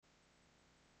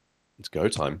It's go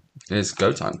time. It's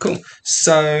go time. Cool.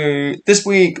 So this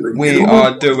week we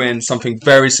are doing something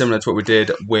very similar to what we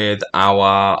did with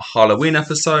our Halloween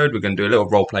episode. We're going to do a little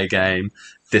roleplay game,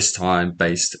 this time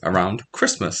based around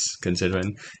Christmas,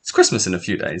 considering it's Christmas in a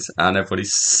few days and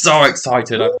everybody's so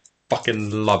excited. I fucking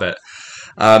love it.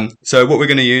 So what we're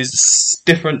going to use is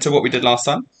different to what we did last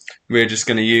time. We're just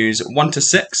going to use 1 to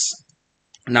 6.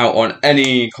 Now, on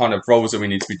any kind of rolls that we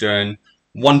need to be doing,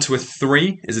 1 to a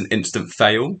 3 is an instant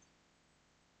fail.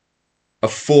 A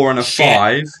 4 and a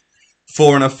 5.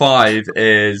 4 and a 5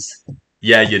 is,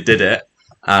 yeah, you did it.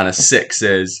 And a 6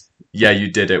 is, yeah,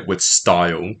 you did it with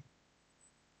style.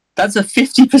 That's a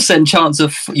 50% chance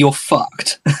of you're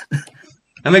fucked.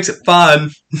 That makes it fun.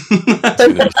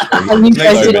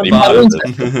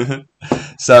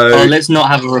 So let's not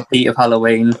have a repeat of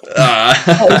Halloween.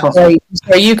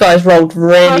 So you guys rolled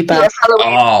really bad.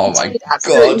 Oh my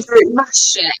god.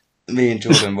 Mash it. Me and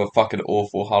Jordan were fucking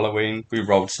awful Halloween. We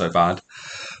rolled so bad.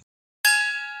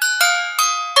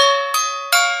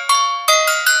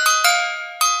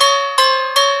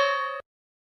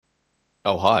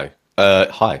 Oh, hi.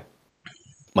 Hi.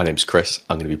 My name's Chris.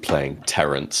 I'm going to be playing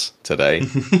Terence today.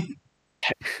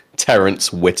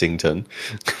 Terence Whittington.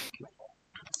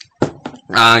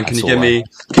 And can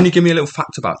you give me a little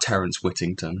fact about Terence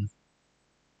Whittington?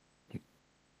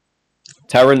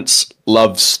 Terence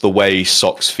loves the way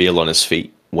socks feel on his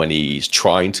feet when he's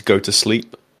trying to go to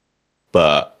sleep,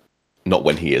 but not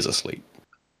when he is asleep.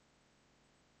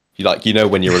 You know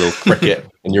when you're a little cricket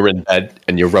and you're in bed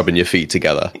and you're rubbing your feet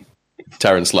together.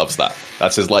 Terence loves that.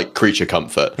 That's his creature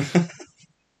comfort.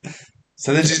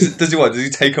 So does he what? Does he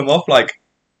take them off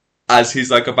as he's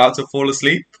about to fall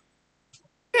asleep?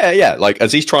 Yeah.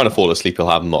 As he's trying to fall asleep, he'll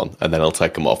have them on, and then he'll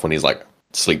take them off when he's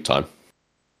sleep time.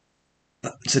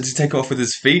 So does he take it off with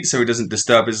his feet so he doesn't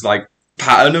disturb his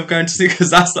pattern of going to sleep?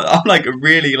 Because I'm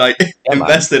really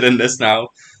invested in this now.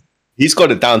 He's got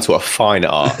it down to a fine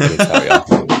art. Let me tell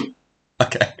you.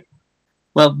 Okay.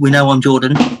 Well, we know I'm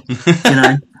Jordan.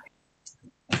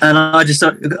 And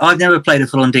I've never played a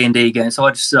full-on D&D game, so I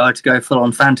decided to go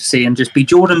full-on fantasy and just be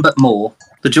Jordan, but more.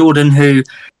 The Jordan who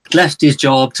left his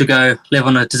job to go live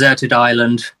on a deserted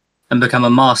island and become a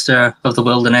master of the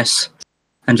wilderness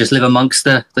and just live amongst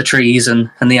the trees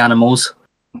and the animals.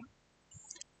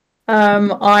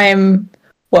 I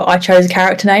chose a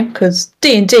character name because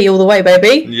D&D all the way,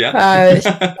 baby. Yeah.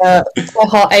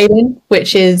 Heart Aiden,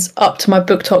 which is up to my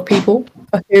book talk people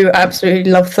who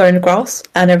absolutely love throwing the grass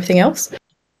and everything else.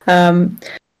 Kind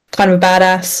of a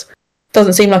badass.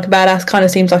 Doesn't seem like a badass. Kind of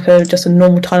seems like just a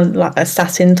normal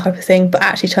assassin type of thing, but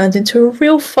actually turns into a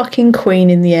real fucking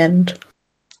queen in the end.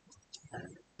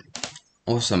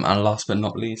 Awesome. And last but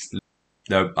not least,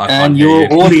 no, I and can't your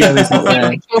hear you. audio is not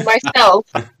there. For myself,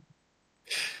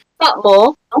 but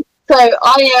more. So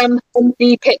I am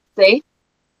the Pixie,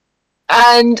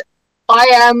 and I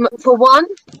am, for one,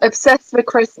 obsessed with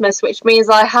Christmas, which means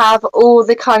I have all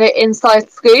the kind of inside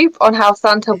scoop on how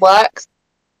Santa works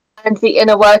and the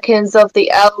inner workings of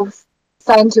the elves,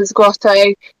 Santa's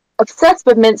grotto. Obsessed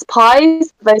with mince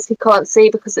pies, for those who can't see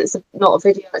because it's not a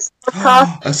video, it's a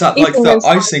podcast. Is that the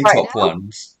icing top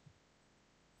ones?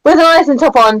 With an icing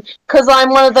top on, because I'm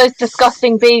one of those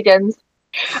disgusting vegans.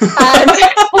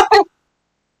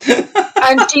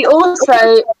 And she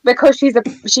also, because she's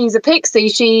a pixie,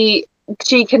 she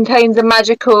contains a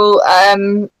magical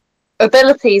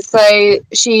ability, so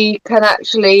she can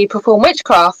actually perform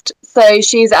witchcraft. So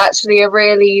she's actually a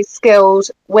really skilled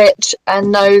witch and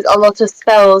knows a lot of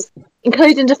spells,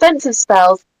 including defensive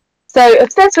spells. So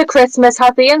obsessed with Christmas,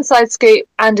 has the inside scoop,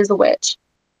 and is a witch.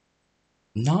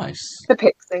 Nice. The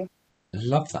pixie.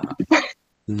 Love that.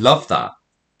 Love that.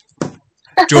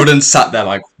 Jordan sat there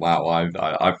wow,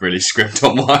 I've really scrimped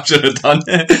on what I should have done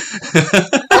here.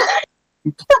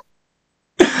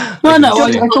 No,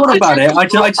 I thought about it.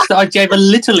 I gave a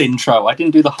little intro. I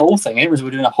didn't do the whole thing. It was we're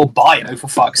doing a whole bio, for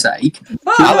fuck's sake.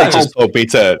 Alex just told me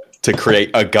to create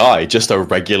a guy, just a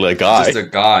regular guy. Just a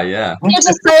guy, yeah. You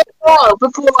just say it well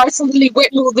before I suddenly whip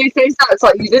all these things out. It's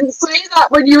you didn't say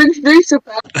that when you introduced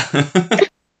yourself.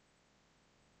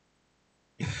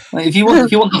 If you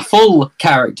want the full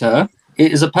character,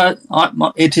 it is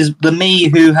the me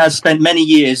who has spent many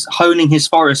years honing his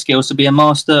forest skills to be a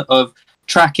master of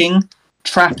tracking,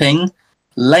 trapping,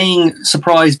 laying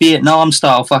surprise Vietnam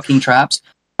style fucking traps,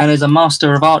 and is a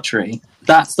master of archery.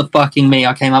 That's the fucking me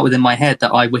I came up with in my head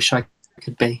that I wish I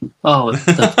could be. Oh,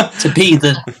 to be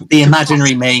the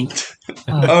imaginary me.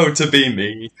 Oh, to be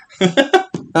me.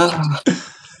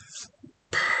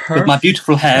 With my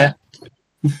beautiful hair.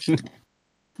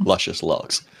 Luscious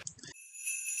locks.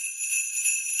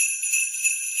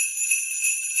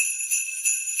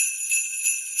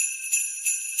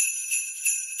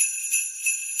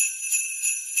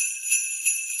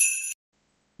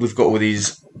 we've got all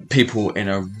these people in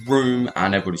a room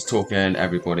and everybody's talking,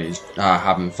 everybody's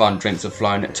having fun, drinks are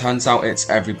flowing. It turns out it's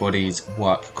everybody's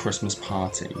work Christmas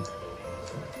party.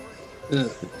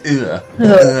 Yeah.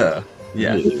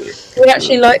 Do we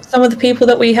actually like some of the people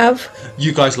that we have?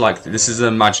 You guys like this is an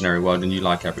imaginary world and you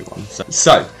like everyone.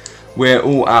 So we're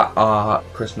all at our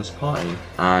Christmas party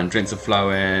and drinks are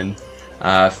flowing,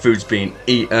 food's being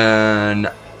eaten,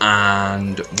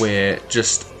 and we're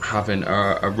just having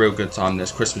a real good time.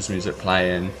 There's Christmas music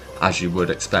playing, as you would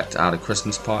expect at a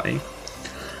Christmas party.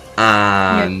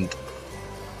 And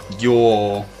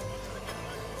your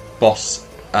boss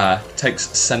takes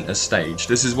centre stage.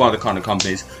 This is one of the kind of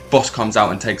companies, boss comes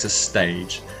out and takes a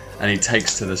stage, and he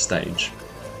takes to the stage.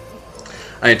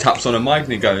 And he taps on a mic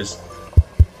and he goes,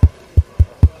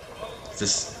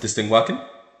 is this thing working?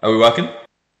 Are we working?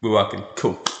 We're working.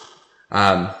 Cool.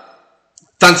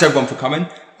 Thanks everyone for coming.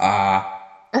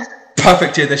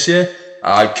 Perfect year this year.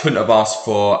 I couldn't have asked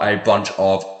for a bunch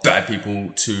of better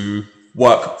people to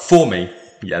work for me.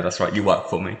 Yeah, that's right. You work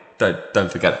for me.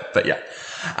 Don't forget it. But yeah.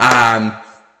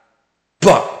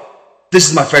 But this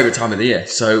is my favourite time of the year.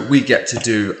 So we get to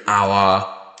do our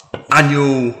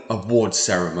annual awards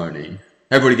ceremony.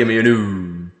 Everybody give me an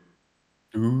ooh.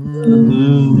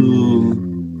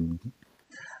 Ooh.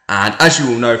 And as you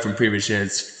all know from previous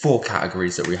years, 4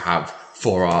 categories that we have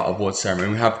for our awards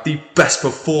ceremony. We have the best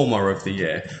performer of the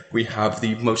year. We have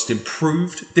the most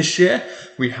improved this year.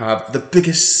 We have the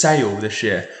biggest sale this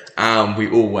year. And we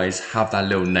always have that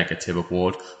little negative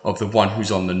award of the one who's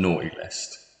on the naughty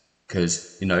list.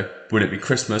 Because, you know, wouldn't it be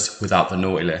Christmas without the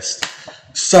naughty list?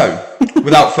 So,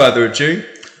 without further ado,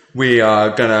 we are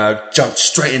going to jump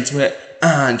straight into it.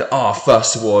 And our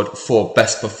first award for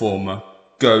best performer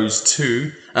goes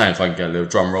to, and if I can get a little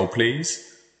drum roll, please.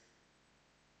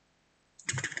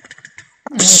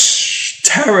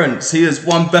 Terence, he has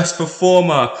won best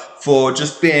performer for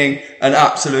just being an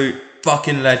absolute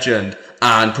fucking legend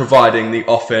and providing the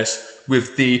office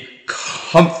with the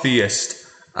comfiest,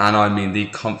 and I mean the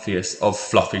comfiest of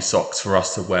fluffy socks for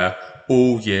us to wear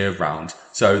all year round.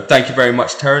 So thank you very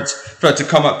much, Terence, for to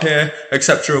come up here,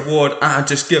 accept your award, and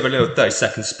just give a little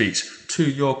 30-second speech to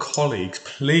your colleagues,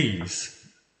 please.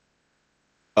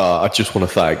 I just want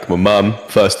to thank my mum,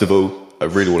 first of all. I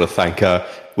really want to thank her.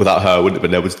 Without her, I wouldn't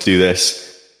have been able to do this.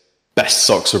 Best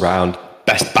socks around,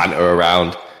 best banter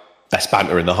around, best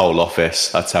banter in the whole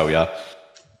office, I tell ya.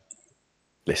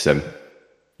 Listen,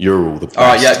 you're all the best. All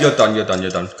right, yeah, you're done. Go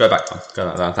back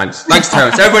down. Thanks,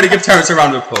 Terence. Everybody give Terence a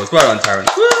round of applause. Well done, Terence.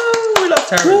 Woo, we love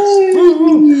Terence.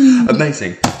 Woo.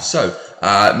 Amazing. So,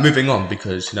 moving on,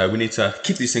 because, you know, we need to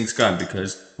keep these things going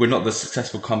because we're not the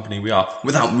successful company we are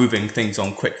without moving things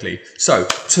on quickly. So,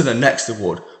 to the next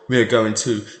award. We are going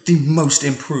to the most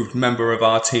improved member of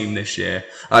our team this year.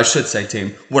 I should say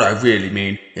team, what I really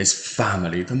mean is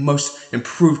family. The most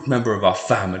improved member of our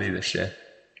family this year.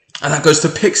 And that goes to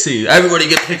Pixie. Everybody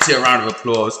give Pixie a round of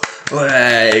applause.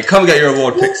 Hey, come get your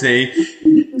award, Pixie.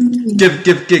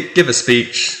 Give a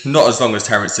speech. Not as long as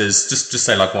Terence's. Just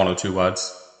say like 1 or 2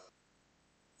 words.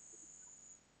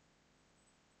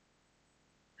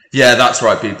 Yeah, that's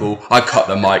right, people. I cut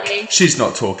the mic. She's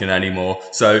not talking anymore.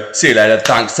 So, see you later.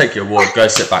 Thanks. Take your award. Go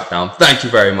sit back down. Thank you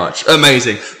very much.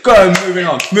 Amazing. Go, moving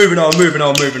on.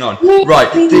 Right,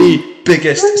 the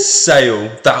biggest sale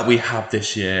that we have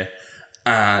this year.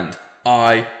 And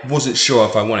I wasn't sure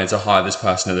if I wanted to hire this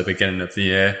person at the beginning of the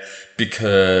year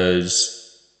because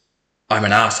I'm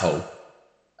an asshole.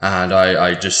 And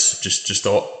I just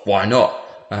thought, why not?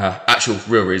 Actual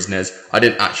real reason is I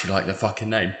didn't actually like the fucking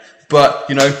name. But,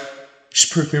 you know, she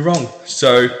proved me wrong.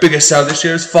 So, biggest sale this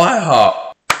year is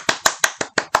Fireheart.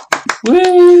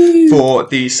 Woo! For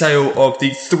the sale of the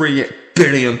 £3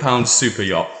 billion super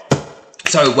yacht.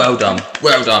 So, well done.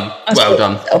 Yes.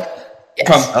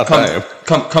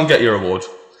 Come get your award.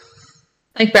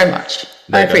 Thank you very much.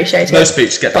 I appreciate it. No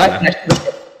speech, get down there.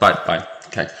 Bye.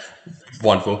 Okay.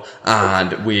 Wonderful.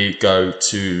 And we go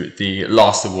to the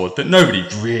last award that nobody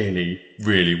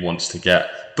really wants to get,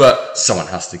 but someone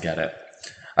has to get it.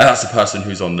 And that's the person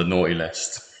who's on the naughty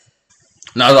list.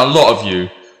 Now, a lot of you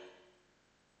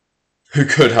who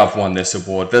could have won this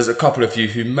award, there's a couple of you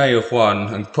who may have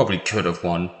won and probably could have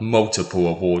won multiple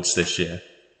awards this year.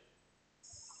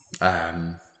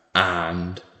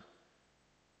 And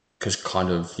because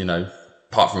kind of, you know,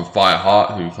 apart from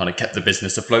Fireheart, who kind of kept the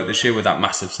business afloat this year with that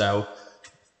massive sale,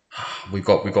 we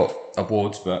got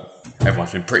awards, but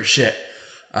everyone's been pretty shit.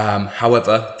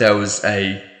 However, there was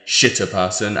a shitter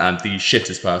person, and the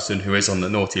shittest person who is on the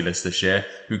naughty list this year,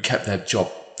 who kept their job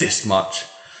this much,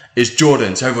 is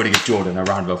Jordan. So everybody give Jordan a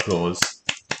round of applause.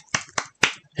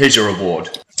 Here's your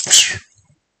award.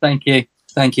 Thank you.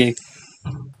 Thank you.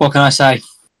 What can I say?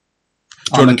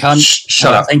 Jordan, I'm a cunt.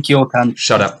 shut up. Thank you, you're a cunt.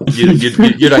 Shut up.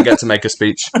 You don't get to make a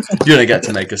speech. You don't get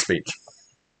to make a speech.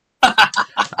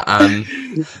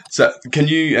 So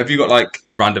have you got like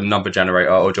random number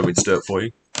generator, or do you want me to do it for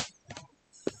you?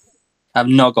 I've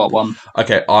not got one.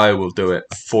 Okay, I will do it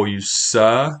for you,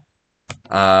 sir.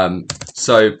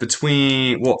 So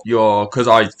between because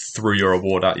I threw your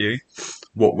award at you,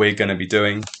 what we're going to be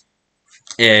doing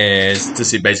is to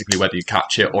see basically whether you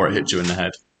catch it or it hits you in the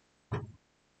head.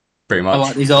 Pretty much. I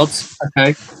like these odds.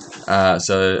 Okay.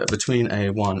 So between a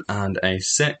 1 and a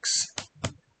 6.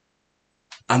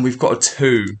 And we've got a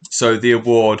 2. So the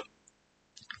award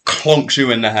clonks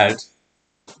you in the head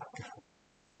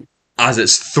as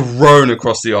it's thrown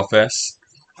across the office.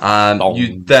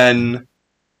 You then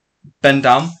bend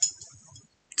down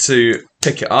to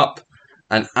pick it up.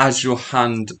 And as your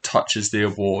hand touches the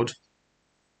award,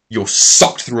 you're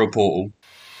sucked through a portal.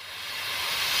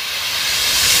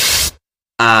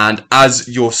 And as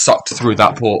you're sucked through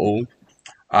that portal,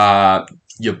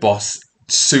 your boss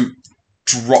suit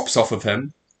drops off of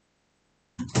him.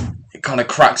 It kind of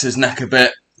cracks his neck a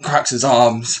bit, cracks his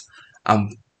arms,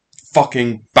 and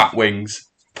fucking bat wings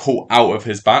pull out of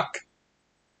his back.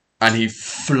 And he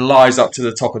flies up to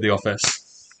the top of the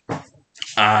office.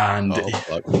 And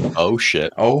oh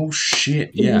shit! Oh shit!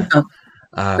 Yeah.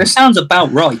 This sounds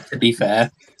about right, to be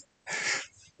fair.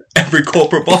 Every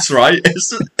corporate boss, right?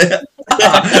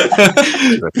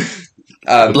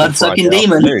 Blood-sucking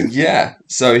demon. Yeah.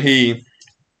 So he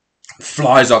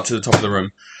flies up to the top of the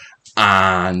room,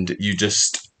 and you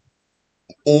just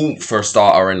all for a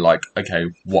start are in like, okay,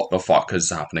 what the fuck is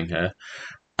happening here?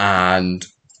 And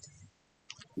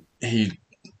he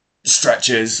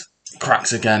stretches,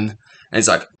 cracks again, and he's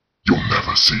like, "You'll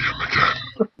never see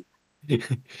him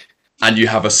again." And you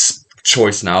have a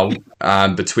choice now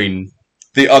between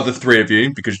the other 3 of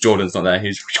you, because Jordan's not there.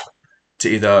 He's to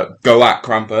either go at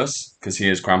Krampus, because he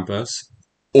is Krampus,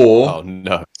 or oh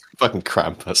no, fucking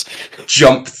Krampus,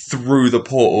 jump through the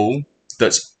portal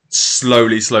that's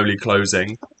slowly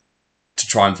closing to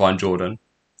try and find Jordan.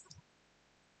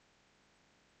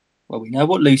 Well, we know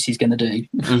what Lucy's going to do.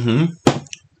 Mm-hmm.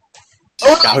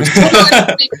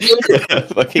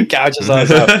 Fucking gouge his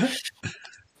eyes out.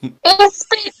 It's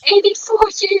been 84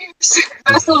 years.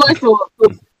 That's all I thought.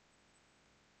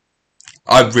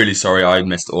 I'm really sorry I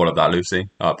missed all of that, Lucy.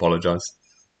 I apologise.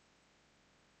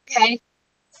 Okay.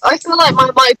 I feel like my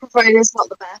microphone is not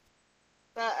the best.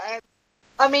 But,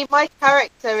 I mean, my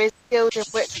character is skilled in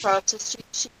witchcraft, so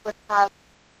she would have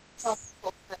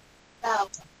possible now.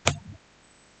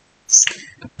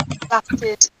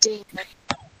 Battered demon.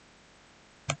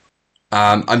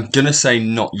 I'm gonna say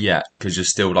not yet, because you're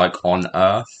still, like, on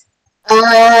Earth.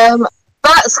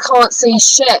 Bats can't see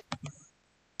shit.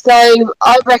 So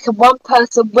I reckon one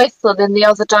person whistled in the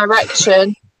other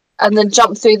direction and then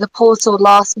jumped through the portal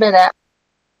last minute.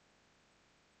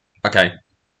 Okay,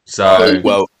 so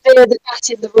well, Steer the bat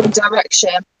in the wrong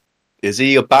direction. is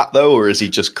he a bat though, or is he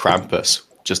just Krampus,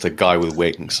 just a guy with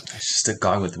wings? it's just a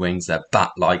guy with wings. They're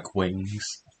bat-like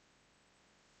wings.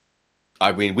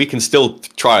 I mean, we can still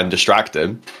try and distract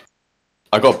him.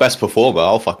 I got best performer.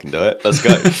 I'll fucking do it. Let's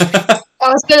go. I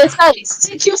was going to say,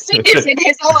 stick your fingers in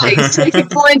his eyes so he can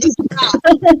find his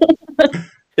bat.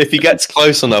 If he gets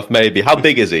close enough, maybe. How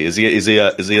big is he? Is he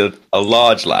a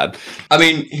large lad? I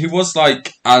mean, he was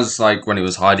like, when he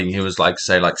was hiding, he was like,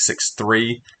 say, like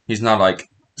 6'3". He's now like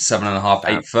 7.5,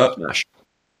 8 foot.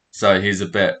 So he's a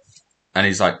bit, and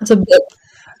he's like, That's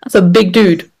a big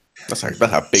dude. That's a big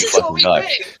This is what fucking we guy.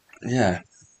 do. yeah.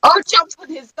 I'll jump on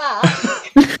his back.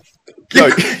 No.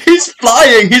 He's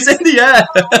flying. He's in the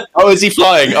air. Oh, is he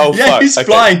flying? Oh, yeah, fuck. he's Okay,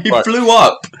 flying. He right. flew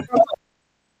up.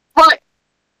 Right.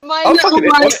 My I'm little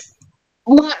my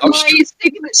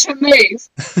signature move.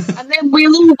 And then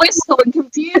we'll all whistle and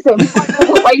confuse him. Find out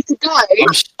what way to go.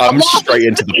 I'm straight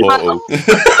into the portal. Where's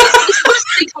this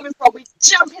whistling coming from? We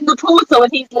jump in the portal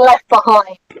and he's left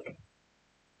behind.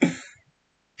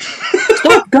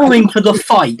 Stop going for the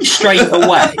fight straight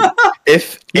away.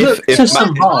 If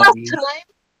survive.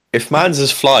 if Mans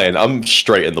is flying, I'm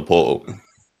straight in the portal.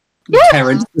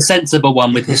 Terrence, the sensible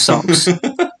one with his socks.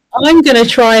 I'm going to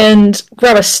try and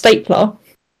grab a stapler.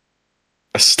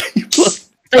 A stapler.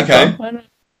 Okay.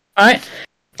 Alright.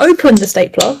 Open the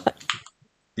stapler.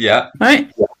 Yeah.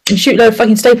 Alright. And shoot a load of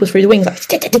fucking staples through the wings. Like,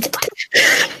 That's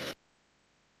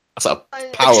a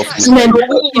powerful. and then throw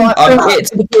it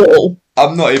to the portal.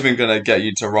 I'm not even going to get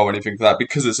you to roll anything for that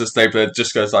because it's a stapler. It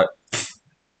just goes like...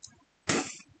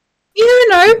 You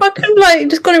never know. I could have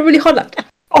just got it really hard. Like,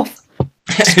 off.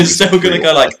 it's still going to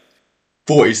go like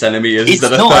 40 centimetres It's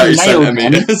instead of not a 30 nail gun.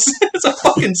 centimetres. It's a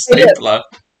fucking stapler.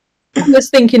 I'm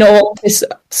just thinking of all this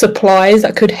supplies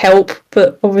that could help,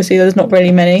 but obviously there's not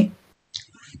really many.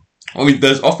 I mean,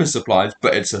 there's office supplies,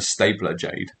 but it's a stapler,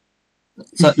 Jade.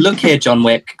 So look here, John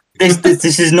Wick.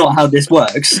 This is not how this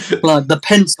works. Like the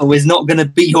pencil is not going to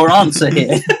be your answer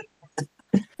here.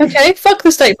 Okay, fuck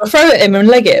the stapler. Throw it at him and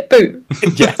leg it. Boot.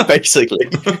 Yeah, basically.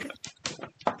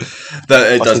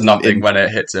 It does nothing when it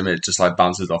hits him. It just like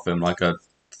bounces off him like a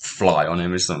fly on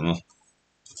him or something.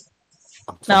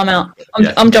 No, I'm out.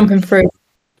 I'm jumping through.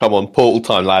 Come on, portal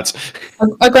time, lads.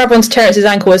 I grab onto Terrence's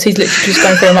ankle as he's literally just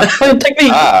going through. I'm like, oh, take me.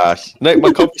 No,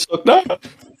 my coffee stuck. No.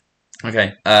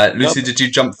 Okay, Lucy, did you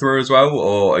jump through as well,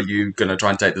 or are you gonna try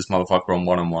and take this motherfucker on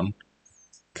one-on-one?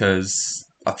 Because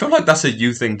I feel like that's a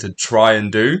you thing to try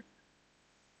and do.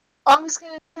 I was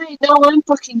going to say, no, I'm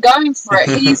fucking going for it.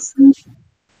 He's an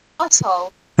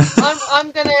asshole.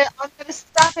 I'm gonna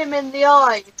stab him in the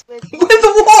eyes with With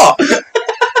what?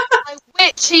 my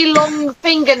witchy long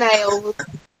fingernails,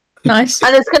 Nice.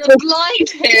 and it's gonna blind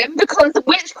him because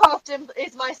witchcraft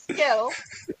is my skill.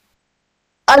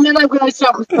 And then I'm gonna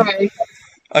jump through.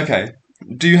 Okay.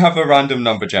 Do you have a random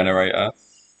number generator?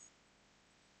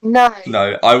 No.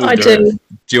 No, I will I do do. it.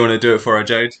 Do you want to do it for her,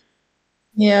 Jade?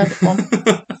 Yeah, come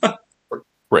on.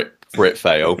 Brit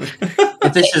fail.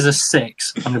 If this is a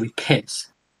 6, I'm going to be pissed.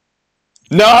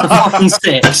 No! A fucking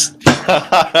 6.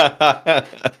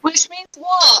 Which means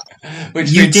what? Which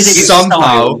You means did it in somehow.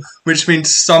 style. Which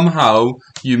means somehow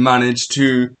you managed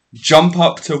to jump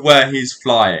up to where he's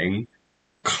flying,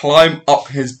 climb up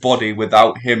his body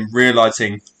without him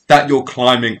realizing that you're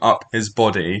climbing up his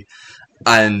body,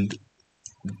 and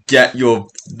get your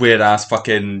weird ass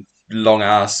fucking long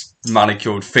ass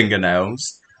manicured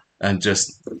fingernails and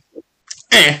just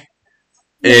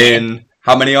in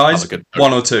how many eyes? That was good.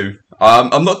 1 or 2.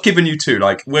 I'm not giving you 2.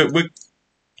 Like we're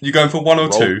you going for 1 or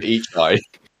Roll 2? each eye.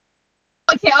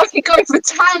 Okay, I could go for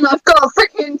 10. I've got a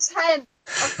freaking 10.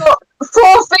 I've got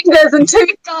 4 fingers and 2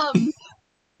 thumbs.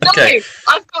 No, Okay.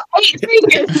 I've got 8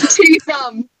 fingers and 2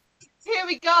 thumbs. Here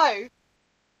we go.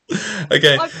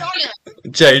 Okay, I've done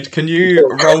it. Jade, can you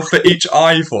roll for each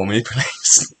eye for me,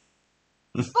 please?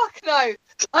 Fuck no.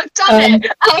 I've done it. And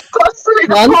I've got through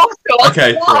the One. portal.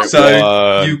 Okay, What?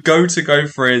 so you go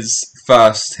for his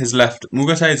left, we're going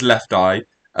to say his left eye,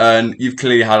 and you've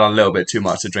clearly had a little bit too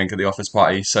much to drink at the office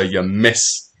party, so you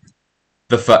miss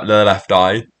the left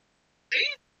eye.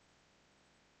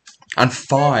 And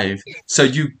 5, so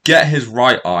you get his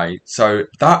right eye, so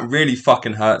that really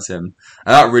fucking hurts him,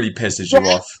 and that really pisses you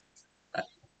off.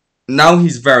 Now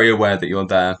he's very aware that you're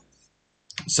there,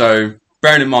 so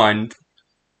bearing in mind,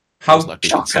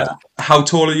 Shocker. how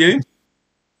tall are you?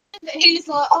 He's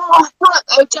like, oh, fuck,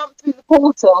 I'll jump through the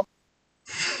portal.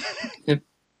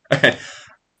 Okay,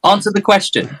 Answer the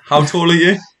question. how tall are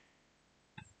you?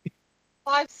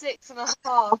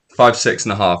 5'6.5".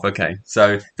 5'6.5". Okay,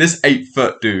 so this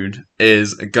 8-foot dude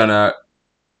is gonna,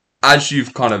 as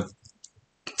you've kind of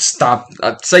stabbed,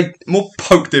 I'd say more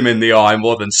poked him in the eye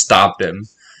more than stabbed him,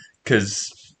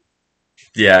 because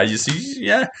yeah, you see,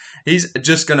 yeah, he's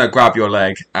just gonna grab your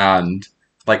leg and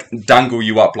like dangle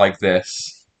you up like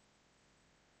this,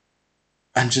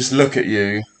 and just look at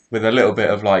you with a little bit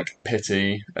of like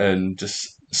pity and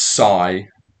just sigh,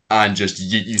 and just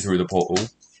yeet you through the portal.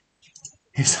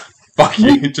 He's like, fuck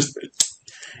you, just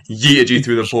yeeted you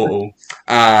through the portal,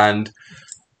 and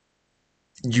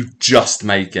you just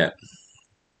make it.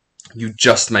 You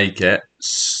just make it.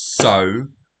 So,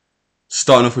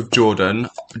 starting off with Jordan,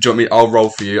 do you want me? I'll roll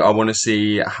for you. I want to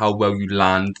see how well you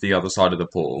land the other side of the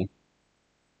portal.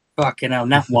 Fucking hell,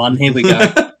 nat 1. Here we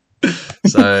go.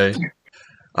 So,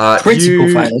 Critical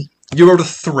fail. you rolled a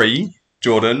 3,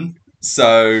 Jordan.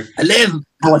 So 11.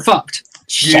 Oh, I fucked.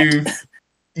 Shit.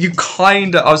 you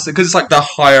kind of, because it's like the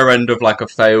higher end of like a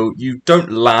fail, you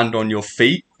don't land on your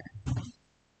feet,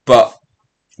 but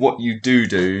what you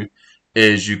do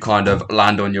is you kind of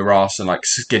land on your ass and like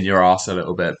skin your ass a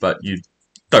little bit, but you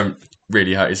don't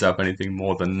really hurt yourself anything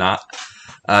more than that.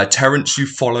 Terrence, you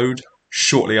followed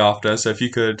shortly after, so if you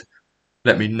could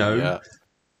let me know. Yeah.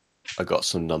 I got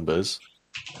some numbers.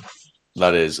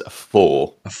 That is a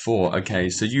 4. A 4, okay,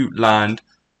 so you land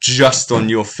just on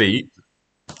your feet,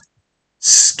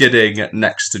 skidding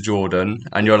next to Jordan,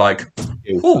 and you're like,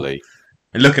 Hopefully.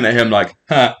 and looking at him like,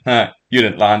 ha, ha, you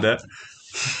didn't land it.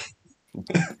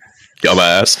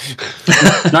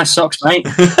 Dumbass. Nice socks, mate.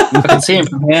 I can see him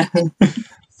from here.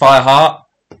 Fire heart,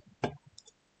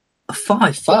 A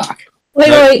 5. Fuck.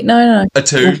 Wait, no. a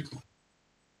 2.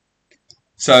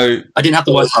 So I didn't have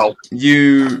the word roll.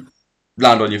 you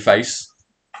land on your face,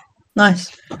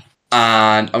 Nice.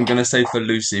 and I'm going to say for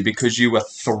Lucy, because you were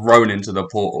thrown into the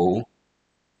portal,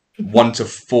 1 to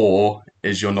 4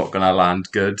 is you're not going to land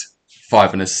good.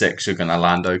 5 and a 6, you're going to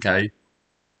land okay.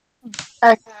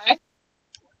 Okay.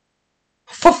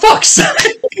 For fuck's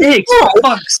sake! For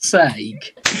fuck's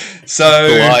sake.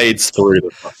 So, Glides through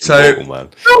the fucking portal, man.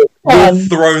 you're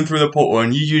thrown through the portal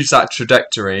and you use that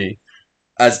trajectory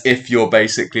as if you're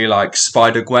basically like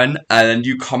Spider-Gwen, and then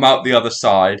you come out the other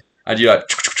side and you like,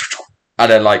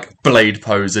 and then like blade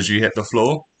pose as you hit the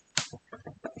floor.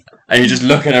 And you're just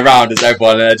looking around as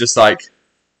everyone, and they're just like,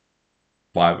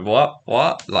 why,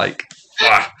 what? Like,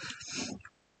 ah.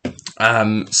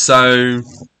 So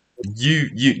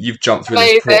you've jumped through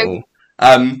this portal.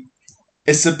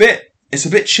 It's a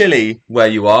bit chilly where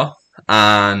you are,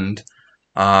 and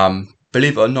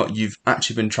believe it or not, you've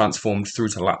actually been transformed through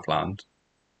to Lapland.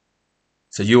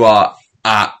 So you are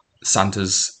at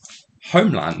Santa's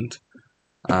homeland,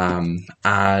 and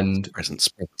presents.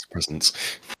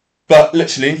 But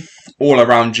literally, all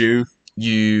around you,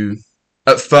 you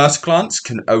at first glance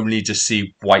can only just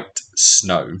see white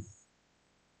snow.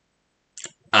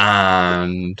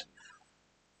 And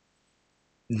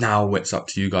now it's up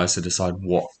to you guys to decide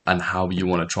what and how you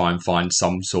want to try and find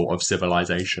some sort of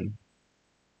civilization.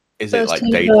 Is it like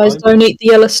Guys, daytime? don't eat the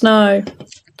yellow snow.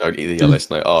 Don't eat the yellow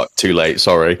snow. Oh, too late.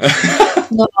 Sorry.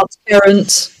 Not our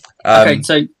parents. Okay,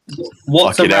 so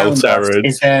what's fucking hell, around us?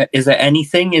 Taryn. Is there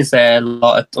anything? Is there a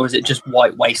lot of, or is it just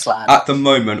white wasteland? At the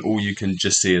moment, all you can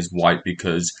just see is white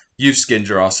because you've skinned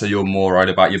your ass, so you're more worried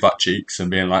about your butt cheeks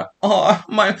and being like, oh,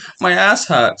 my ass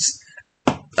hurts.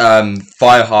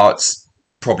 Fireheart's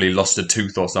probably lost a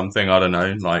tooth or something. I don't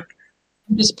know. Like,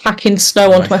 I'm just packing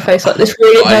snow onto my face like this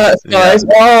really hurts, Yeah. guys.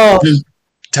 Oh.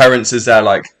 Terrence is there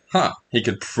like, he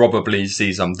could probably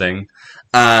see something.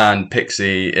 And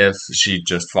Pixie, if she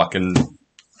just fucking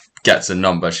gets a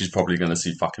number, she's probably going to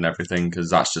see fucking everything because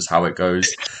that's just how it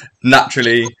goes.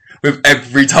 Naturally, with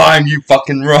every time you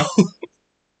fucking roll.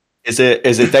 Is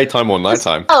it daytime or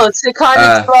nighttime? Oh, so kind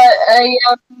of like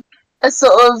a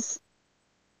sort of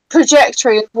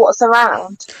trajectory of what's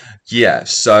around. Yeah,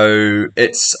 so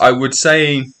I would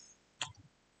say,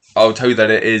 I'll tell you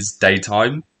that it is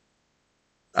daytime.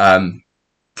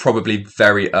 Probably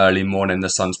very early morning, the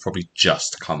sun's probably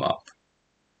just come up.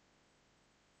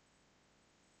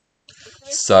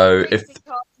 So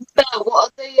what are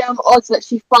the odds that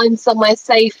she finds somewhere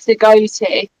safe to go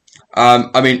to?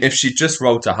 I mean, if she just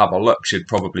rolled to have a look, she'd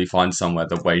probably find somewhere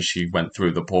the way she went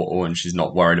through the portal and she's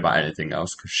not worried about anything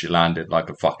else because she landed like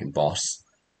a fucking boss.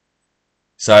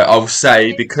 So I'll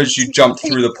say, because you jumped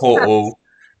through the portal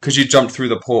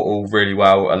really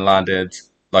well and landed,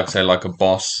 like I say, like a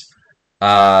boss,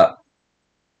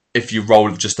 if you roll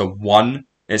just a 1,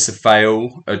 it's a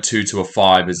fail. A 2 to a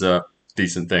 5 is a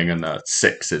decent thing, and a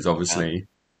 6 is obviously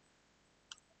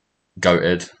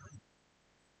goated.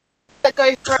 Let's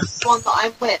go for one that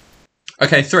I'm with.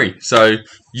 Okay, 3. So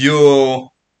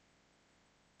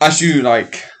as you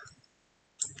like,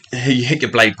 you hit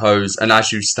your blade pose, and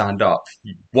as you stand up,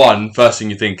 first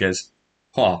thing you think is,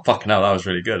 oh fucking hell, that was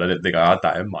really good. I didn't think I had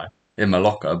that in my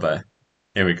locker, but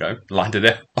here we go, landed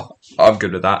it. I'm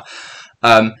good with that.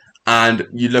 And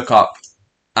you look up,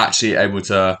 actually able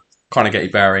to kind of get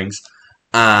your bearings,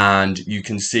 and you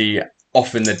can see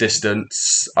off in the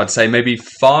distance, I'd say maybe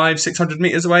 500-600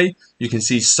 meters away, you can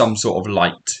see some sort of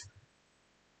light.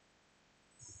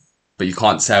 But you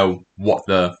can't tell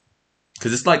because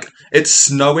it's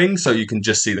snowing, so you can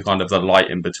just see the kind of the light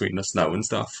in between the snow and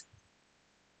stuff.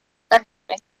 Okay.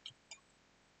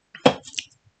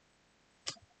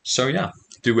 So yeah,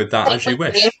 do with that as you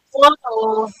wish.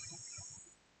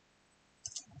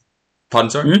 Pardon,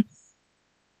 sorry?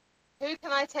 Who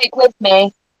can I take with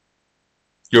me?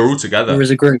 You're all together. Or as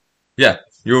a group? Yeah,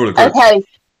 you're all a group. Okay.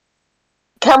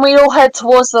 Can we all head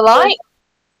towards the light?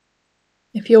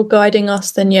 If you're guiding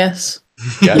us, then yes.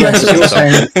 Yeah. Yes, you're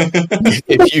saying.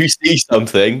 If you see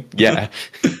something, yeah.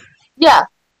 Yeah.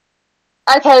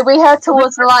 Okay, we head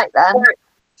towards the light then.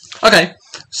 Okay,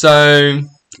 so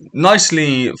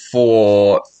nicely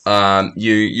for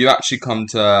you actually come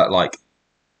to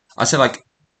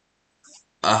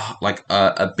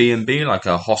a B&B, like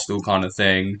a hostel kind of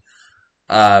thing.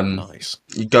 Nice.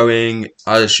 You're going.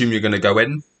 I assume you're going to go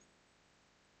in.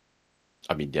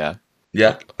 I mean, yeah.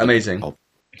 Yeah, amazing. Door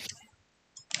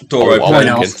Door open.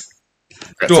 opens.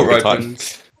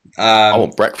 I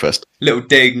want breakfast. Little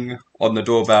ding on the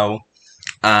doorbell,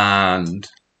 and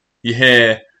you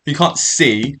can't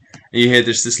see, and you hear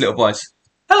this little voice.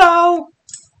 Hello.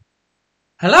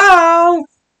 Hello.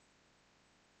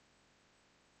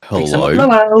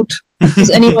 Hello. Does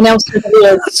anyone else hear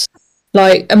the voice?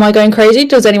 Like, am I going crazy?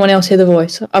 Does anyone else hear the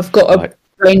voice? I've got a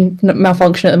brain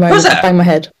malfunction at the moment. Who's that? I bang my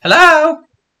head. Hello.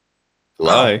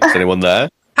 Hello? Is anyone there?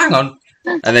 Hang on.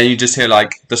 And then you just hear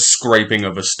like the scraping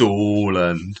of a stool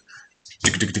and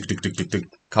tick, tick, tick, tick, tick, tick, tick,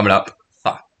 coming up.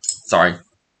 Ah, sorry.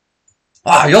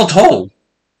 Wow, you're tall.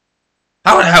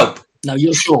 How would I help? No,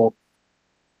 you're sure.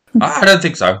 I don't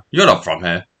think so. You're not from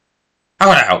here. How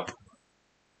would I help?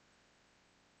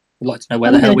 I'd like to know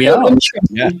where the hell we are.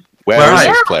 Yeah. Where is are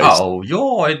this you? place? Oh,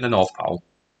 you're in the North Pole.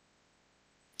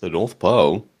 The North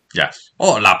Pole. Yes.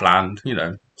 Or Lapland,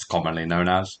 it's commonly known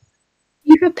as.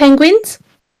 You have penguins?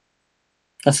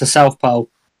 That's the South Pole.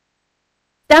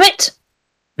 Damn it!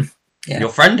 Yeah. Your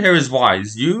friend here is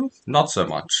wise. You, not so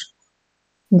much.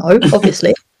 No,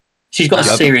 obviously. She's got a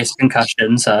Yep. serious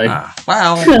concussion, so...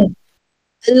 Well,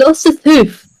 I lost a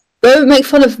tooth. Don't make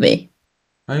fun of me.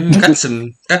 get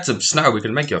some snow. We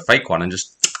can make you a fake one and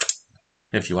just,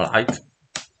 if you like.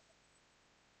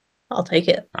 I'll take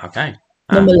it. Okay.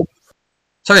 Normally.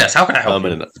 So yes, how can I help you?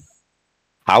 Permanent.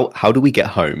 How do we get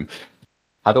home?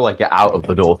 How do I get out of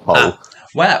the North Pole?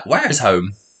 Where is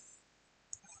home?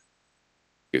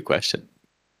 Good question.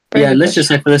 Yeah, let's just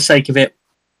say for the sake of it,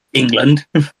 England.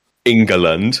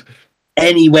 England.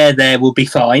 Anywhere there will be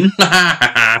fine.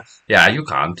 Yeah, you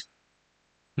can't.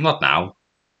 Not now.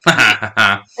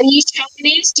 Are you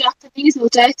Chinese, Japanese, or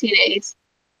dirty days?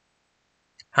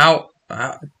 How?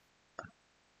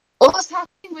 What's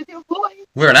happening with your voice?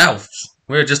 We're elves.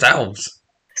 We're just elves.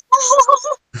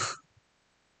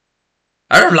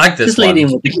 I don't like this Just one.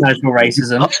 leading with the casual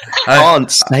racism. I Can't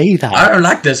say that. I don't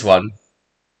like this one.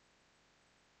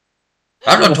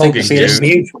 I'm not talking to It's you.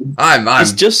 mutual.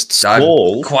 It's just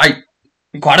small. quite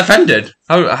funted.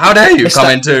 How dare you come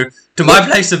into my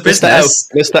place of business?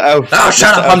 Mr. Elf. Oh,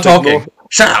 shut up! I'm talking.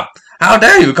 Shut up! How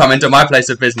dare you come into my place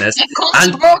of business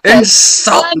and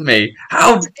insult me?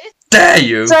 How dare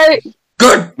you? So,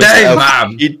 Good day, Elf,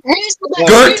 ma'am. who's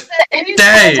Good who's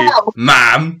Day, the elf?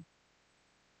 ma'am.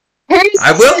 Who's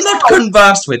I will the not elf?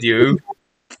 converse with you.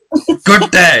 Good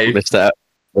day. Mr.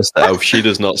 Elf, she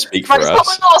does not speak for Right, someone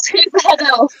us. asked who's the head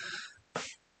elf.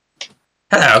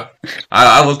 Hello.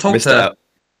 I will talk Mr. to. Elf,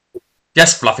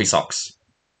 Yes, Fluffy Socks.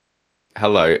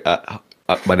 hello.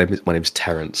 My name's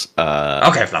Terence.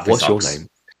 Okay, Fluffy What's Socks. your name?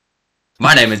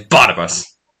 My name is Barnabas.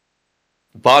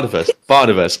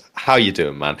 Barnabas, how you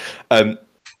doing, man?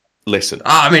 Listen,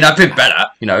 I mean, I've been better,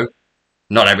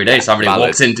 Not every day somebody valid.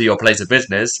 walks into your place of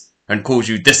business and calls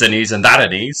you this-anese and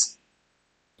that-anese.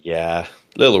 yeah,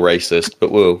 little racist,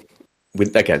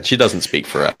 but again, she doesn't speak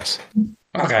for us.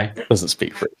 Okay. Doesn't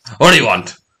speak for us. What do you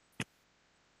want?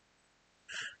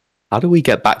 How do we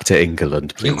get back to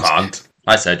England, please? You can't.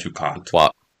 I said you can't.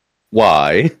 What?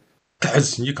 Why?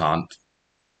 Because you can't.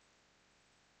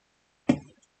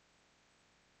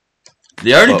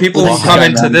 The only people who come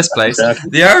into this place,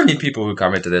 the only people who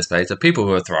come into this place are people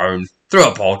who are thrown through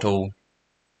a portal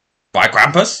by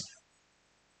Krampus.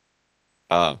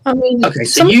 Uh, I mean, Okay,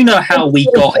 so you know how we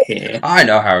got here. I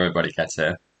know how everybody gets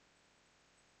here.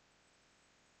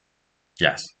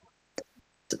 Yes.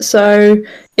 So,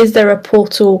 is there a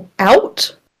portal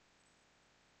out?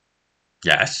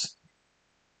 Yes.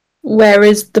 Where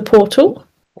is the portal?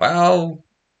 Well,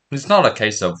 it's not a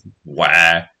case of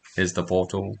where is the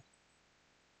portal.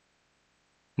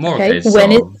 More Okay, a case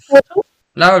when is of... the portal?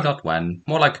 No, not when.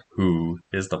 More like who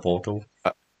is the portal.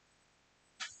 I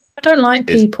don't like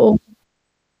Is- people.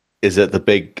 is it the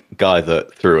big guy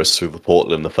that threw us through the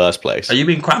portal in the first place? Are you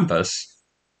being Krampus?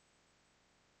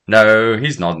 No,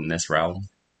 he's not in this realm.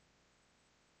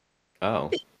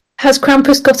 Oh, Has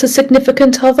Krampus got a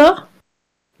significant other?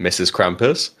 Mrs.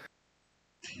 Krampus?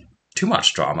 Too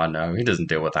much drama, no. He doesn't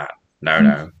deal with that.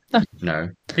 No. No.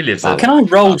 He lives Can I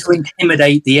roll to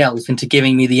intimidate the elf into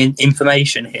giving me the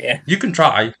information here? You can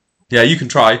try. Yeah, you can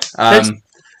try.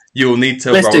 You'll need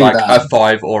to let's roll do like that. a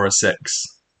 5 or a 6.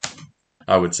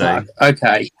 I would say. Right,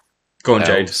 okay. Go on,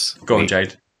 Jade. Elves. Go on,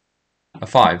 Jade. A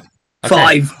 5.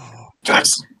 Okay. 5.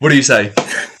 Yes. What do you say?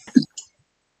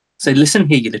 So listen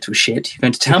here, you little shit. You're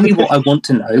going to tell me what I want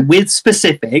to know with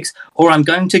specifics, or I'm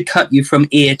going to cut you from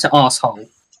ear to arsehole.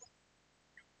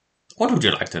 What would you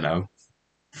like to know?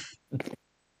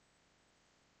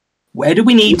 Where do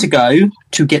we need to go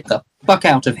to get the fuck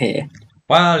out of here?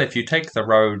 Well, if you take the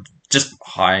road just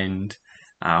behind,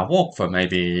 walk for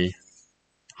maybe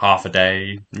half a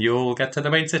day, you'll get to the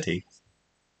main city.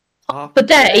 The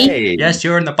day? Yes,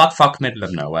 you're in the buttfuck middle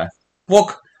of nowhere.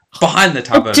 Walk behind the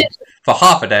tavern for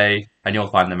half a day, and you'll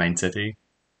find the main city.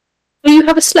 Do you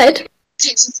have a sled?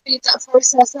 Just speed that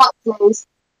process up, please.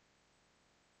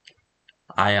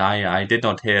 I did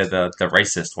not hear the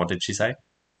racist. What did she say?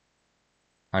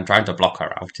 I'm trying to block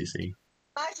her out, you see.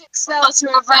 Magic spell to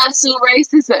reverse all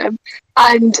racism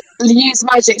and use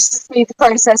magic to speed the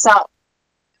process up.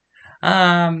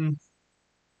 Nah,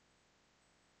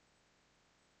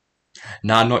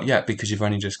 not yet because you've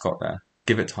only just got there.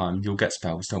 Give it time. You'll get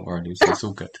spells. Don't worry, Lucy. It's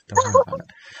all good. Don't worry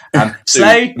about it.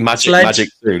 Sleigh, Magic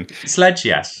soon. sledge.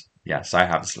 Yes, I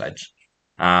have a sledge.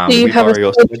 Do you we have a borrow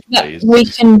your sledge sledge, that please? we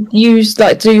can use?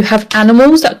 Like, do you have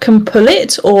animals that can pull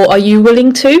it, or are you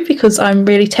willing to? Because I'm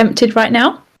really tempted right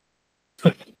now.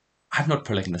 I'm not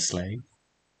pulling the sleigh.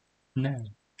 No,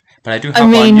 but I do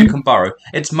have one you can borrow.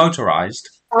 It's motorized.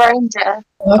 Ranger.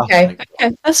 Okay,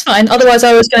 that's fine. Otherwise,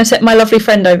 I was going to set my lovely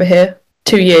friend over here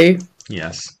to you,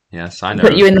 Yes, I know.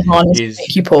 put you in the harness, and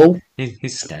make you pull.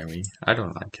 He's scary. I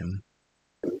don't like him.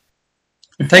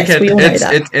 Take Yes, it. we all know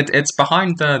that. It's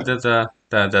behind the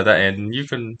inn. You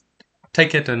can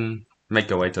take it and make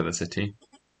your way to the city,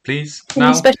 please. Any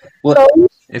Now, special What- goals?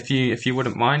 if you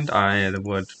wouldn't mind, I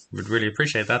would really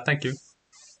appreciate that. Thank you.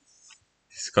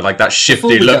 He's got like that shifty Before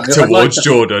we look go, I'd like towards to-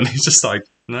 Jordan. He's just like,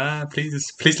 nah,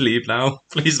 please leave now.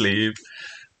 Please leave.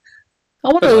 I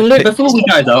want to look. Before we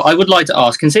go, though, I would like to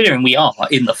ask, considering we are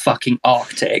in the fucking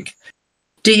Arctic,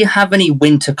 do you have any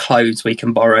winter clothes we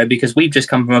can borrow? Because we've just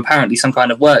come from apparently some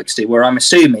kind of works do where I'm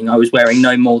assuming I was wearing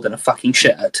no more than a fucking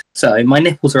shirt. So my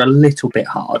nipples are a little bit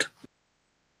hard.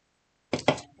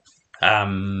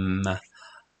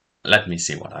 Let me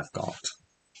see what I've got.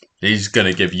 He's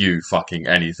gonna give you fucking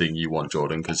anything you want,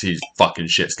 Jordan, because he's fucking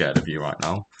shit scared of you right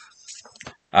now.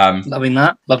 Loving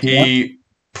that. Loving that. He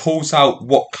pulls out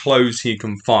what clothes he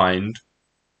can find.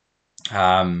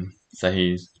 So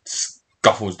he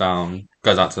scuffles down,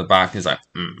 goes out to the back. He's like,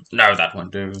 no, that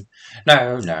won't do.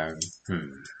 No.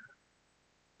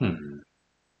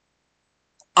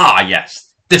 Ah,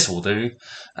 yes, this will do.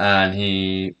 And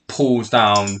he pulls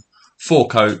down 4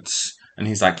 coats, and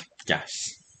he's like, yes,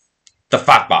 the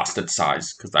fat bastard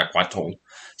size, because they're quite tall.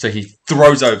 So he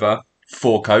throws over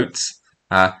 4 coats.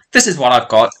 This is what I've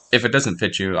got. If it doesn't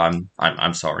fit you,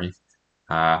 I'm sorry.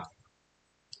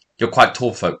 You're quite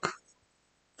tall folk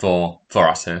for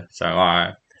us here,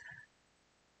 so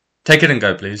take it and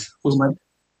go, please. We'll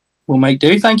make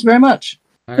do. Thank you very much.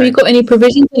 Have you got any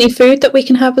provisions, any food that we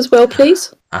can have as well,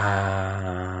 please?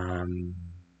 Half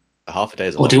a day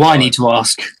is a Or lot do of I time. need to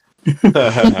ask?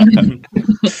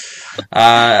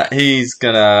 He's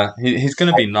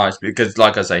gonna be nice because,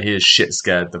 like I say, he is shit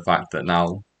scared the fact that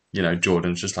now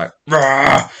Jordan's just like,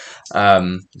 "Rah!"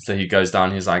 So he goes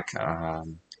down. He's like,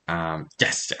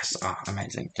 yes,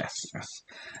 amazing, yes,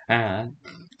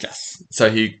 yes. So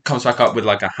he comes back up with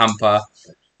like a hamper.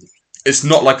 It's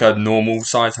not like a normal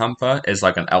size hamper. It's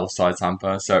like an elf size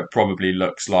hamper. So it probably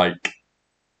looks like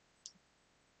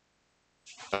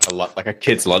a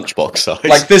kid's lunchbox size.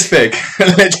 like this big,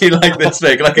 literally like this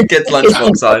big, like a kid's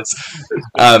lunchbox size.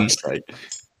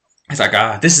 He's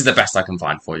like, this is the best I can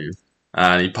find for you.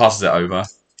 And he passes it over.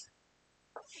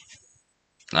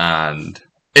 And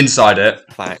inside it,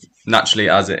 naturally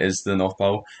as it is the North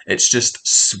Pole, it's just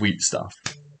sweet stuff.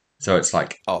 So it's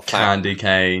like candy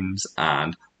canes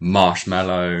and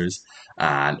marshmallows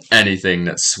and anything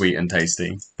that's sweet and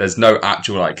tasty. There's no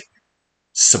actual like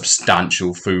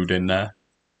substantial food in there.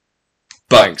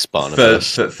 But Thanks,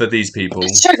 Barnabas. for these people,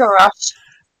 It's Sugar Rush.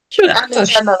 Sugar And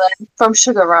Rush. adrenaline from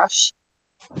Sugar Rush.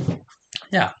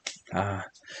 yeah.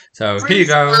 So here you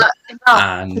go,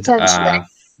 and potentially.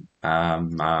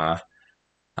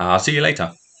 I'll see you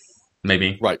later.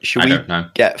 Maybe. Right, should I we don't know.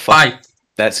 get Bye.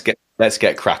 Let's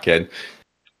get cracking.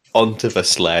 Onto the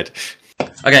sled.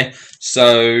 Okay,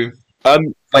 so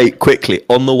Wait, quickly,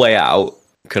 on the way out,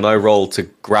 can I roll to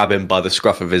grab him by the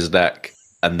scruff of his neck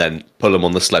and then pull him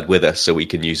on the sled with us so we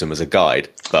can use him as a guide,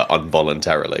 but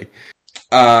involuntarily?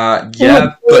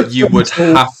 yeah, but you would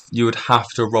have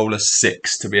to roll a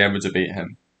 6 to be able to beat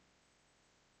him.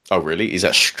 Oh, really? He's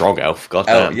a strong elf. God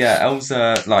damn. Yeah, elves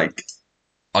are like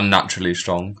unnaturally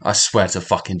strong. I swear to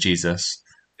fucking Jesus.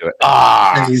 Do it.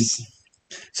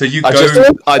 So you I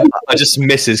go, I just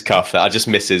miss his cuff there. I just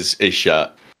miss his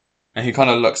shirt. and he kind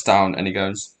of looks down and he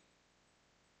goes,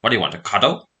 "What do you want, a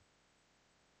cuddle?"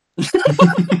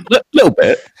 Little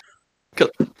bit.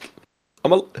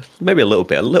 Maybe a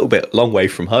little bit long way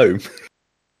from home.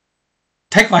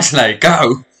 Take my sleigh,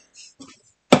 go!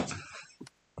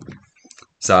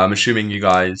 So I'm assuming you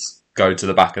guys go to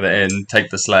the back of the inn, take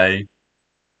the sleigh.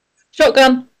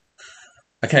 Shotgun.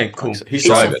 Okay, cool. He's It's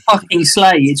driving. a fucking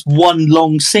sleigh. It's one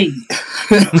long seat.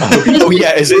 Oh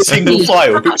yeah, is it single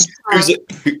file? Who's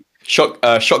it?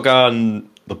 Shotgun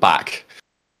the back.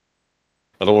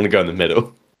 I don't want to go in the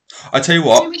middle. I tell you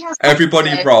what,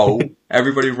 everybody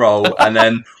roll, and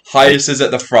then highest is at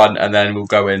the front, and then we'll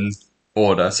go in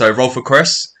order. So roll for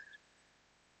Chris.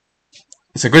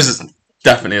 So Chris is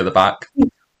definitely at the back.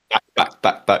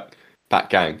 Back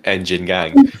gang, engine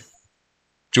gang.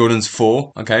 Jordan's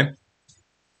 4. Okay.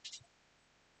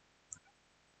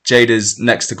 Jade is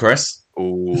next to Chris.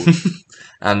 Ooh.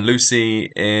 And Lucy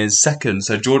is second.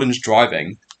 So Jordan's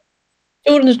driving.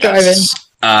 Jordan's driving.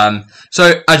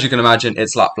 So as you can imagine,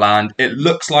 it's Lapland. It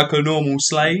looks like a normal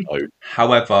sleigh. Oh.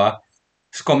 However,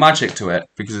 it's got magic to it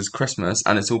because it's Christmas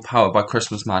and it's all powered by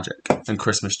Christmas magic and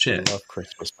Christmas cheer. I love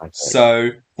Christmas magic. So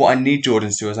what I need Jordan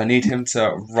to do is I need him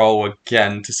to roll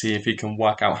again to see if he can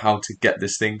work out how to get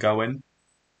this thing going.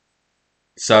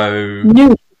 So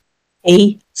No.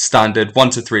 Hey. standard 1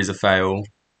 to 3 is a fail,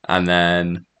 and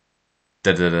then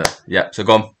Yep. So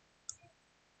go on.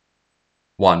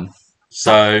 1.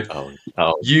 So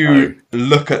you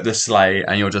look at the sleigh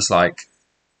and you're just like,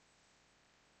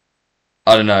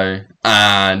 I don't know,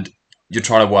 and you're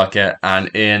trying to work it,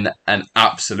 and in an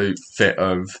absolute fit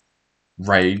of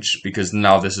rage, because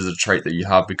now this is a trait that you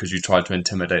have because you tried to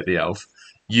intimidate the elf,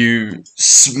 you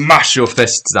smash your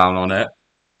fists down on it,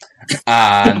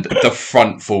 and the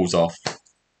front falls off.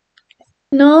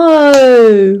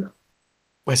 No.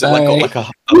 Where's it got like a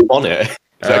hub on it?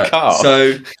 Is it a car?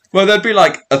 So, well, there'd be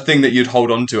like a thing that you'd hold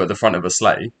on to at the front of a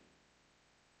sleigh.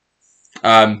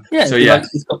 Yeah. So yeah, Like,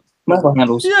 it's got metal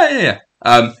handles.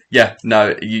 yeah.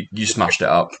 No, you smashed it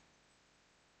up.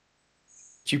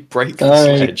 Did you break the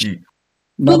sledge? My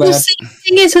Well, the bad.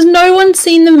 thing is, has no one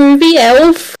seen the movie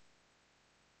Elf?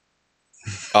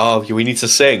 Oh, we need to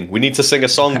sing. We need to sing a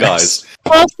song, guys.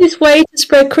 Fastest way to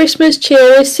spread Christmas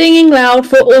cheer is singing loud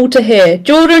for all to hear.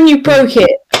 Jordan, you broke it.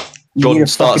 You Jordan need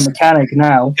a fucking starts- mechanic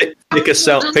now. Pick a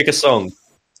song.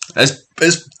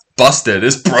 It's busted.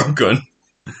 It's broken.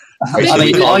 I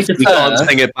mean, I We defer. can't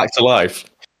sing it back to life.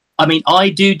 I mean, I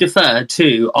do defer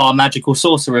to our magical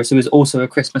sorceress, who is also a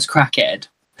Christmas crackhead,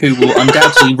 who will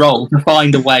undoubtedly roll to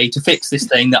find a way to fix this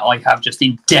thing that I have just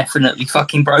indefinitely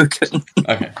fucking broken.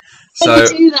 Okay. I So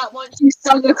can do that once you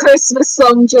sung a Christmas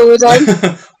song, Jordan.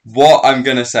 what I'm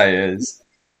gonna say is,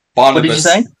 What did you Barnabas.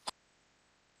 say?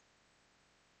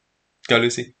 Go,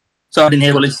 Lucy. Sorry, I didn't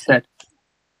hear what Lucy said.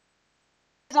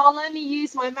 I'll only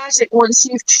use my magic once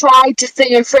you've tried to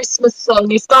sing a Christmas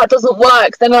song. If that doesn't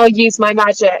work, then I'll use my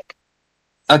magic.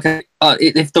 Okay,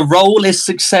 if the roll is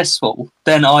successful,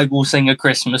 then I will sing a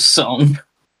Christmas song.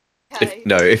 Okay.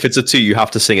 If it's a 2, you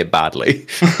have to sing it badly.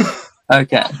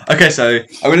 Okay. Okay, so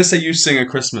I'm gonna say you sing a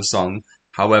Christmas song.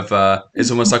 However, it's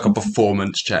almost like a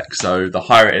performance check. So the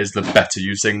higher it is, the better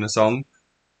you sing the song.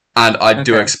 And I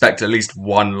do Okay. expect at least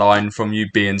one line from you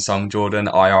being sung, Jordan,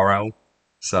 IRL.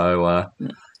 So,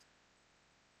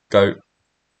 go.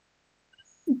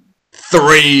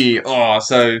 3! Oh,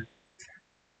 so...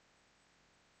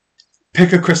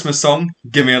 Pick a Christmas song.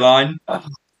 Give me a line.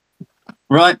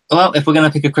 Right, well, if we're going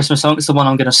to pick a Christmas song, it's the one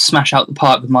I'm going to smash out the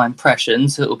park with my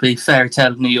impressions. It'll be Fairy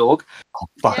Tale of New York.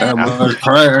 Yeah.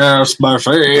 Christmas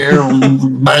Eve,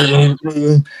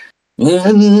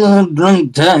 in the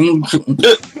drink tank.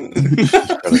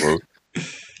 Incredible.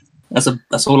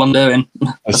 That's all I'm doing.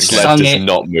 The I've sled sung does it.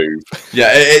 not move.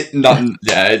 Yeah,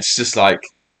 it's just like...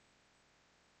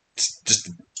 It's just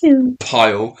a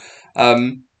pile.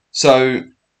 So,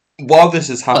 while this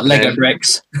is Like Lego happening...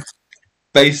 bricks.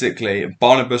 Basically,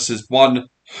 Barnabas has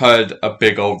heard a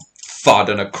big old thud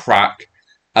and a crack,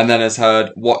 and then has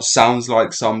heard what sounds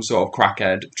like some sort of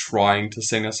crackhead trying to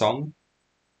sing a song.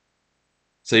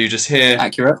 So you just hear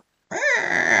Accurate.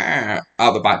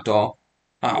 out the back door.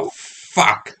 Oh,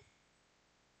 fuck.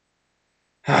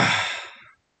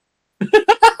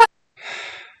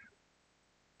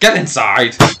 Get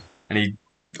inside! And he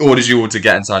orders you all to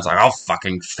get inside. It's like, I'll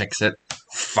fucking fix it.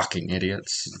 Fucking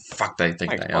idiots. Fuck they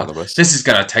think Thanks, they are. Barnabas. This is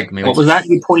gonna take me What was that,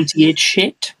 you pointy-eared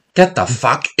shit? Get the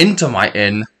fuck into my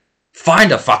inn.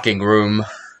 Find a fucking room.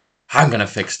 I'm gonna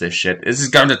fix this shit. This is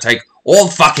going to take all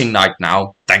fucking night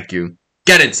now. Thank you.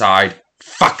 Get inside.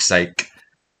 Fuck's sake.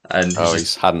 And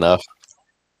He's had enough.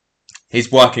 he's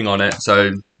working on it.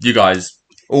 So you guys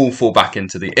all fall back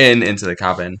into the inn, into the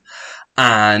cabin.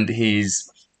 And he's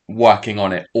working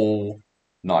on it all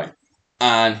night.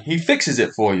 And he fixes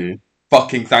it for you.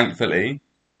 Fucking thankfully.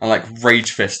 And like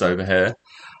rage fist over here.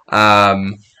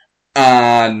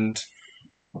 And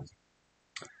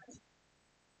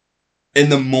in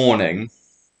the morning,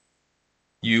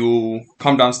 you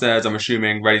come downstairs, I'm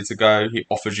assuming, ready to go. He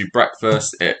offers you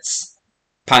breakfast. It's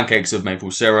pancakes with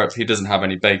maple syrup. He doesn't have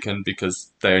any bacon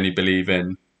because they only believe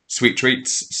in sweet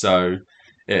treats. So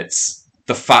it's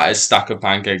the fattest stack of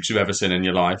pancakes you've ever seen in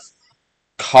your life,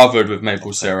 covered with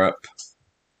maple syrup.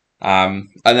 And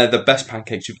they're the best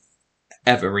pancakes you've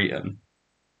ever eaten.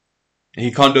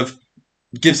 He kind of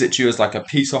gives it to you as like a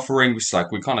peace offering. It's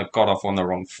like, we kind of got off on the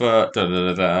wrong foot.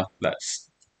 Let's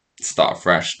start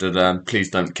fresh. Please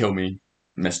don't kill me,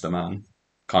 Mr. Man.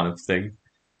 kind of thing.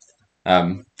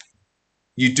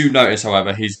 You do notice,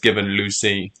 however, he's given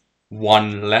Lucy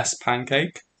one less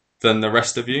pancake than the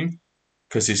rest of you,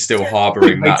 because he's still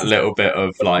harbouring that little bit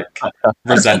of like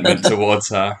resentment towards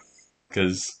her,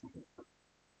 because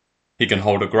he can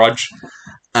hold a grudge.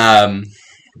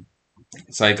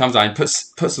 So he comes down,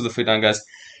 puts all the food down, and goes,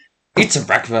 "Eat some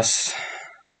breakfast,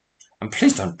 and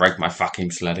please don't break my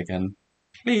fucking sled again,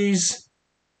 please.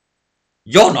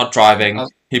 You're not driving."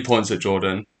 He points at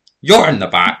Jordan. "You're in the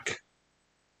back.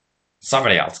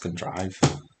 Somebody else can drive."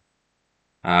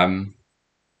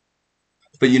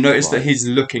 But you notice that he's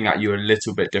looking at you a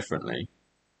little bit differently.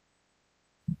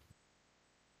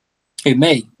 Who,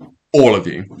 me? All of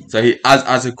you. So he,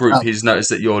 as a group, he's noticed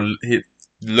that you're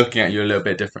looking at you a little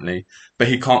bit differently, but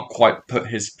he can't quite put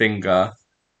his finger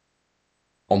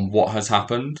on what has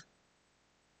happened.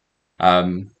 But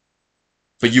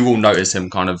you will notice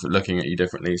him kind of looking at you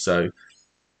differently. So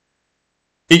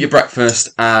eat your breakfast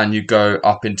and you go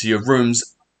up into your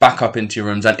rooms, back up into your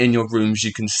rooms, and in your rooms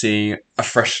you can see a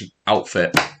fresh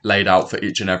outfit laid out for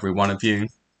each and every one of you.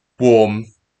 Warm,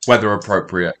 weather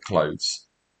appropriate clothes.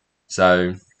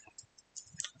 So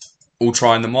all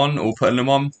trying them on, all putting them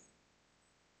on.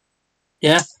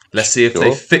 Yeah. Let's see if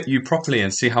they fit you properly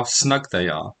and see how snug they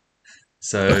are.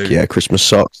 So yeah, Christmas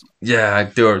socks. Yeah,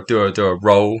 do a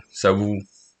roll. So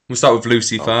we'll start with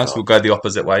Lucy first. God. We'll go the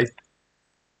opposite way.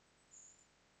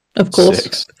 Of course.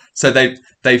 6. So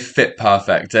they fit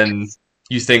perfect, and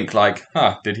you think like,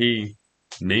 did he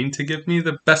mean to give me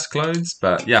the best clothes?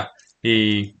 But yeah,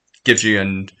 he gives you,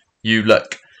 and you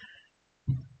look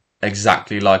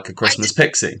exactly like a Christmas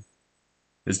pixie.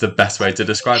 Is the best way to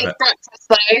describe it. Breakfast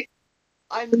though.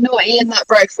 I'm not eating that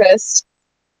breakfast.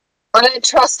 I don't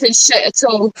trust his shit at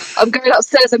all. I'm going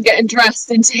upstairs, I'm getting dressed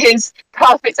into his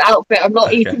perfect outfit. I'm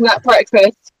not eating that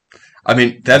breakfast. I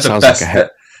mean, they're the best.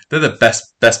 They're the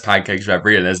best pancakes you've ever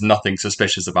eaten. There's nothing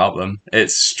suspicious about them.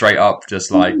 It's straight up just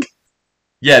like,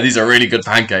 yeah, these are really good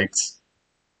pancakes.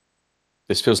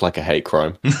 This feels like a hate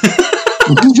crime. I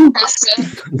trust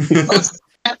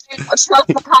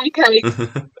the pancake.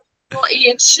 Not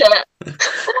eating shit.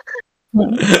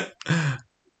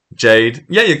 Jade,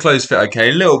 yeah, your clothes fit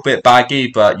okay. A little bit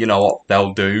baggy, but you know what?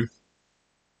 They'll do.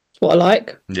 That's what I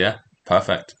like. Yeah,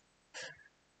 perfect.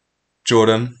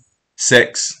 Jordan,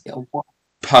 6.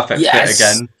 Perfect fit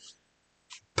again.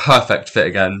 Perfect fit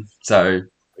again. So,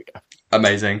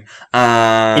 amazing.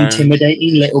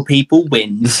 Intimidating little people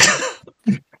wins.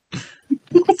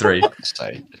 3.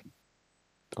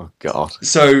 Oh, God.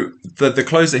 So, the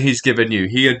clothes that he's given you,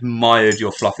 he admired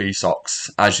your fluffy socks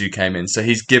as you came in. So,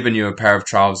 he's given you a pair of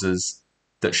trousers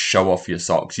that show off your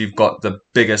socks. You've got the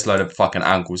biggest load of fucking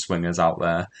ankle swingers out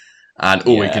there. And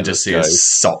all we can just see is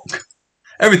sock.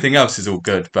 Everything else is all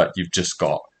good, but you've just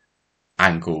got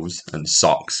ankles and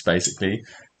socks, basically.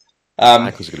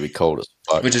 Ankles are going to be cold as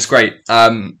fuck. Which is great.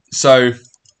 So,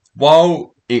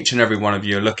 while each and every one of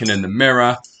you are looking in the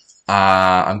mirror,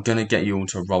 I'm going to get you all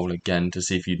to roll again to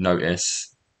see if you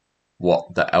notice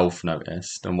what the elf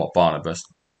noticed and what Barnabas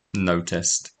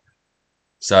noticed.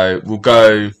 So we'll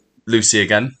go Lucy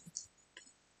again.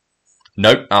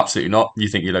 Nope, absolutely not. You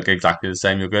think you look exactly the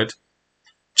same, you're good.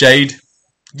 Jade,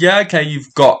 yeah, okay, you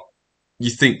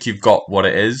think you've got what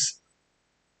it is.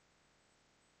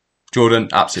 Jordan,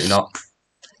 absolutely not.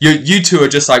 You two are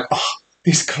just like, oh,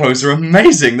 these clothes are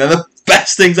amazing. They're the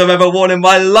best things I've ever worn in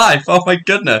my life. Oh my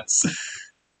goodness.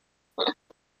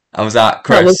 And was that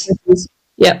Chris?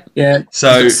 Yep. Yeah.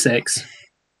 So 6.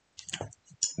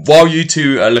 While you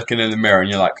two are looking in the mirror and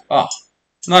you're like, oh,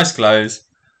 nice clothes.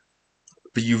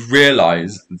 But you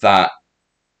realise that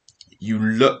you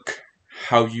look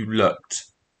how you looked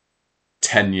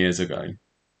 10 years ago.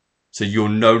 So you're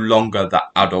no longer the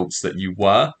adults that you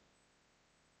were.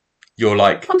 You're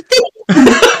like...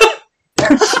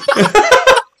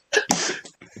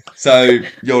 So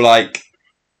you're like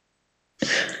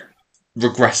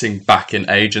regressing back in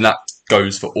age, and that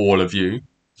goes for all of you.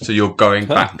 So you're going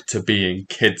back to being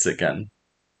kids again.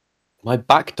 My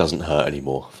back doesn't hurt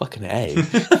anymore. Fucking A.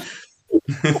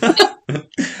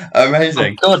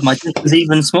 Amazing. Oh God, my dick is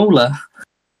even smaller.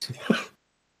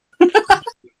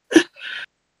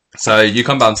 So you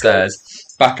come downstairs,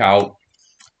 back out,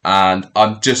 and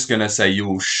I'm just going to say you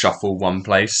will shuffle one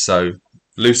place. So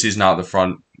Lucy's now at the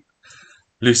front.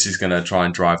 Lucy's going to try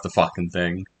and drive the fucking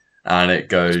thing. And it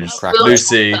goes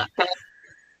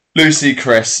Lucy,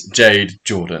 Chris, Jade,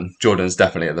 Jordan. Jordan's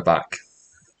definitely at the back.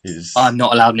 I'm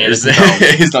not allowed near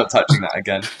the He's not touching that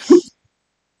again.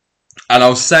 And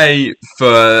I'll say,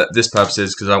 for this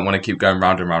purposes, because I don't want to keep going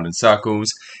round and round in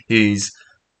circles, he's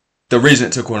the reason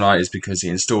it took all night is because he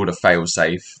installed a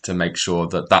failsafe to make sure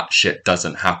that that shit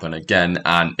doesn't happen again,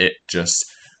 and it just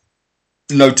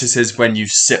notices when you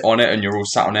sit on it and you're all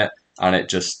sat on it, and it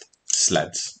just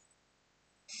sleds.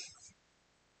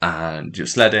 And you're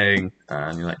sledding,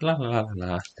 and you're like la la la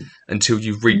la until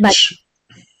you reach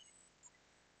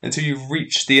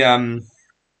the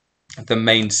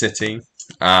main city.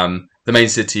 The main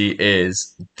city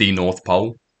is the North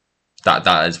Pole.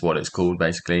 That is what it's called,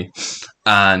 basically.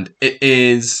 And it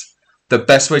is, the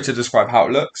best way to describe how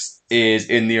it looks is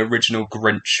in the original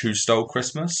Grinch Who Stole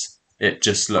Christmas. It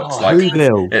just looks like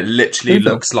Whoville. It literally Whoville.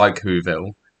 looks like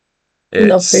Whoville.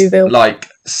 Love It's Whoville. like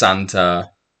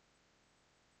Santa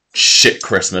shit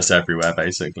Christmas everywhere,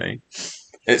 basically.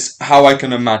 It's how I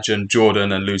can imagine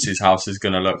Jordan and Lucy's house is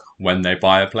going to look when they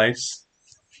buy a place.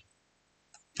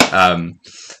 And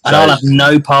I'll have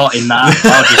no part in that.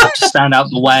 I'll just have to stand out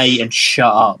the way and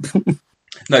shut up.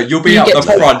 No, you'll be You out get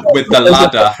the to- front with the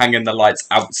ladder hanging the lights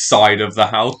outside of the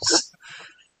house.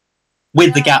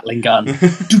 With the Gatling gun.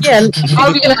 Yeah, how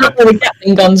are we going to have all the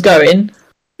Gatling guns going?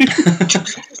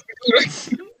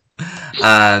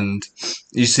 And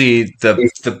you see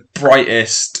the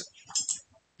brightest,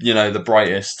 the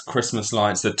brightest Christmas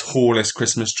lights, the tallest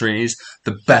Christmas trees,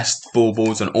 the best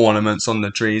baubles and ornaments on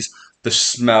the trees. The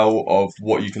smell of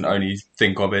what you can only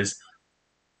think of is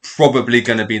probably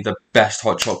going to be the best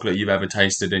hot chocolate you've ever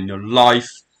tasted in your life.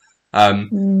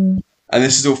 And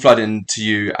this is all flooding to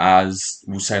you as,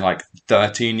 we'll say, like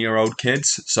 13-year-old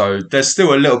kids. So there's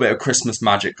still a little bit of Christmas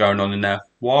magic going on in there.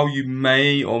 While you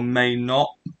may or may not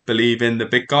believe in the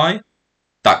big guy,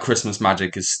 that Christmas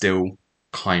magic is still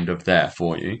kind of there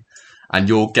for you. And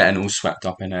you're getting all swept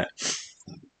up in it.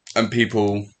 And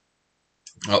people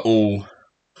are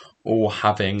all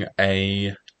having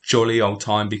a jolly old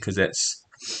time because it's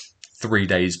 3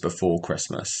 days before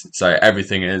Christmas. So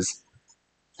everything is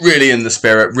really in the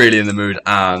spirit, really in the mood,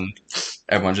 and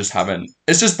everyone's just having...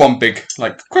 It's just one big,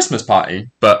 Christmas party,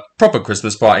 but proper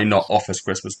Christmas party, not office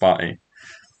Christmas party.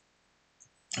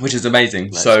 Which is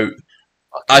amazing. Nice. So,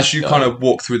 as you kind of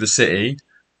walk through the city,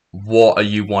 what are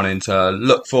you wanting to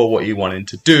look for? What are you wanting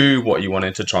to do? What are you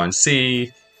wanting to try and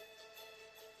see?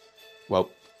 Well,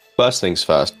 first things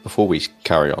first, before we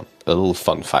carry on, a little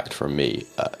fun fact from me.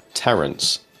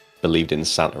 Terence believed in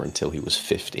Santa until he was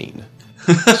 15.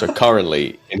 So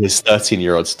currently, in his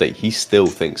 13-year-old state, he still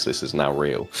thinks this is now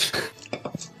real.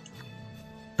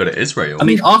 But it is real. I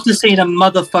mean, after seeing a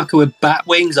motherfucker with bat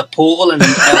wings, a portal, and an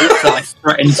elf that I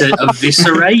threatened to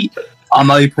eviscerate,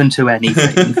 I'm open to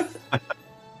anything.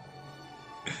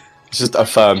 It's just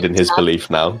affirmed in his belief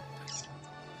now.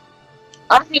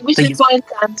 I think we should find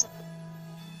Santa.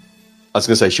 I was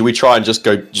going to say, should we try and just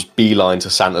beeline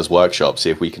to Santa's workshop, see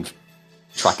if we can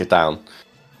track it down?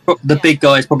 The big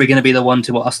guy is probably going to be the one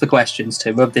to ask the questions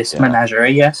to of this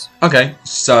menagerie, yes? Okay,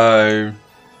 so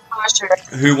Oh, sure.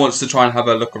 who wants to try and have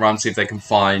a look around, see if they can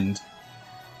find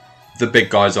the big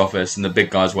guy's office and the big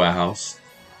guy's warehouse?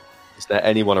 Is there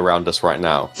anyone around us right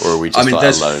now, or are we just I mean,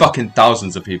 there's alone? fucking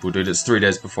thousands of people, dude. It's 3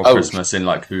 days before Christmas in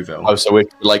Whoville. Oh, so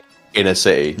we're in a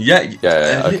city. Yeah,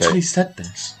 yeah, I okay. literally said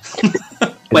this.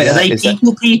 Wait, are they Is that-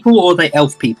 people people or are they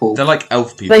elf people? They're like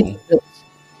elf people.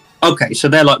 Okay, so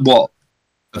they're like what?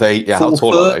 How 4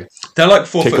 tall are they? They're like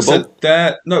 4 foot. So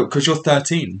Kickable? no, because you're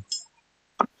 13.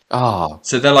 Ah,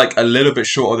 So they're like a little bit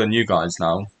shorter than you guys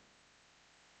now.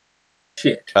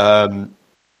 Shit.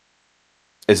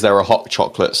 is there a hot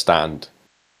chocolate stand?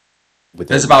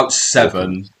 There's about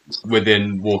 7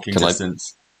 within walking Can I-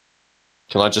 distance.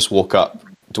 Can I just walk up?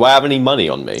 Do I have any money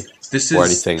on me? This or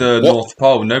is anything? the What? North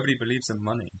Pole. Nobody believes in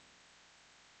money.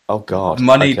 Oh God!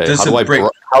 Money Okay, doesn't how do I bring-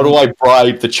 how do I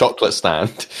bribe the chocolate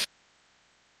stand?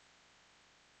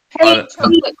 Hey,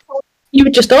 chocolate. You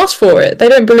would just ask for it. They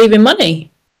don't believe in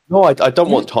money. No, I don't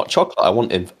want hot chocolate. I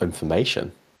want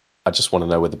information. I just want to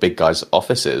know where the big guy's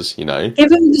office is. You know.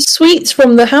 Give him the sweets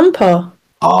from the hamper.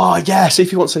 Oh yeah, see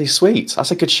if he wants any sweets.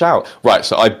 That's a good shout. Right,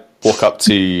 so I walk up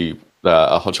to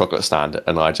a hot chocolate stand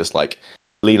and I just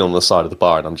lean on the side of the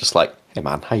bar and I'm just like, "Hey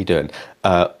man, how you doing?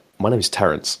 My name is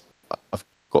Terence. I've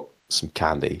got some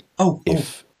candy. Oh, hello,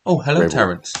 Very well.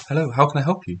 Terence. Hello, how can I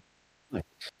help you?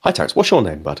 Hi Terence, what's your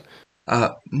name, bud?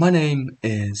 My name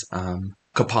is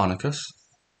Copernicus.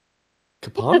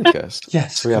 Copernicus.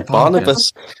 Yes, So we have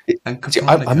Copernicus. Barnabas. And See,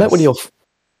 I met one of your.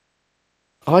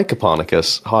 Hi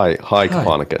Copernicus. Hi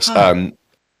Copernicus. Hi.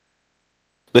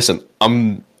 Listen, I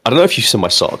don't know if you've seen my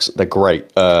socks. They're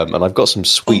great. And I've got some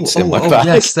sweets in my bag.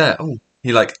 Yes, there. Oh,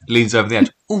 he leans over the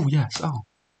edge. Oh, yes. Oh,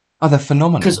 Oh, they're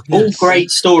phenomenal. Because all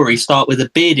great stories start with a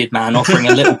bearded man offering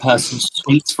a little person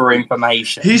sweets for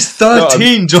information. He's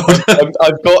 13, Jordan.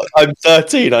 I'm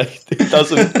 13.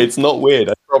 It's not weird,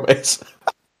 I promise.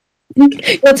 You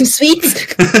want some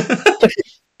sweets?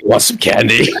 You want some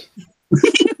candy?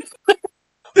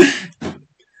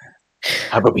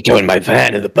 How about we go in my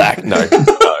van in the back? No.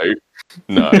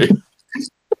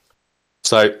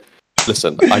 So,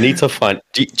 listen, I need to find...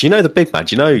 Do you know the big man?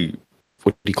 Do you know...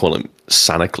 What do you call him?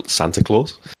 Santa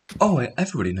Claus? Oh, wait,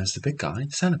 everybody knows the big guy.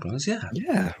 Santa Claus, yeah.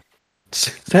 Yeah.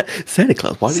 Santa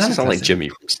Claus? Why does he sound like Jimmy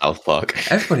from South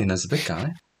Park? Everybody knows the big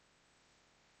guy.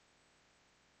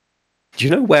 Do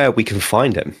you know where we can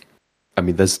find him? I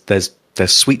mean, there's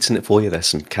sweets in it for you. There's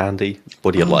some candy.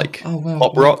 What do you like? Oh, well,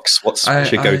 Pop rocks? What's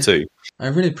your go-to? I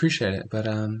really appreciate it, but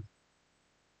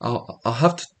I'll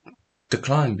have to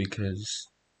decline because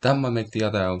that might make the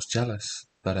other elves jealous.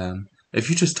 But if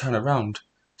you just turn around,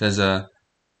 there's a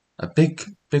big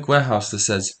warehouse that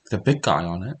says the big guy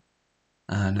on it,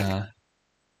 and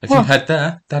if you head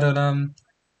there, that'll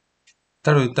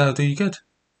do you good.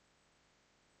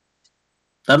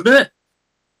 That'll do it.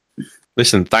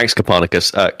 Listen, thanks,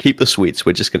 Copernicus. Keep the sweets.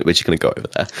 We're just gonna go over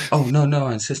there. Oh no!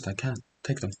 I insist. I can't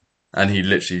take them. And he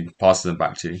literally passes them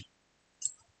back to you.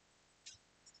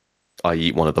 I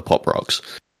eat one of the pop rocks.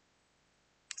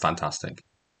 Fantastic.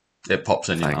 It pops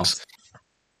in your mouth.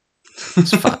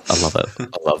 It's fat. I love it.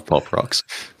 I love pop rocks.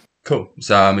 Cool.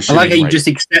 So I'm I assuming like how you just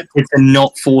accepted to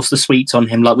not force the sweets on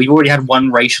him. Like, we've already had one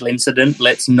racial incident.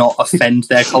 Let's not offend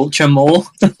their culture more.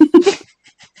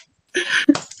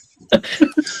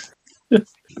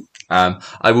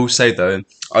 I will say though,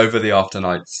 over the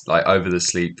afternights, like over the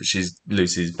sleep,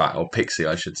 Lucy's back, or Pixie,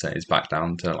 I should say, is back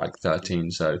down to like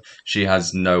 13. So she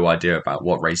has no idea about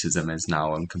what racism is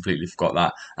now and completely forgot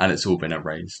that, and it's all been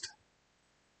erased.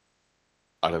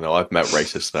 I don't know. I've met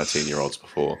racist 13-year-olds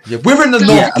before. Yeah, we're in the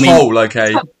North Pole,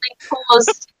 okay.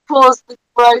 Pause the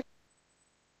growth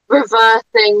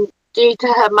reversing due to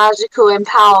her magical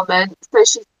empowerment, so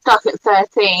she's stuck at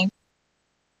 13.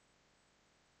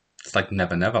 It's like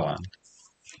Neverland.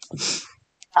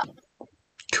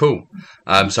 Cool.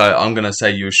 So I'm gonna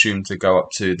say you assume to go up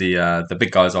to the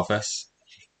big guy's office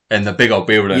in the big old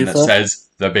building that says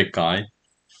the big guy.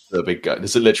 The big guy.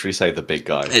 Does it literally say the big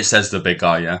guy? It says the big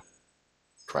guy, yeah.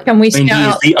 Can we I mean, scout he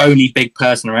is out? the only big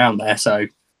person around there, so...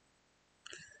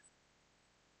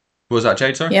 What was that,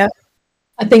 Jade, sorry? Yeah.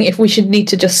 I think if we should need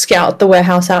to just scout the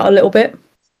warehouse out a little bit.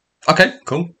 Okay,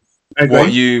 cool. Okay. What are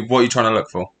you trying to look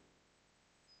for?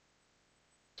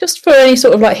 Just for any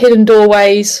sort of like hidden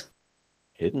doorways.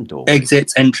 Hidden door.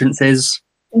 Exits, entrances,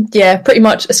 Yeah, pretty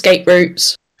much escape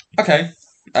routes. Okay.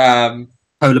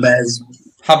 polar bears.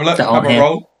 Have a look, That have aren't a here.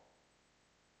 roll.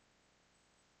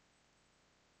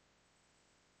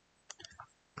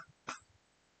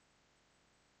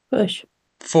 Push.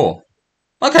 4.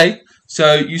 Okay,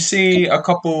 so you see a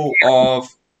couple of...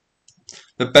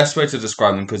 The best way to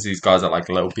describe them, because these guys are like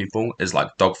little people, is like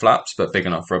dog flaps, but big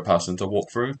enough for a person to walk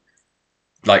through.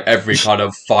 Like every kind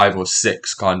of 5 or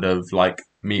 6 kind of like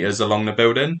meters along the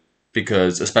building,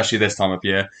 because especially this time of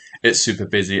year, it's super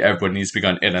busy. Everyone needs to be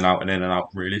going in and out and in and out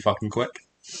really fucking quick.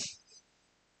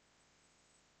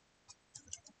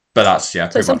 But that's, yeah,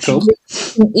 So pretty much. something we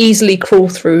can easily crawl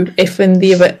through if in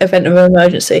the event of an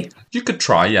emergency. You could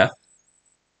try, yeah.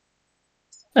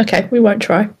 Okay, we won't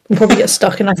try. We'll probably get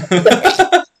stuck in.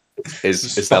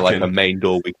 Is there like a main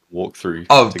door we can walk through?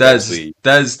 Oh, to get to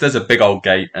there's a big old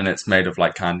gate, and it's made of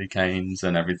like candy canes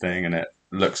and everything, and it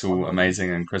looks all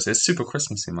amazing and Christmas. It's super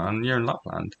Christmassy, man. You're in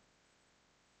Lapland.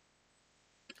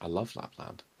 I love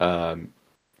Lapland.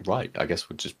 Right, I guess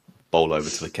we'll just bowl over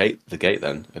to the gate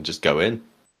then, and just go in.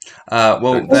 Well,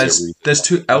 Don't see a reason. there's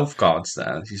 2 elf guards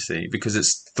there, you see, because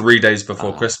it's 3 days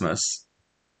before Christmas.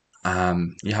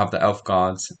 You have the elf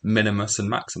guards, Minimus and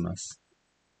Maximus.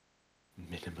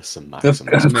 Minimus and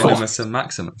Maximus. Minimus and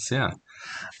Maximus, yeah.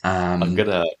 I'm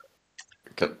gonna.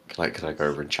 Can I go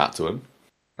over and chat to him?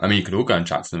 I mean, you could all go and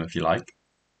chat to them if you like.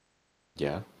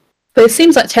 Yeah. But it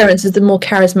seems like Terence is the more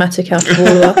charismatic out of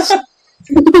all of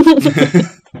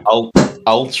us.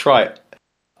 I'll try.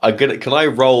 Can I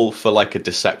roll for like a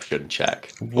deception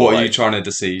check? What Or, are you like, trying to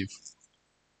deceive?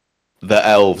 the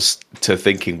elves to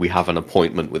thinking we have an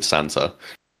appointment with Santa?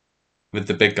 With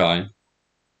the big guy?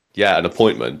 Yeah, an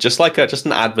appointment. Just an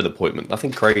admin appointment.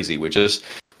 Nothing crazy. We're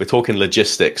talking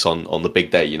logistics on the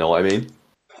big day, you know what I mean?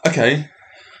 Okay.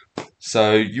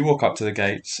 So you walk up to the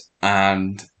gates,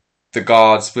 and the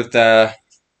guards with their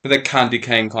candy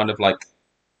cane kind of like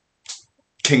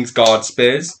King's Guard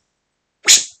spears.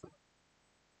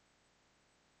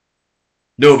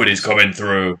 Nobody's coming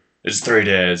through. It's 3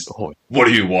 days. Oh, What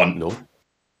do you want? no.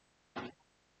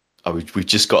 we've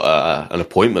just got an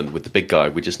appointment with the big guy.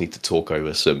 We just need to talk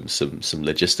over some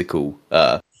logistical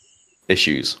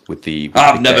issues with the.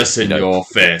 I've never game, seen you know. your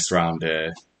face round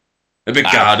here. The big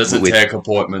guy doesn't take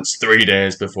appointments 3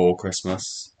 days before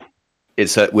Christmas.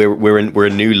 It's we're a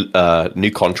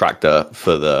new contractor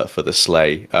for the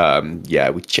sleigh.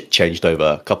 We changed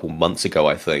over a couple months ago,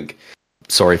 I think.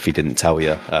 Sorry if he didn't tell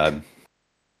you.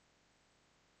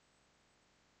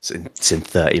 It's in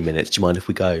 30 minutes. Do you mind if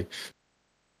we go?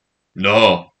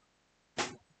 No,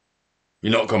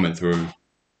 you're not coming through.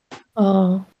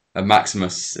 Oh. And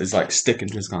Maximus is like sticking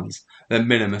to his guns. Then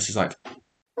Minimus is like,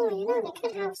 oh, they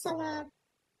could have some.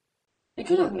 They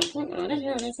could have an appointment. I didn't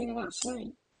hear anything about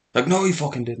sleep. Like, no, he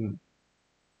fucking didn't.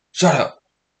 Shut up.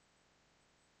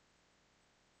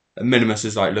 And Minimus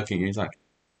is like looking at you. He's like,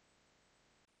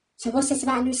 so what's this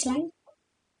about a new sleigh?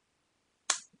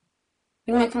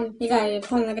 You want to come? You go. You're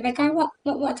calling with the big guy.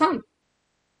 What time?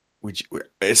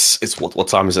 It's what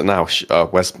time is it now?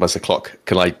 Where's the clock?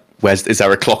 Is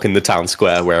there a clock in the town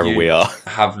square wherever we are?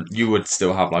 You would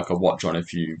still have like a watch on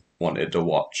if you wanted to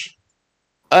watch.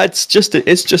 It's just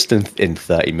in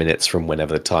 30 minutes from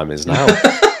whenever the time is now.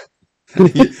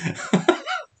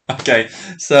 Okay,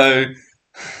 so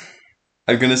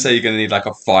I'm gonna say you're gonna need like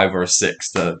a 5 or a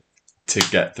 6 to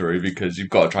get through, because you've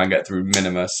got to try and get through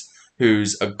Minimus,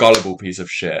 who's a gullible piece of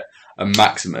shit, and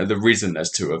Maximus. The reason there's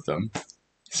 2 of them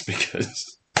is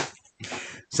because.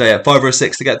 So yeah, 5 or a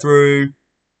 6 to get through.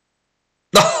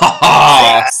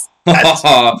 Yes.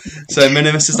 So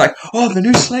Minimus is like, oh, the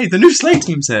new sleigh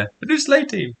team's here. The new sleigh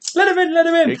team. Let him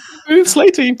in. New sleigh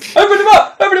team. Open him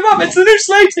up. It's the new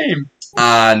sleigh team.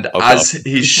 And as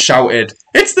he shouted,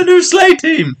 it's the new sleigh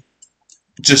team,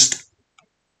 just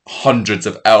hundreds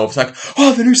of elves like,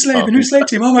 oh, the new sleigh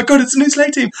team. Oh my god, it's the new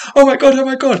sleigh team. Oh my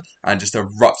god. And just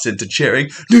erupts into cheering.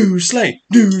 New sleigh.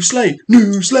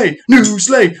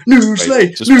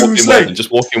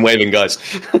 Just walking waving, guys.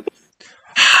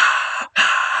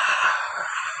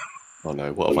 Oh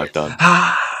no, what have I done?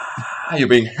 You're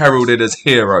being heralded as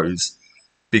heroes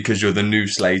because you're the new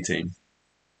sleigh team.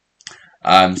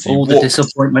 So all the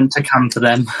disappointment to come to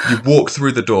them. You walk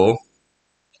through the door.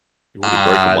 You've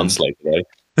already broken one sleigh today.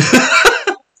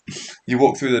 You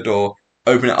walk through the door,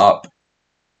 open it up,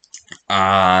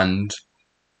 and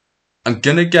I'm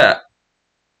gonna get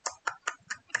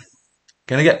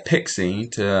Pixie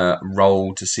to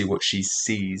roll to see what she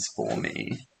sees for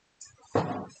me.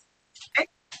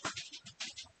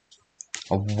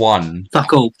 A 1.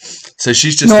 Fuck all. So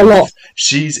she's just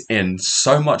she's in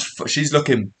so much. She's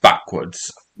looking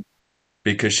backwards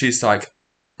because she's like,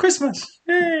 Christmas,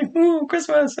 yay, ooh,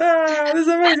 Christmas, this is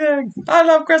amazing. I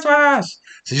love Christmas.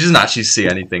 So she doesn't actually see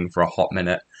anything for a hot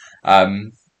minute.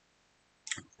 And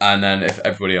then if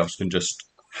everybody else can just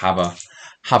have a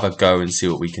go and see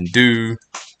what we can do,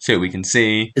 see what we can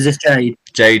see. Is this Jade?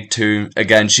 Jade too.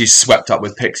 Again, she's swept up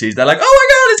with pixies. They're like, oh my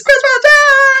god, it's Christmas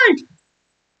Day!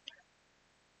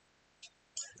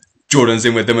 Jordan's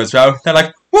in with them as well. They're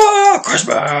like, whoa,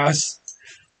 Christmas!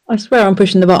 I swear I'm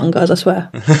pushing the button, guys. I swear.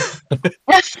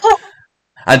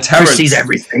 And Terrence sees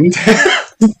everything.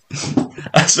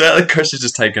 I swear that Chris has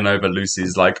just taken over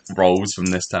Lucy's like roles from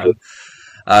this town.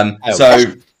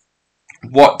 So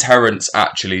what Terrence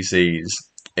actually sees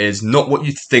is not what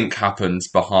you think happens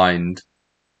behind.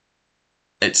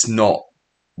 It's not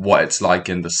what it's like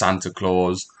in the Santa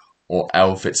Claus or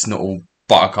Elf. It's not all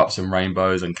buttercups and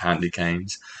rainbows and candy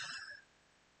canes.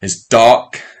 It's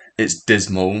dark. It's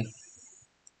dismal.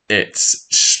 It's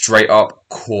straight up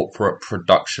corporate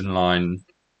production line.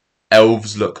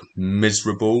 Elves look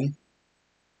miserable.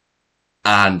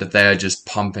 And they're just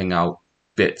pumping out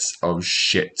bits of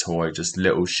shit toy, just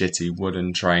little shitty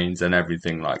wooden trains and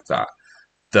everything like that.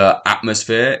 The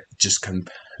atmosphere just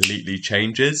completely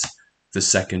changes the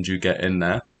second you get in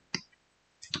there.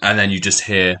 And then you just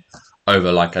hear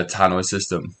over like a tannoy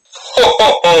system. Ho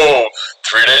ho ho!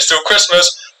 3 days till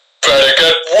Christmas. Better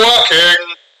get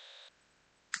working.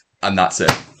 And that's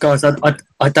it. Guys,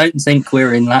 I don't think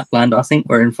we're in Lapland. I think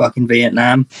we're in fucking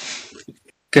Vietnam.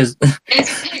 Because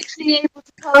Is Pixie able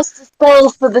to cast a spell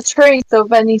for the truth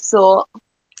of any sort?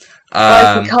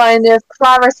 Like a kind of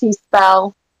clarity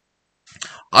spell?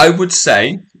 I would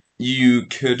say you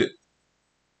could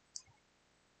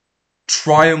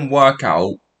try and work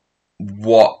out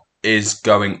what is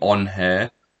going on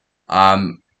here.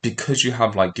 Because you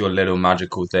have like your little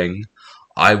magical thing,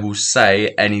 I will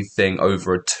say anything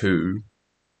over a 2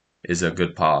 is a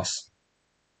good pass.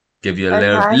 Give you a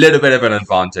little bit of an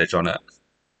advantage on it.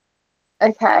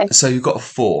 Okay. So you've got a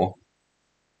 4.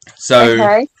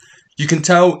 So you can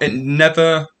tell it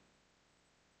never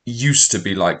used to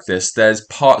be like this. There's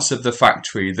parts of the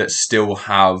factory that still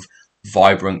have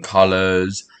vibrant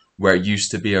colors, where it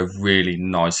used to be a really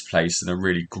nice place and a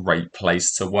really great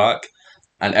place to work,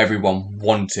 and everyone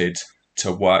wanted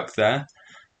to work there.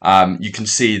 You can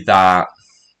see that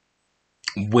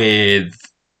with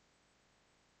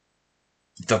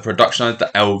the production of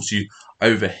the elves. You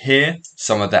overhear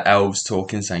some of the elves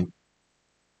talking, saying,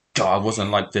 God, I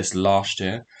wasn't like this last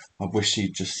year. I wish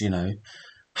he'd just, I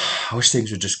wish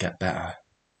things would just get better.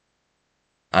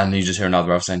 And you just hear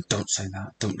another elf saying, don't say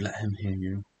that. Don't let him hear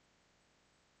you.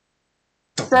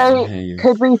 Don't let him So, hear you.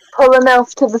 could we pull an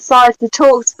elf to the side to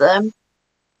talk to them?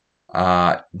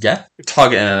 Yeah.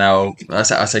 Targeting an elf. I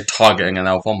say targeting an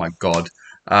elf. Oh my god.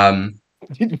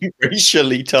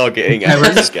 Racially targeting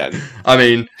elves again. I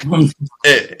mean,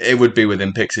 it would be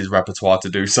within Pixie's repertoire to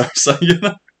do so. So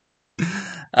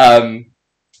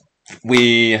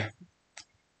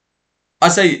I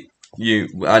say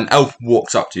an elf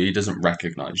walks up to you. He doesn't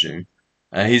recognize you.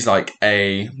 He's like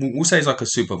we'll say he's like a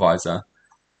supervisor.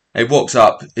 He walks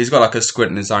up. He's got like a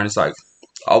squint in his eye. And he's like,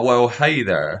 "Oh well, hey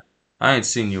there. I ain't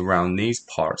seen you around these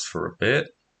parts for a bit.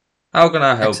 How can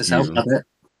I help you?"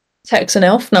 Tex an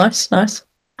elf. Nice.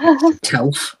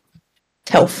 Telf.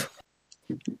 Telf.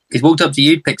 He's walked up to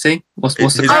you, Pixie. What's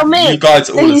the Oh, me. You guys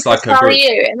all He's just like a group.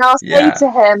 you, and I'll say Yeah. to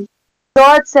him. So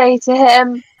I'd say to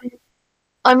him,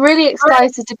 I'm really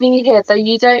excited to be here, though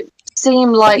you don't seem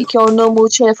like your normal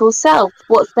cheerful self.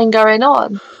 What's been going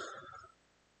on?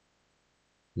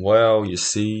 Well, you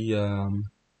see,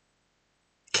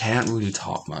 can't really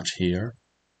talk much here.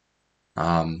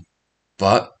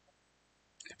 But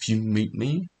if you meet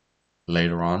me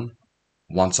later on,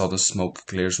 once all the smoke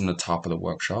clears from the top of the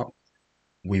workshop,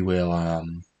 we will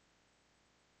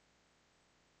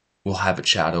we'll have a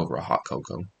chat over a hot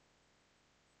cocoa.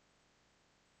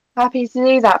 Happy to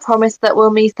do that. Promise that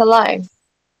we'll meet alone.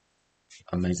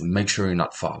 Amazing. Make sure you're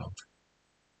not followed.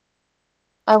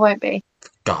 I won't be.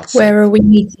 God's sake. Where are we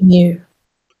meeting you?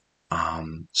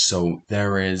 So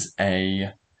there is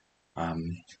a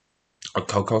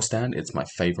cocoa stand. It's my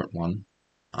favorite one.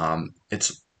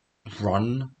 It's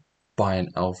run by an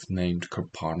elf named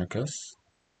Copernicus.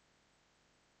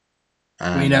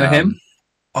 We know him.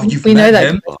 Oh, you've We know met that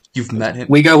him? You've met him?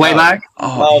 We go way back.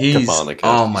 Oh, Love he's Copernicus.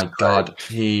 oh my god,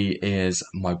 he is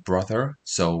my brother.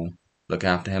 So look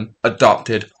after him.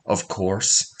 Adopted, of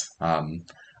course.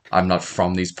 I'm not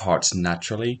from these parts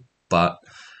naturally, but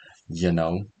From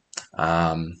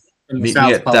the meet me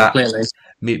South at Pole, that. clearly.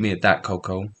 Meet me at that,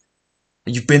 Coco.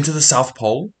 You've been to the South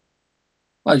Pole?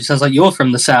 Well, it sounds like you're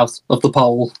from the south of the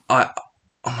pole. Oh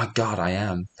my god, I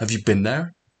am. Have you been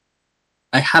there?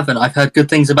 I haven't. I've heard good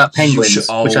things about penguins, which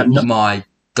Oh I'm not. my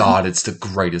god, it's the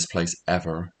greatest place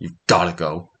ever. You've gotta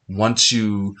go. Once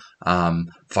you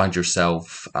find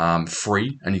yourself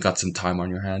free and you got some time on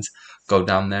your hands, go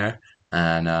down there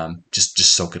and just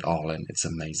soak it all in. It's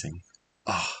amazing.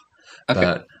 Oh, Okay.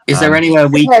 but Is there anywhere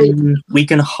we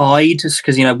can hide?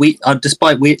 Because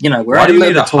despite we're why a do you little need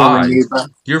to bit taller hide? than you, but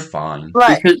You're fine.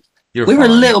 Right. because You're we're a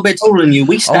fine. little bit taller than you,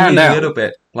 we stand Only a out. little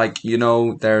bit. Like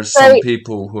there's So- some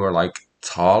people who are like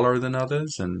taller than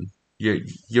others, and you're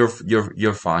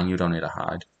fine. You don't need to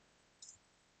hide.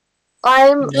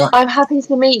 I'm happy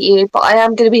to meet you, but I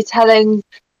am going to be telling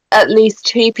at least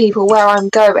 2 people where I'm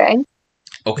going,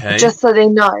 Okay. just so they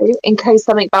know, in case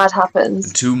something bad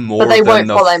happens. Two more But they than won't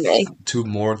the follow me. 2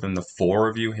 more than the 4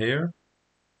 of you here.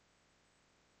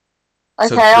 Okay,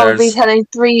 So I'll be there's- telling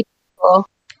 3 people.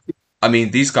 I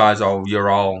mean, these guys you're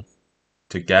all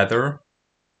together.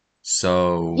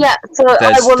 So Yeah, so I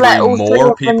there's will let 3 all 3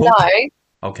 more of them people? know.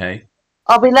 Okay.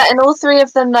 I'll be letting all 3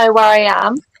 of them know where I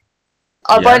am.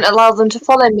 I Yeah. won't allow them to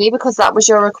follow me because that was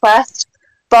your request.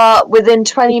 But within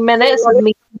 20 minutes of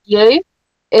meeting you,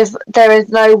 if there is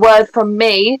no word from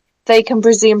me, they can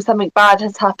presume something bad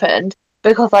has happened,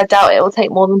 because I doubt it will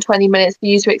take more than 20 minutes for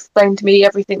you to explain to me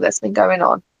everything that's been going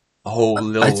on. Oh,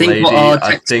 little think lady, what our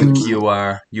I think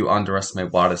Texan- you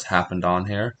underestimate what has happened on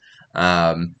here.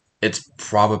 It's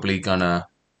probably gonna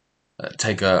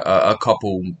take a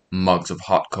couple mugs of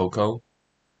hot cocoa.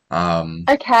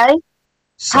 Okay.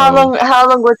 So How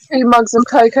long would 2 mugs of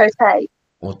cocoa take?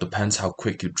 well, it depends how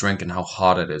quick you drink and how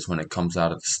hot it is when it comes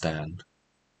out of the stand.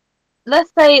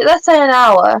 Let's say an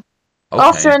hour. Okay.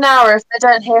 After an hour, if they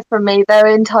don't hear from me, they're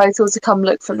entitled to come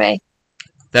look for me.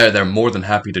 They're more than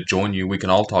happy to join you. We can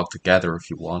all talk together if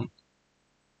you want.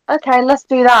 Okay, let's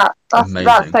do that. That's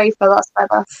Amazing. safer. That's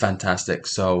better. Fantastic.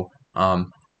 So,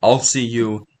 I'll see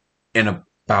you in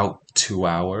about 2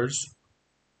 hours,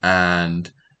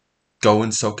 and go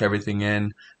and soak everything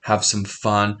in, have some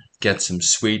fun, get some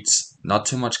sweets. Not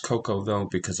too much cocoa though,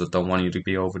 because I don't want you to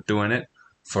be overdoing it.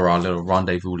 for our little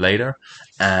rendezvous later,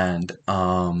 and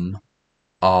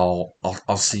I'll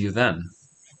see you then.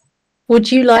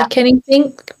 Would you like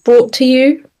anything brought to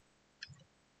you?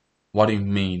 What do you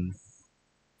mean?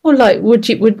 Or like,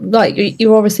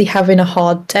 you're obviously having a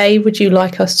hard day. Would you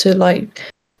like us to like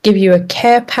give you a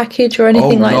care package or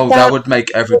anything like no, that? that would make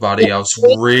everybody else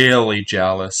really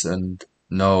jealous, and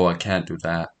no, I can't do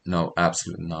that. No,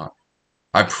 absolutely not.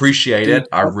 I appreciate it,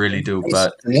 I really do,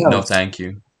 but no, thank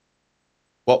you.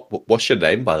 What's your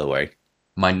name, by the way?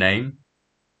 My name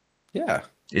Yeah.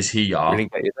 is Hiya. We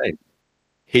didn't get your name.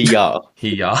 Hiya.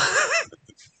 Hiya.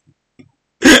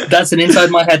 That's an inside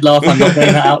my head laugh. I'm not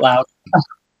saying that out loud.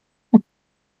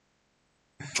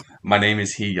 My name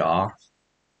is Hiya.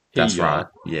 That's Hiya. right.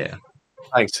 Yeah.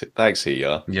 Thanks,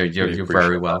 Hiya. You're Really very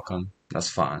appreciate welcome. That's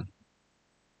fine.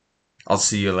 I'll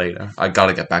see you later. I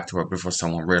gotta get back to work before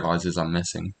someone realizes I'm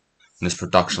missing, and this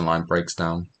production line breaks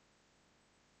down.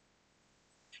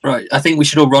 Right, I think we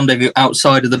should all rendezvous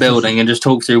outside of the building and just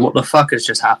talk through what the fuck has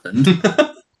just happened.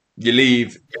 You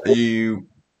leave. Are you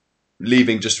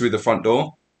leaving just through the front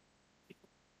door?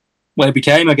 Where it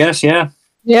became, I guess, yeah.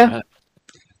 Yeah.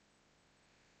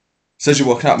 So as you're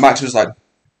walking out, Max was like,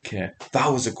 "Okay,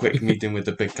 that was a quick meeting with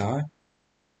the big guy."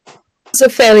 It's a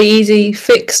fairly easy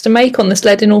fix to make on the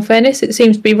sled, in all fairness. It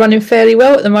seems to be running fairly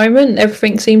well at the moment.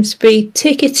 Everything seems to be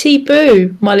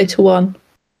tickety-boo, my little one.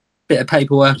 Bit of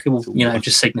paperwork,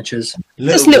 just signatures.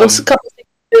 Just little couple of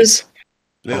signatures.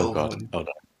 Oh, God. Oh, no.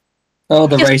 Oh,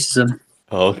 the racism.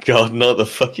 Oh, God, not the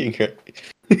fucking...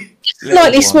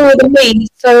 Slightly smaller than me,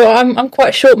 so I'm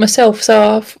quite short myself,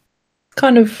 so I've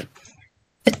kind of...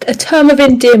 A term of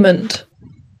endearment.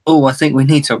 Oh, I think we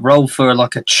need to roll for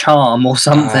like a charm or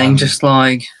something. Just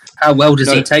like, how well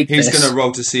does he take He's this? going to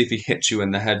roll to see if he hits you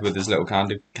in the head with his little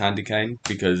candy cane,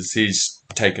 because he's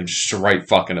taken straight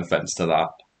fucking offence to that.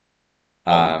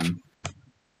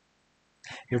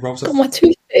 He rolls Got my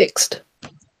tooth fixed.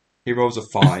 He rolls a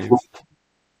 5.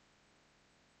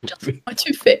 Just my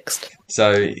tooth fixed.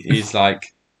 So he's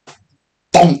like,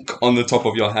 bonk on the top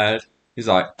of your head. He's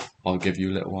like, I'll give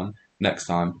you a little one. Next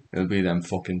time, it'll be them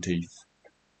fucking teeth.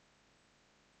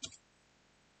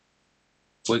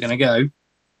 We're going to go.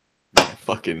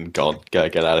 Fucking gone.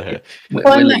 Get out of here.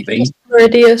 We're leaving.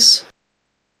 Meridius.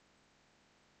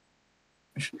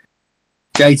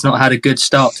 Jade's not had a good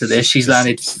start to this. She's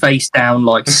landed face down,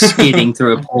 like skidding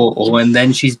through a portal, and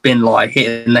then she's been like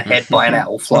hit in the head by an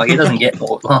elf. Like, it doesn't get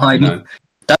more. Like, No.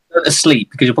 don't go to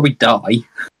sleep because you'll probably die.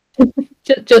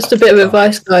 Just a bit of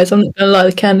advice, guys. I'm not going to lie,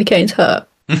 the candy canes hurt.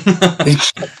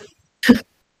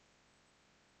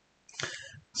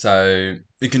 So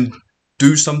you can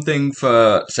do something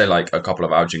for, say, like a couple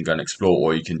of hours and go and explore,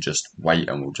 or you can just wait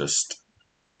and we'll just...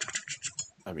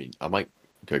 I mean, I might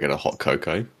go get a hot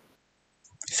cocoa.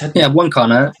 Yeah, one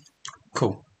can't hurt.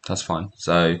 Cool, that's fine.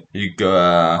 So you go.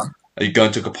 Are you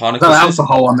going to Copernicus? No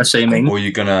alcohol, I'm assuming. Or are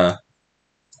you gonna?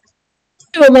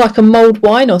 Do like a mulled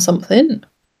wine or something.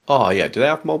 Oh, yeah. Do they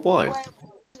have mulled wine?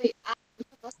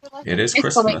 It is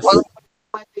It's something Christmas.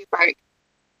 my food broke.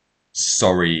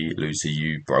 Sorry, Lucy,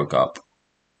 you broke up.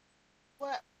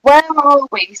 Where are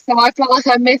we? So I feel like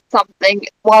I missed something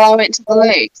while I went to the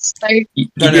loo. So You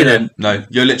didn't. No.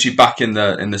 You're literally back in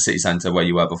the city centre where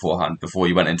you were beforehand, before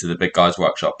you went into the big guy's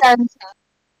workshop. centre.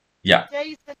 Yeah.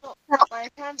 Jay's been knocked out by a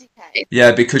candy cane.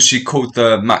 Yeah, because she called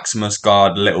the Maximus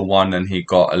guard little one, and he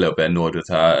got a little bit annoyed with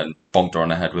her and bonked her on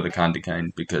the head with a candy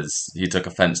cane because he took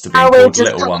offence to being Oh, we're called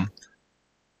just little one.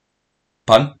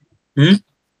 Pun? Now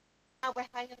we're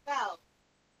hanging about.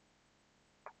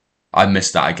 I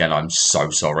missed that again. I'm so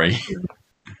sorry.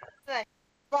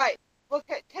 Right. Well,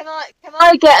 can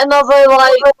I get another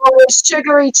like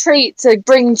sugary treat to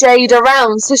bring Jade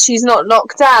around so she's not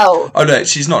knocked out? Oh no,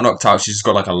 she's not knocked out. She's just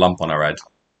got like a lump on her head.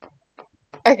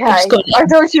 Okay. I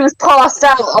thought she was passed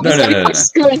out. I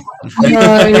was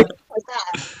No. No.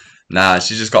 Nah,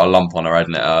 she's just got a lump on her head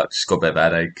and it hurts. She's got a bit of a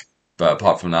headache. But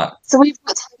apart from that, So we've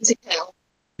got time to kill.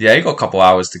 yeah, you got a couple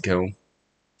hours to kill.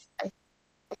 Okay.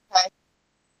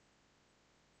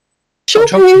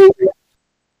 Shopping.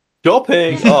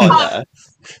 Shopping! Oh, yeah.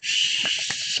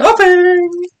 Shopping!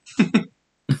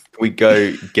 We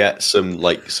go get some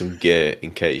gear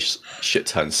in case shit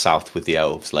turns south with the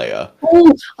elves later.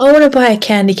 Oh, I want to buy a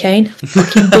candy cane.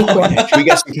 Fucking big one. Should we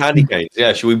get some candy canes?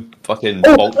 Yeah, should we fucking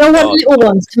Oh, bonk I want hard? little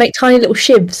ones to make tiny little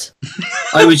shivs.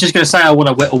 I was just going to say I want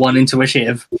to whittle one into a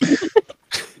shiv.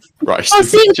 Right. Oh,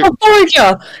 see, I've got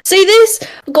forager. See this?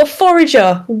 I've got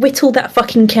forager. Whittle that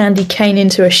fucking candy cane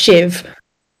into a shiv.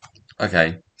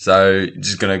 Okay, so you're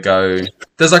just gonna go.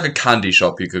 There's like a candy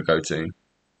shop you could go to.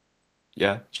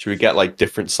 Yeah. Should we get like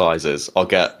different sizes? I'll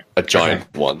get a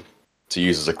giant one to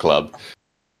use as a club.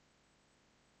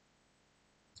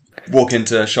 Walk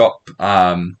into the shop.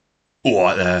 All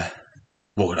right there.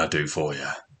 What can I do for you?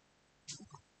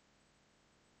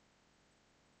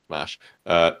 Smash.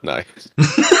 No.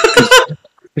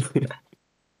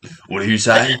 What do you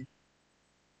say?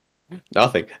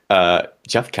 Nothing. Do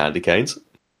you have candy canes?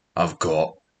 I've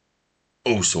got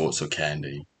all sorts of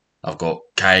candy. I've got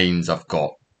canes, I've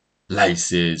got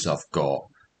laces, I've got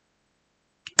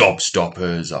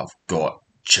gobstoppers, I've got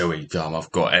chewy gum,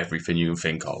 I've got everything you can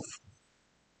think of.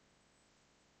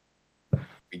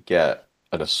 We get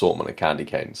an assortment of candy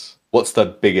canes. What's the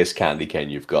biggest candy cane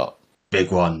you've got?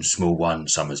 Big one, small one,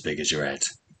 some as big as your head.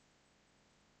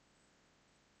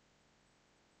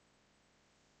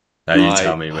 Now you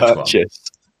tell me which one.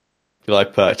 Can I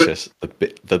purchase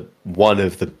the one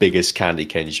of the biggest candy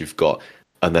canes you've got,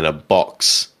 and then a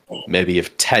box, maybe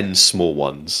of 10 small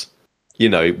ones? You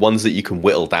know, ones that you can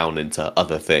whittle down into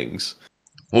other things.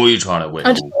 What are you trying to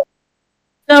whittle?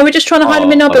 No, we're just trying to hide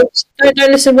them in our books. Don't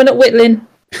listen, we're not whittling.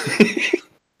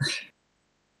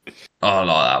 I like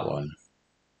that one.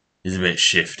 He's a bit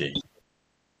shifty.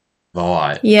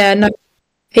 Alright. Yeah, no.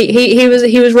 He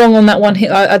was wrong on that one.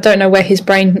 I don't know where his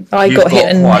brain got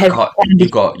hit and head.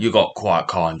 You got quite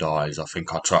kind eyes. I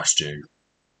think I trust you.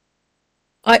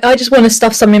 I just want to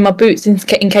stuff some in my boots in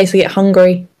case I get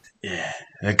hungry. Yeah,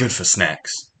 they're good for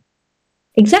snacks.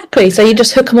 Exactly. So you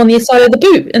just hook them on the inside of the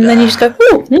boot, and then you just go,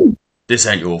 oh. This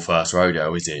ain't your first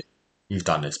rodeo, is it? You've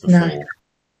done this before. No.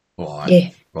 Right. Yeah.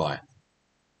 Right.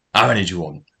 How many do you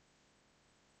want?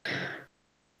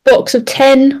 Box of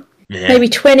 10, Yeah. maybe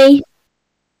 20.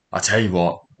 I tell you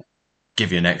what,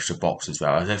 give you an extra box as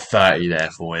well. There's 30 there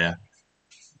for you.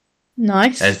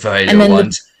 Nice. There's 30 And little then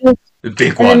ones. The big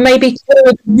and one. then maybe 2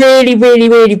 really, really,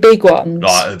 really big ones.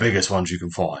 Like the biggest ones you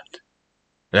can find.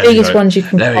 Biggest ones you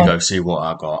can There find. we go, see what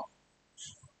I got.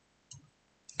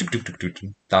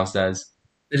 Downstairs.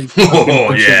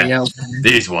 Oh, yeah.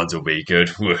 These ones will be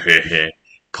good.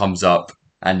 Comes up,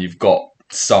 and you've got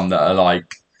some that are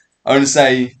like, I want to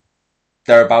say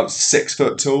they're about 6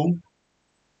 foot tall.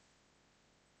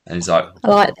 And he's like, I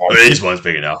like them. oh, this one's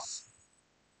big enough.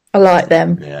 I like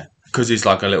them. Yeah. Because he's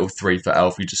like a little 3 foot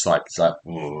elf, you just like, it's like,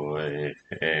 there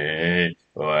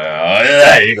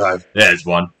you go. There's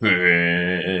one.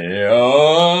 There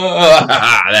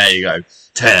you go.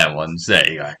 10 ones. There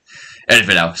you go.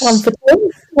 Anything else?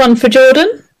 One for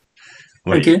Jordan.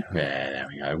 Thank you. Yeah, there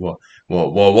we go.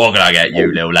 What can I get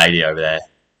you, little lady over there?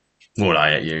 What can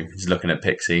I get you? He's looking at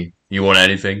Pixie. You want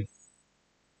anything?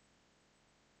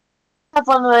 Have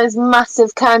one of those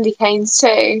massive candy canes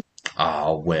too.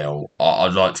 Oh, well,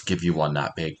 I'd like to give you one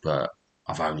that big, but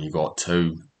I've only got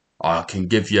 2. I can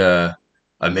give you a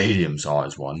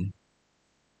medium-sized one.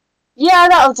 Yeah,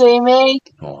 that'll do me.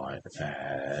 All right,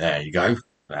 there you go.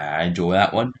 Enjoy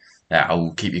that one.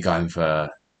 That'll keep you going for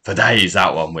days.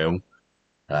 That one will.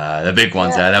 The big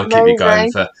ones they'll keep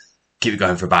you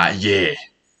going for about a year.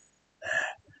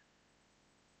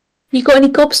 You got any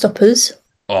gobstoppers?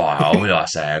 Oh, what did I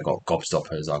say? I got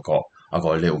gobstoppers. I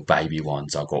got little baby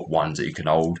ones. I got ones that you can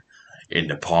hold in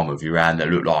the palm of your hand that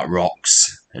look like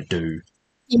rocks. They do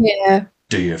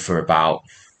you for about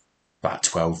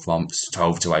 12 months,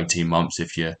 12 to 18 months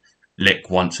if you lick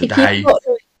once a day. I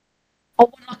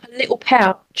want like a little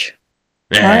pouch.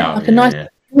 Yeah, right? Like a nice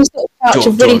little pouch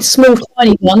of really George. small,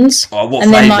 tiny ones. Oh, what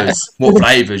and flavours? then, What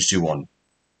flavours do you want?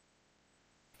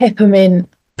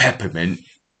 Peppermint. Peppermint.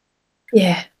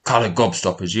 Yeah. Coloured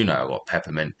gobstoppers, you know what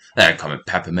peppermint. They don't come in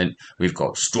peppermint. We've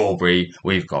got strawberry,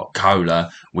 we've got cola,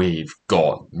 we've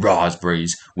got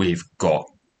raspberries, we've got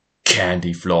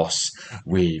candy floss,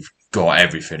 we've got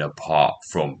everything apart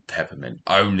from peppermint.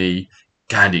 Only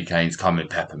candy canes come in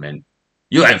peppermint.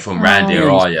 You ain't from round here,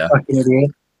 are you?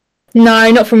 No,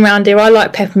 not from round here. I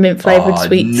like peppermint flavoured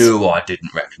sweets. I knew I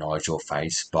didn't recognise your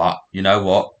face, but you know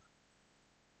what?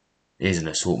 Here's an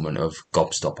assortment of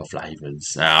gobstopper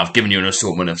flavours. I've given you an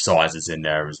assortment of sizes in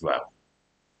there as well.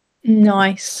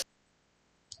 Nice.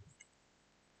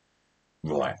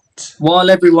 Right.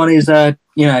 While everyone is,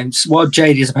 while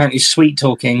Jade is apparently sweet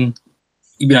talking,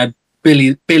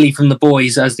 Billy from the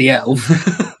boys as the elf.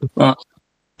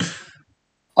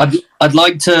 I'd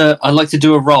like to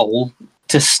do a roll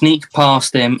to sneak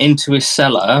past him into his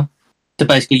cellar to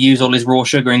basically use all his raw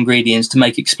sugar ingredients to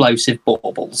make explosive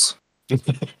baubles.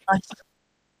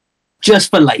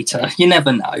 Just for later. You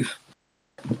never know.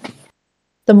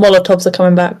 The Molotovs are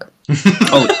coming back.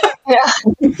 Yeah.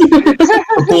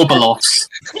 Borbolos.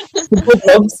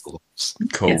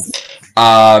 Cool. Yes.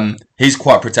 He's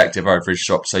quite protective over his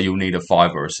shop, so you'll need a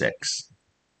 5 or a 6.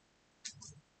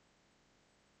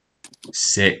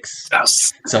 6.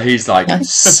 Yes. So he's like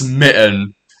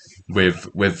smitten with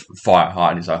fight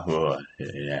heart, and he's like, oh,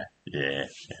 yeah, Yeah,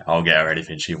 I'll get her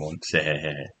anything she wants.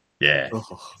 Yeah.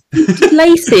 Oh.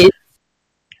 Laces.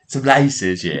 Some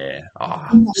laces, yeah.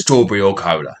 Strawberry or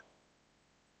cola?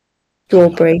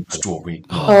 Strawberry. Strawberry.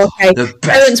 Oh, okay. The best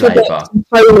Parents would flavour. like some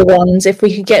polar ones if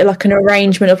we could get like an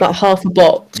arrangement of like half a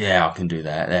box. Yeah, I can do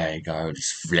that. There you go.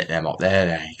 Just flip them up there.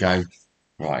 There you go.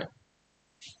 Right.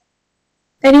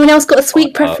 Anyone else got a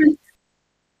sweet preference?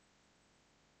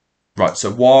 Right,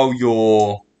 so while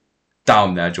you're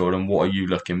down there, Jordan, what are you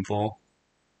looking for?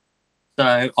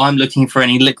 So I'm looking for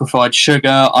any liquefied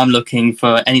sugar. I'm looking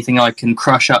for anything I can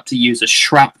crush up to use as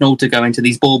shrapnel to go into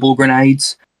these ball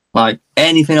grenades. Like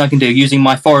anything I can do using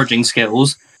my foraging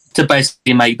skills to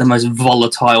basically make the most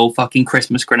volatile fucking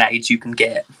Christmas grenades you can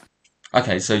get.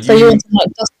 Okay, so you want some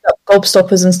like dust up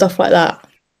gobstoppers and stuff like that?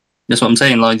 That's what I'm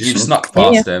saying. Like you snuck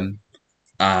past him,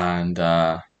 and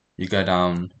you go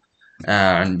down,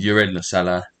 and you're in the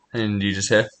cellar, and you just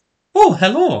hear, "Oh,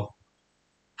 hello!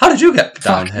 How did you get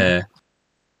down here?"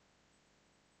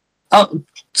 Oh,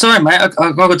 sorry, mate. I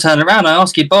got to turn around. I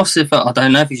asked your boss if I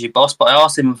don't know if he's your boss, but I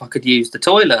asked him if I could use the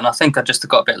toilet, and I think I just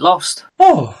got a bit lost.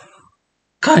 Oh,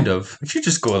 kind of. If you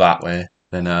just go that way,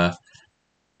 then you'll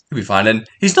be fine. And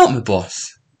he's not my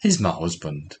boss. He's my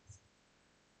husband.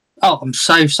 Oh, I'm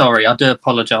so sorry. I do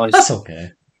apologise. That's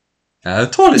okay. The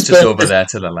toilet's just over there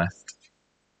to the left.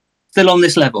 Still on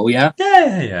this level, yeah?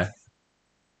 Yeah.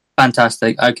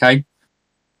 Fantastic. Okay.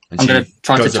 And I'm going to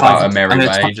try to goes tie about a merry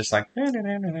way, just like... Right,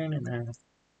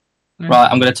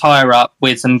 I'm going to tie her up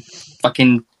with some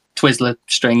fucking Twizzler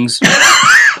strings.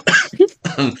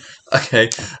 Okay.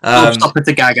 Stop her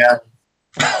to gag her.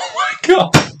 Oh my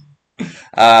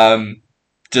god.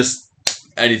 Just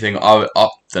anything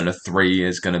up than a 3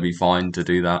 is going to be fine to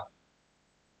do that.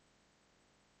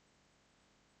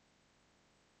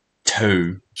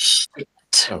 2. Shit.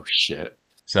 Oh shit.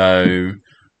 So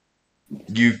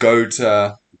you go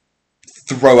to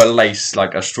throw a lace,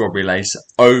 like a strawberry lace,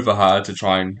 over her to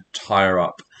try and tie her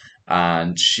up.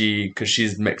 And because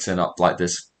she's mixing up like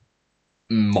this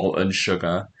molten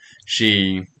sugar,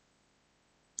 she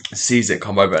sees it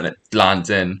come over and it lands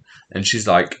in. And she's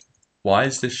like, why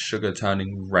is this sugar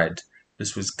turning red?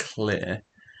 This was clear.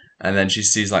 And then she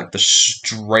sees like the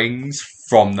strings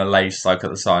from the lace like at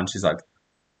the side. And she's like,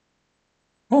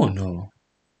 oh no,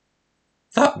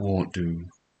 that won't do.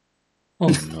 Oh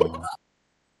no.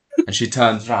 And she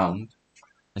turns round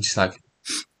and she's like,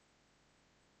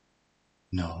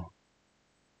 no.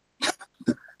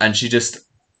 And she just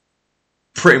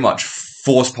pretty much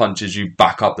force punches you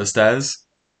back up the stairs.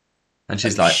 And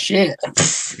she's like, shit.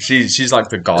 She's like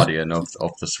the guardian of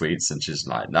the sweets. And she's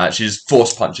like, nah, she just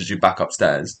force punches you back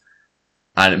upstairs.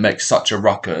 And it makes such a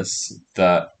ruckus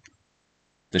that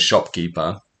the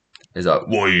shopkeeper is like,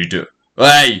 what are you doing?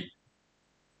 Hey!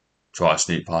 Try to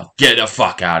sneak past. Get the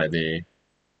fuck out of here.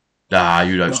 Nah,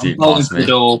 you don't sneak past me. The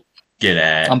door. Get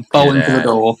out. I'm bolting for the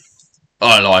door.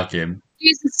 I like him.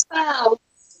 Use a spell.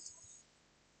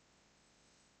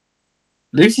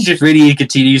 Lucy's just really eager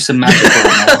to use some magic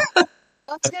right now.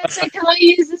 I was going to say, can I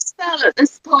use a spell at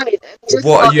this point?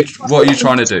 What are you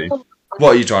trying to do?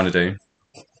 What are you trying to do?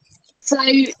 So,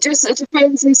 just a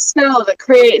defensive spell that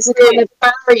creates a kind of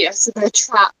barrier so they're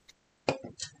trapped.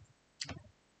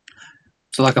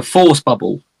 So like a force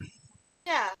bubble.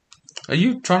 Yeah. Are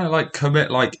you trying to like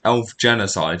commit like elf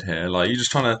genocide here? Like you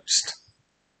just trying to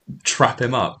trap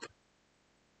him up?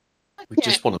 We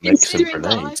just want to make some Considering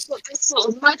that I've grenades. got this sort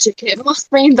of magic, it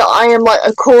must mean that I am like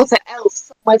a quarter elf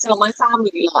somewhere down my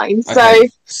family line. Okay.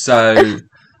 So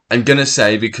I'm gonna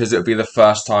say, because it'll be the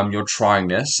first time you're trying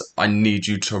this, I need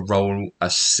you to roll a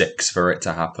 6 for it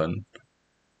to happen.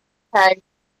 Okay.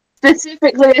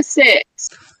 Specifically a 6.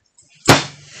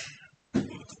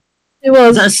 It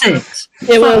was. Was that a 6?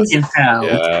 It was. Fucking hell.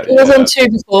 Yeah, It was on 2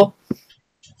 before.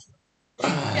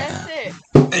 Yeah, 6.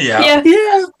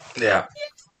 Yeah. Yeah.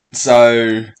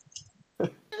 So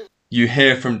you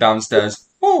hear from downstairs,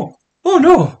 oh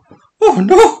no,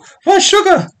 my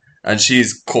sugar. And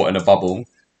she's caught in a bubble.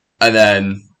 And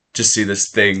then just see this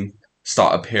thing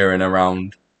start appearing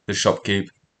around the shopkeep.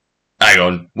 Hang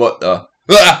on, what the?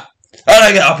 Ah! How did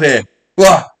I get up here?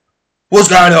 What? What's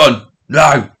going on?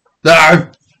 No.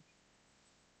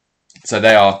 So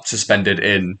they are suspended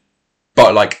in,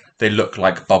 but like they look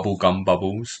like bubblegum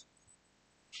bubbles.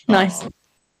 Nice.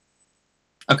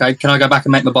 Okay, can I go back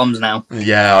and make my bombs now?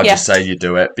 Yeah, I'll Yeah. just say you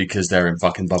do it because they're in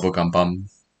fucking bubblegum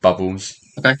bubbles.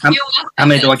 Okay, how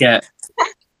many do I get?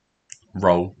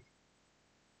 Roll.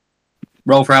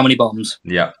 Roll for how many bombs?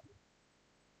 Yeah.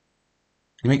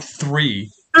 You make 3.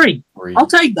 3. I'll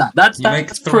take that. That's You make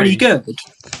that's 3. pretty good.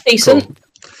 Decent. Cool.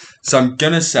 So I'm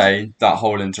gonna say that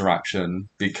whole interaction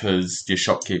because your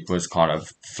shopkeeper was kind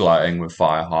of flirting with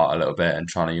Fireheart a little bit and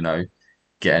trying to,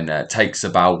 get in there. It takes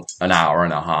about an hour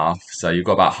and a half, so you've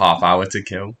got about half hour to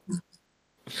kill.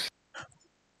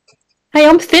 Hey,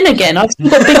 I'm thin again. I've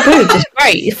still got big boobs. It's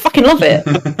great. You fucking love it.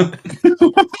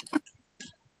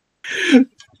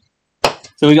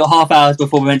 So we got half hours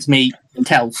before we went to meet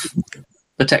Telf,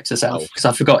 the Texas elf, because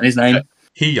I've forgotten his name.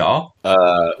 Here. Yeah,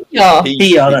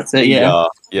 that's it. Yeah.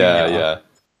 Yeah.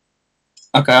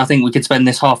 Okay, I think we could spend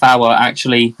this half hour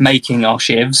actually making our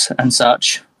shivs and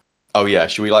such. Oh yeah,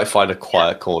 should we find a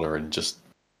quiet corner and just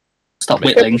Stop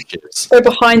make whittling. shits? Go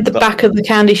behind the back of the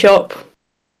candy shop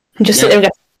and just sit there and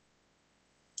go,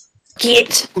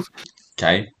 get.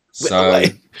 Okay, Whit so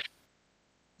away.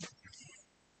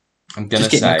 I'm gonna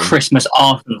Just getting say a Christmas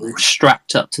arsenal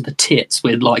strapped up to the tits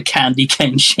with candy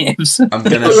cane shivs. I'm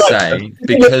gonna say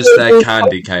because they're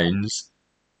candy canes,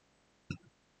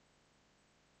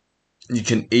 you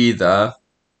can either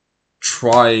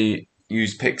try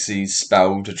use Pixie's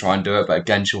spell to try and do it, but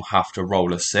again she'll have to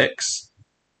roll a 6,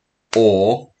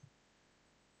 or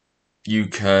you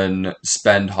can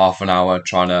spend half an hour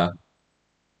trying to.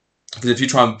 Because if you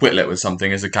try and whittle it with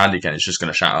something as a candy cane, it's just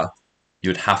going to shatter.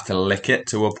 You would have to lick it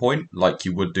to a point, like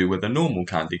you would do with a normal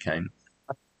candy cane.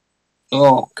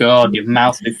 Oh god, your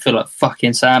mouth would fill up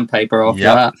fucking sandpaper after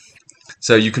that.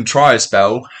 So you can try a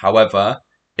spell. However,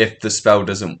 if the spell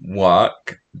doesn't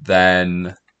work,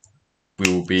 then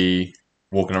we will be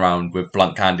walking around with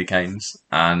blunt candy canes,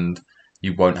 and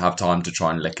you won't have time to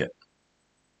try and lick it.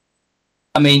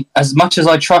 I mean, as much as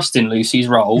I trust in Lucy's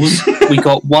rolls, we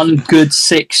got one good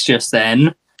 6 just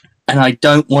then, and I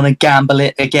don't want to gamble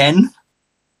it again.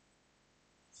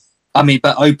 I mean,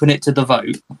 but open it to the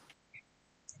vote.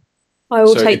 I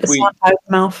will So take if the we- sand out of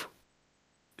the mouth.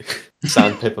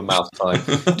 Sandpaper mouth time.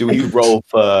 Do we roll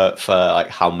for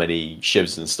how many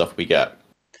shivs and stuff we get?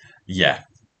 Yeah.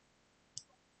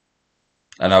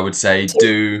 And I would say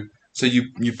do. So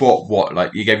you bought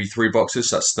what? You gave you 3 boxes,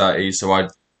 so that's 30. So I'd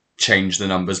change the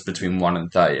numbers between 1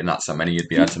 and 30, and that's how many you'd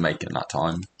be able to make in that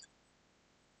time.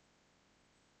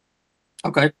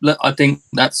 Okay, look, I think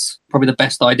that's probably the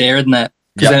best idea, isn't it?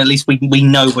 Because Yep. then at least we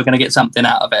know we're going to get something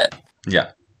out of it.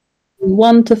 Yeah.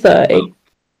 1 to 30.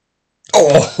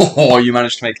 Oh, you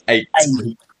managed to make 8.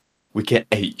 We get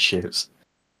 8 shivs.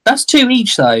 That's 2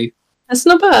 each, though. That's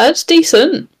not bad. It's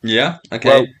decent. Yeah.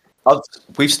 Okay. Well,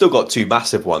 we've still got 2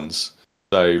 massive ones,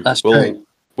 so That's true.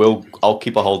 I'll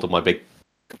keep a hold of my big.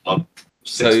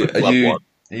 So are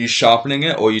you sharpening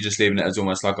it, or are you just leaving it as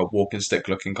almost like a walking stick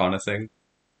looking kind of thing?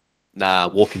 Nah,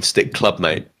 walking stick club,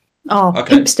 mate. Oh,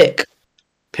 Okay. pimp stick.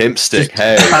 Pimp stick, Just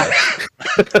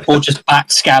hey. Or just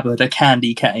back scabbard a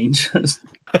candy cane.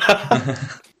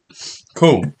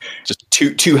 Cool. Just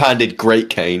two-handed great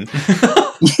cane.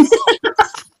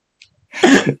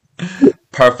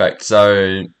 Perfect.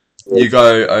 So you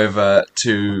go over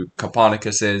to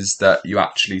Copernicus's that you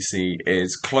actually see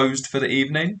is closed for the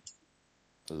evening.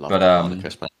 Love But,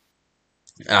 Copernicus, man.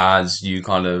 As you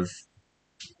kind of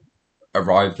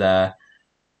arrive there,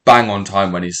 bang on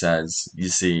time when he says, you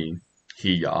see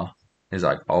Hiya. He's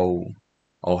like, oh,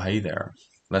 hey there.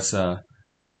 Let's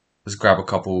grab a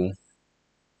couple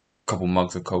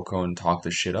mugs of cocoa and talk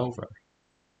this shit over.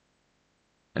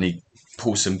 And he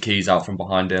pulls some keys out from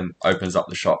behind him, opens up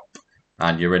the shop,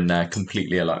 and you're in there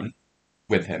completely alone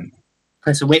with him.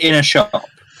 Okay, so we're in a shop.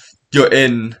 You're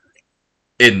in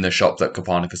the shop that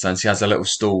Copernicus owns. He has a little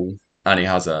stall, and he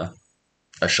has a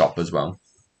shop as well.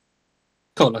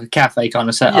 Cool, like a cafe kind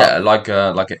of setup. Yeah, like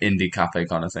an indie cafe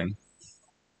kind of thing.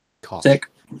 Sick.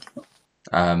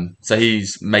 So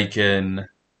he's making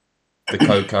the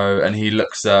cocoa, and he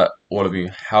looks at all of you.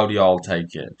 How do y'all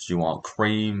take it? Do you want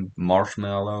cream,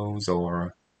 marshmallows,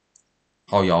 or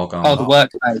how y'all going? Oh, the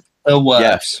works, mate. The works.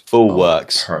 Yes, full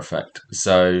works. Perfect.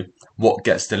 So what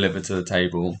gets delivered to the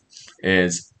table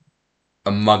is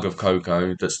a mug of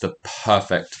cocoa that's the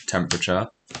perfect temperature,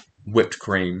 whipped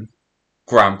cream,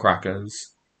 graham crackers,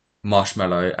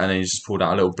 marshmallow, and then he's just pulled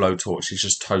out a little blowtorch. He's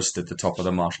just toasted the top of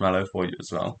the marshmallow for you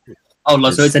as well.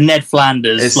 Oh, so it's a Ned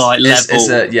Flanders level.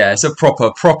 It's a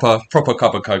proper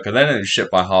cup of cocoa. They don't ship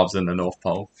by halves in the North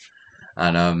Pole.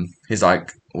 And he's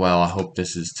like, well, I hope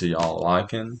this is to y'all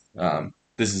liking.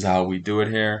 This is how we do it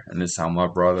here, and this is how my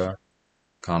brother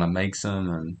kind of makes them,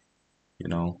 and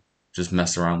just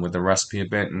mess around with the recipe a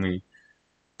bit. And we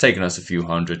taken us a few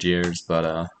 100 years,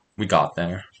 but we got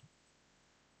there.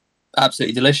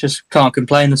 Absolutely delicious. Can't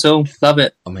complain at all. Love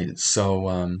it. I mean,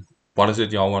 so what is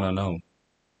it y'all want to know?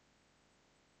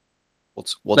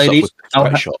 What's Ladies, up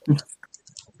with the sweatshop?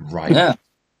 Right. Yeah.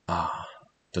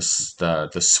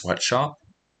 The sweatshop.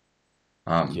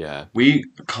 Yeah. We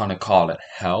kind of call it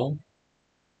hell.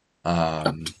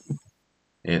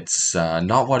 It's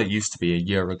not what it used to be a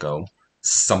year ago.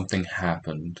 Something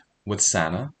happened with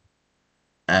Santa,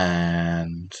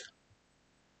 and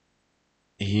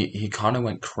he kind of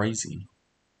went crazy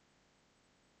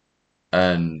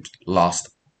and lost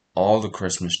all the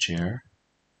Christmas cheer,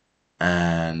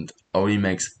 and only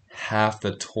makes half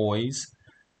the toys,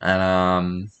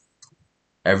 and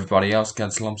everybody else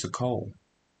gets lumps of coal.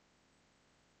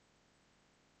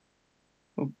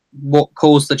 What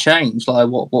caused the change? Like,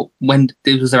 when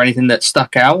was there anything that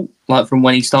stuck out? Like from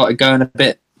when he started going a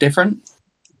bit different?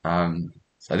 So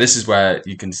this is where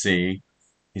you can see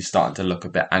he's starting to look a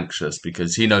bit anxious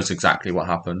because he knows exactly what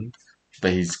happened,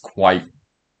 but he's quite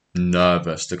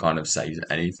nervous to kind of say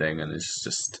anything, and it's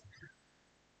just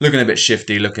looking a bit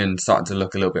shifty, starting to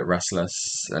look a little bit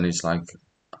restless, and he's like,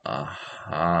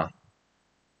 I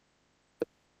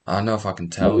don't know if I can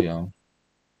tell you.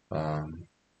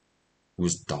 It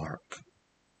was dark.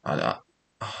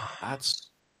 It's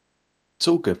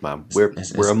all good, man. We're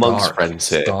It's amongst dark. friends It's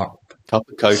here. dark. Cup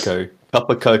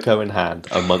of cocoa in hand,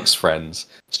 amongst friends.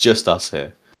 It's just us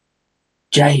here.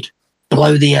 Jade,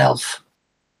 blow the elf.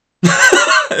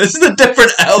 This is a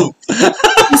different elf.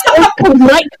 This elf don't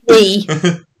like me.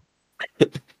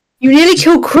 You nearly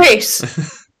killed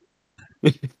Chris.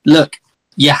 Look,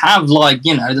 you have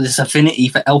this affinity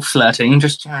for elf flirting.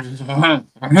 Just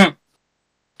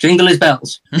jingle his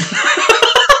bells.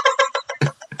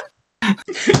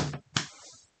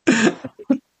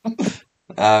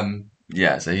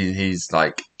 Yeah, so he's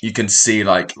like, you can see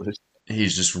like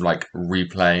he's just like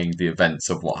replaying the events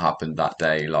of what happened that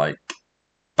day, like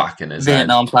back in his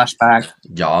Vietnam flashback. head.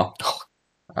 Yeah.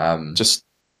 Just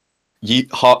he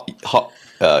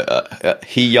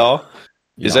ya.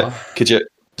 Is Yeah. it? Could you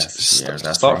That's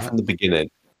start right. from the beginning?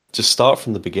 Just start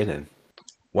from the beginning.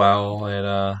 Well,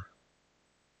 it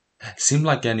seemed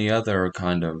like any other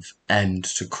kind of end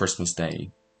to Christmas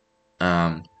Day.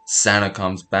 Santa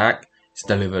comes back. He's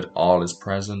delivered all his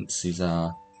presents. He's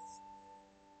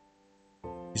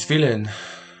feeling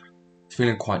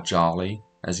quite jolly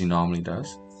as he normally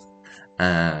does,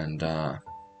 and I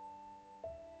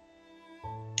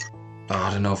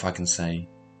don't know if I can say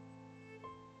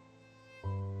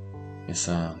it's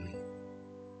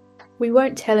We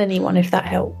won't tell anyone if that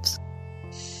helps.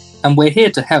 And we're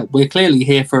here to help. We're clearly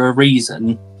here for a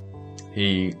reason.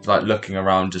 he like looking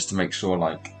around just to make sure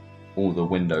like all the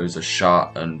windows are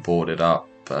shut and boarded up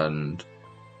and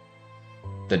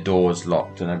the doors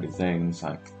locked and everything. It's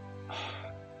like,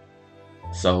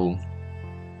 so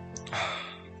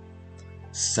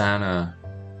Santa,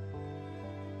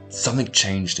 something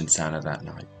changed in Santa that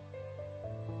night.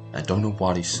 I don't know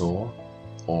what he saw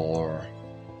or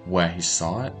where he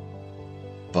saw it,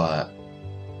 but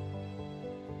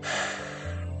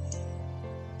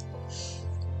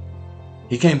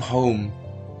he came home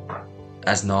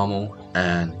as normal,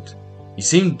 and he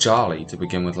seemed jolly to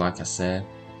begin with, like I said.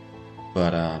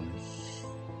 But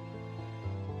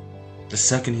the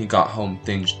second he got home,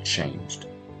 things changed.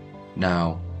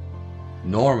 Now,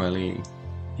 normally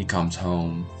he comes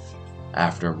home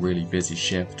after a really busy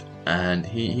shift, and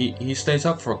he stays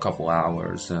up for a couple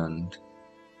hours and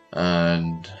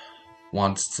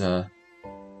wants to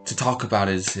talk about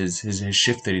his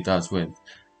shift that he does with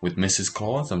Mrs.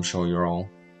 Claus. I'm sure you're all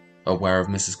aware of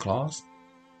Mrs. Claus.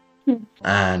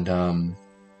 And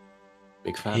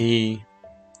Big fan. He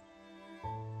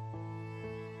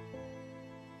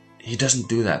doesn't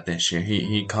do that this year.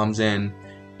 He comes in,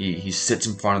 he sits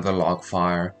in front of the log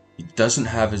fire. He doesn't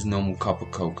have his normal cup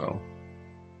of cocoa.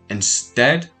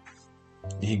 Instead,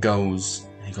 he goes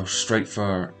straight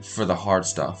for the hard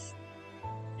stuff.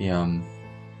 He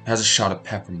has a shot of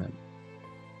peppermint.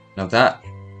 Now that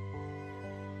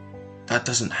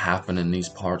doesn't happen in these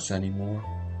parts anymore.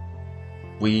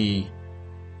 We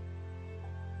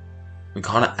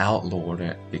kind of outlawed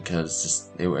it because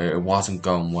it wasn't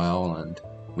going well, and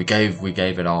we gave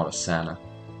it all to Santa,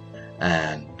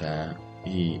 and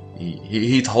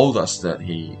he told us that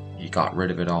he got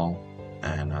rid of it all,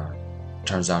 and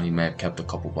turns out he may have kept a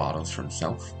couple bottles for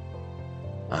himself,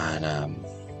 and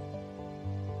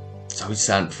so he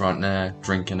sat in front there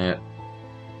drinking it,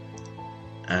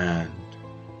 and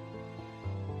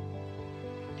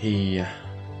he.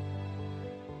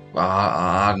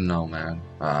 I don't know, man.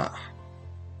 I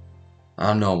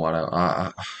don't know what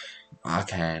I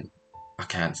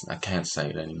can't say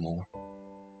it anymore.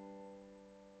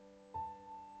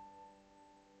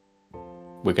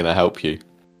 We're gonna help you.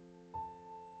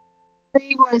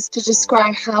 3 words to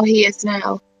describe how he is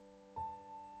now.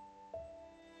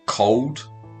 Cold,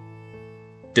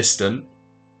 distant,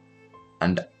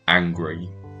 and angry.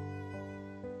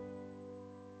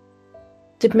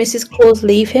 Did Mrs. Claus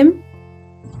leave him?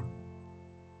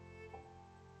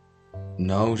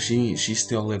 No, she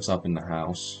still lives up in the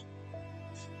house.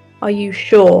 Are you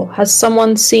sure? Has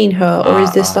someone seen her, or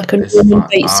is this like a It's Norman fine.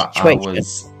 Bates situation?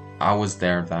 I was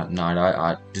there that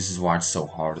night. This is why it's so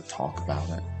hard to talk about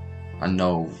it. I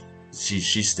know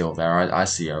she's still there. I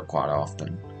see her quite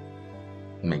often.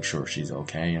 Make sure she's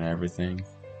okay and everything.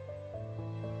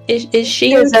 Is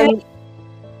she okay?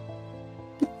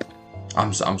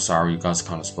 I'm sorry, you guys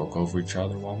kind of spoke over each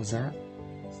other. What was that?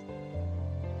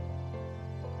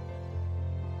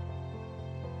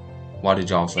 What did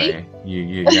y'all say?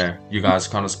 You guys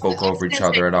kind of spoke over each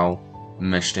other. It all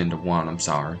meshed into one. I'm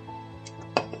sorry.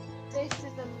 This is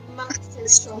a massive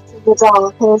shot in the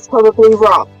dark, and it's probably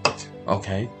wrong.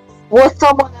 Okay. Was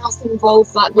someone else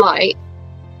involved that night?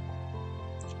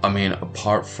 I mean,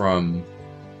 apart from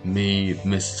me,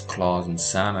 Mrs. Claus, and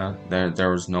Santa,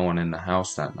 there was no one in the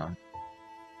house that night.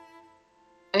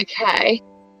 Okay.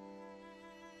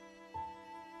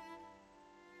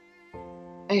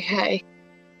 Okay.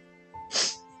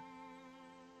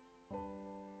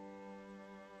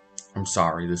 I'm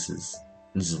sorry. This is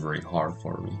really hard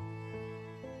for me.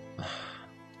 It's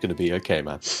gonna be okay,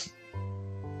 man.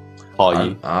 Are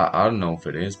you? I don't know if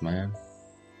it is, man.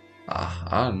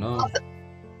 I don't know.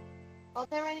 Are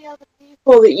there any other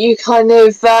people that you kind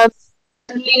of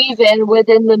believe in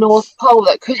within the North Pole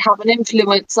that could have an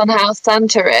influence on how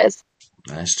Santa is?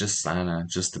 It's just Santa,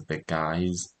 just the big guy.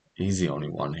 He's the only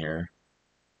one here.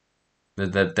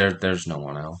 There's no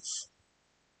one else.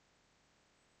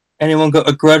 Anyone got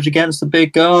a grudge against the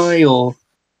big guy, or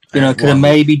could have Everyone-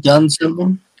 maybe done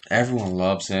something? Everyone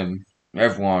loves him.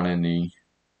 Everyone in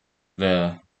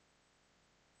the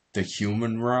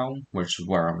human realm, which is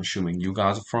where I'm assuming you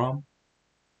guys are from,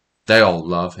 they all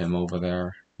love him over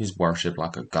there. He's worshipped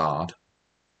like a god.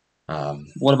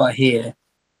 What about here?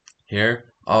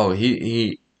 Here, oh,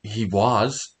 he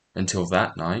was until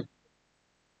that night.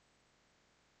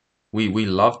 We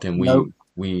loved him. Nope.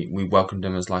 We welcomed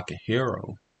him as like a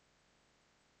hero.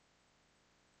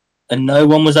 And no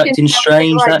one was acting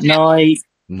strange that night?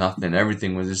 Nothing.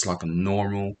 Everything was just like a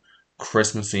normal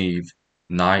Christmas Eve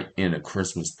night in a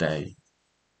Christmas day.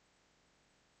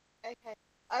 Okay.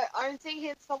 I'm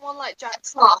thinking someone like Jack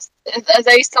Frost. Are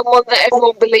they someone that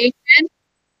everyone believes in?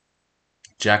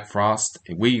 Jack Frost,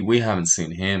 we haven't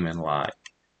seen him in like,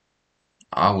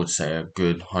 I would say a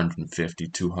good 150,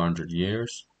 200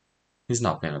 years. He's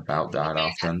not been about that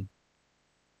often.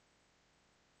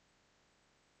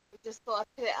 Just thought I'd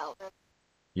put it out there.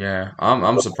 Yeah,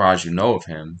 I'm surprised you know of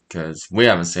him because we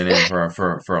haven't seen him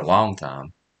for a long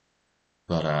time.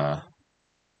 But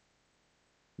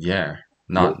yeah,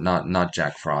 not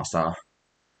Jack Frost.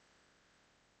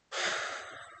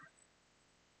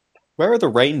 Where are the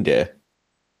reindeer?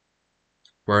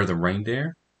 Where are the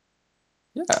reindeer?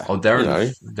 Yeah. Oh, they're you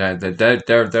know.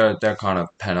 they're kind of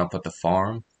pent up at the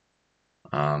farm.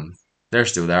 They're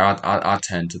still there. I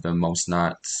tend to them most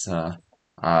nights.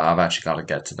 I've actually got to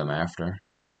get to them after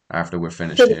we're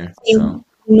finished Do they here. seem So,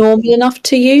 normal enough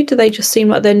to you? Do they just seem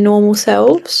like their normal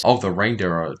selves? oh, the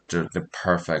reindeer are they're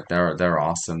perfect. They're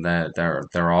awesome.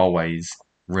 They're always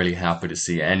really happy to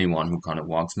see anyone who kind of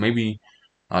walks. Maybe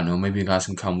I don't know. Maybe you guys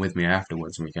can come with me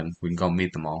afterwards. We can go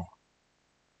meet them all.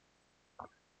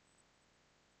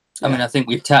 I mean, I think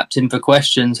we've tapped in for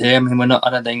questions here. I mean, I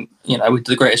don't think, with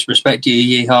the greatest respect to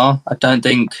you, Yeehaw, I don't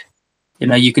think,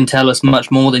 you can tell us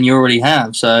much more than you already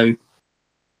have. So I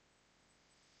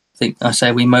think I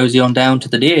say we mosey on down to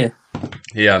the deer.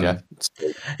 Yeah.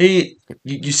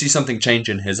 You see something change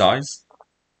in his eyes,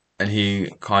 and he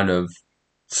kind of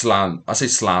slams. I say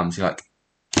slams. He like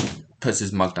puts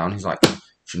his mug down. He's like, "Do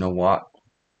you know what?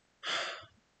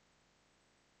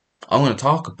 I'm going to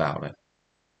talk about it.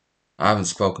 I haven't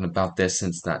spoken about this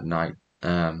since that night.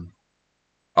 I'm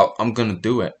going to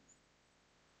do it."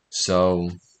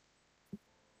 So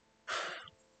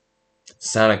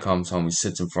Santa comes home. He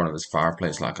sits in front of his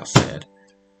fireplace, like I said,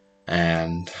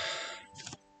 and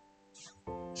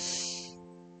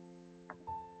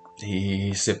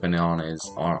he's sipping on his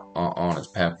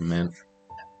peppermint,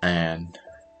 and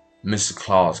Mrs.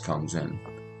 Claus comes in.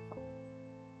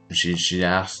 She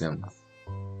asks him,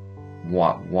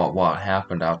 what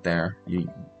happened out there?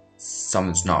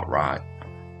 Something's not right.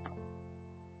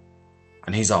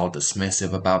 And he's all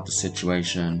dismissive about the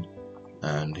situation,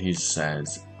 and he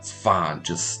says, "It's fine,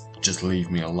 just leave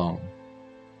me alone."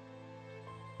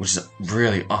 Which is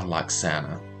really unlike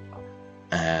Santa.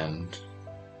 And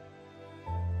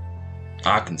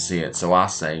I can see it, so I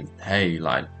say, "Hey,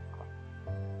 like,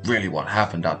 really what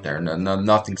happened out there?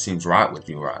 Nothing seems right with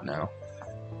you right now."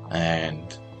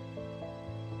 and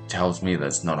tells me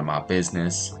that's none of my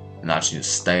business and I should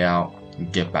just stay out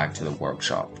and get back to the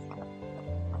workshop.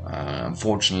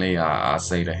 Unfortunately, I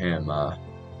say to him,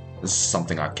 this is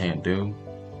something I can't do.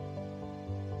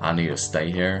 I need to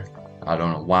stay here. I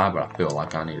don't know why, but I feel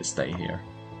like I need to stay here.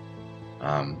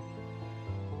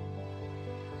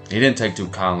 He didn't take too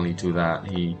kindly to that.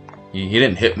 He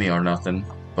didn't hit me or nothing,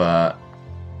 but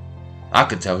I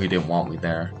could tell he didn't want me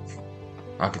there.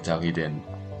 I could tell he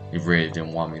really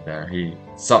didn't want me there.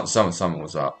 Something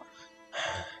was up.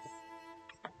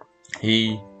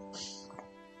 He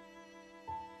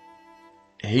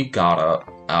got up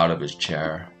out of his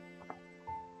chair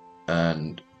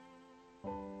and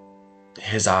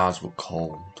his eyes were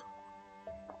cold.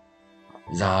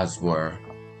 His eyes were...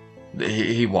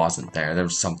 He wasn't there. There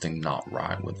was something not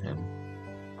right with him.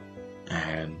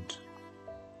 And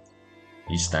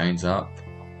he stands up.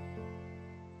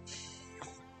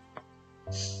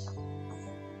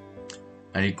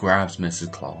 And he grabs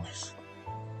Mrs. Claus.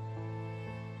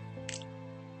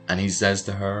 And he says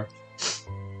to her,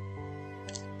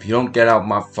 if you don't get out of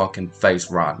my fucking face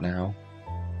right now,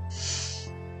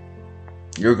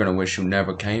 you're gonna wish you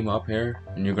never came up here,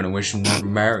 and you're gonna wish you never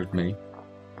married me.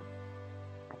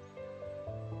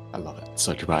 I love it.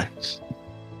 So do I.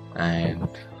 And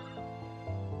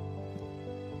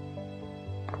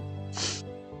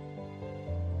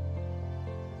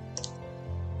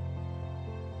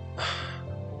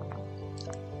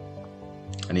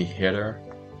he hit her,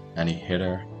 and he hit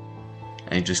her,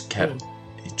 and he just kept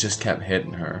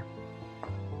hitting her.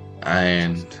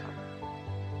 And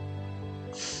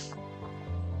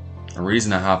the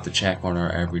reason I have to check on her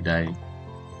every day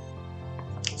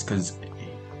is because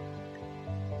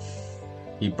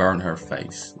he burned her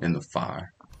face in the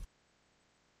fire.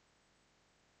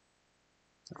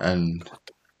 And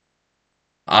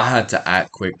I had to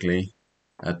act quickly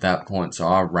at that point, so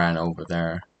I ran over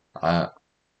there.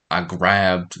 I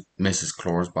grabbed Mrs.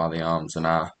 Claus by the arms and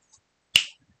I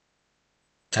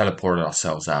teleported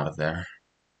ourselves out of there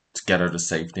to get her to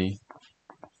safety.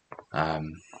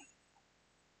 I'm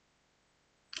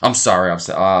sorry, I've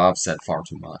said far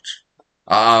too much.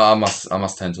 I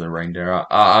must tend to the reindeer.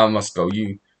 I must go.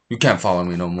 You can't follow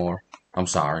me no more. I'm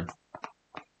sorry.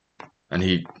 And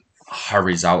he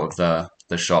hurries out of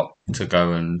the shop to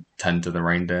go and tend to the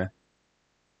reindeer.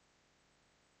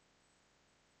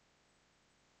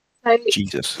 So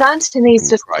Jesus. Santa needs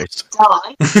to Christ.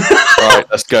 die. Right,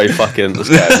 let's go get him. Let's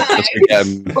get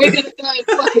him. We're gonna go and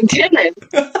fucking kill him.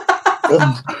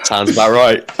 Sounds about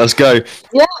right. Let's go.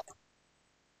 Yeah.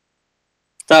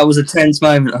 That was a tense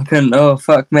moment. I couldn't. Oh,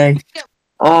 fuck me.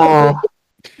 Oh.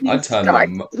 I turned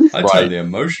the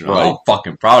emotion. I'm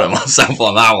fucking proud of myself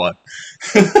on that one.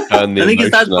 I think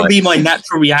that's probably my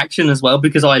natural reaction as well,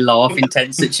 because I laugh in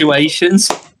tense situations.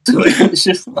 So it's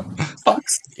just like, fuck.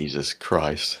 Jesus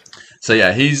Christ. So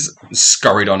yeah, he's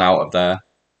scurried on out of there.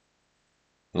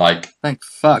 Like, thank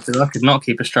fuck, because I could not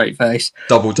keep a straight face.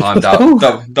 Double timed out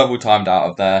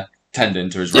of there, tending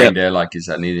to his reindeer, like he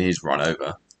said, and he's run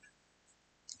over.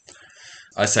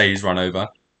 I say he's run over.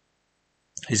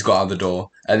 He's got out the door,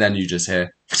 and then you just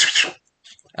hear,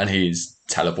 and he's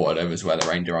teleported over to where the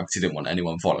reindeer are because he didn't want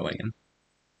anyone following him.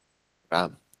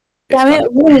 Damn it, I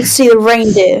wanted to see the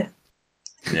reindeer.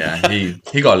 Yeah,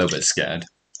 he got a little bit scared.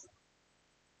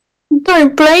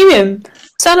 Don't blame him.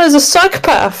 Santa's a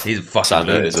psychopath. He's a fucking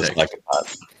Santa lunatic. is a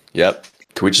psychopath. Yep.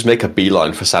 Can we just make a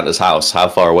beeline for Santa's house? How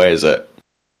far away is it?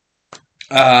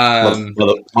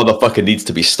 Motherfucker needs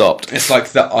to be stopped. It's like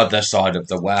the other side of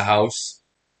the warehouse.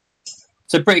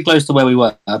 So pretty close to where we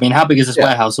were. I mean, how big is this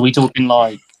warehouse? Are we talking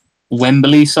like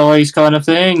Wembley size kind of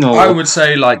thing? Or? I would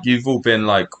say like you've all been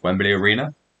like Wembley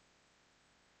Arena.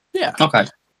 Yeah. Okay.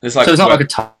 It's like, so it's not like a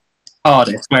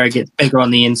TARDIS where it gets bigger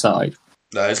on the inside.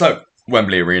 No, it's like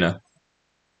Wembley Arena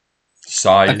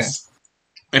size. Okay.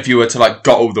 If you were to like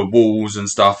got all the walls and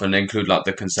stuff and include like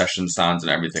the concession stands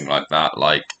and everything like that,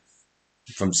 like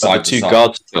from side to side. The two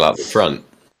guards still out the front.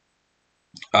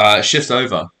 Shifts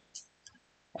over.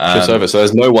 Shifts over. So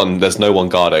there's no one. There's no one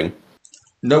guarding.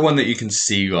 No one that you can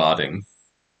see guarding.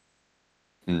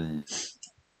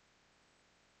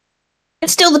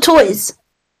 Steal the toys.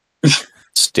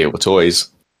 Steal the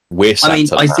toys. We're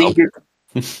Santa I now. think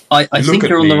I think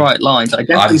you're on the right lines. I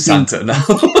definitely I'm Santa now.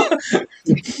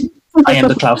 I am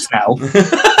the Klaus now.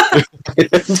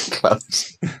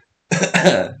 Klaus.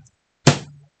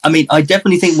 I mean, I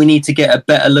definitely think we need to get a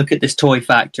better look at this toy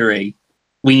factory.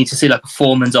 We need to see like a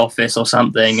foreman's office or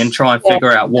something and try and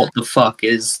figure out what the fuck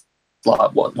is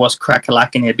like what's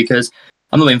crack-a-lacking here, because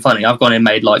I'm not being funny. I've gone and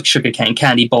made like sugarcane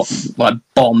candy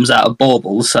bombs out of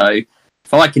baubles. So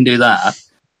if I can do that,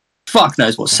 fuck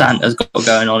knows what Santa's got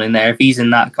going on in there if he's in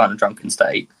that kind of drunken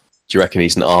state. Do you reckon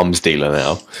he's an arms dealer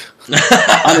now?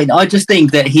 I mean, I just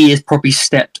think that he has probably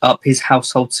stepped up his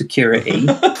household security,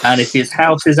 and if his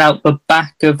house is out the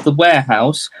back of the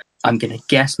warehouse, I'm going to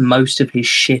guess most of his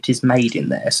shit is made in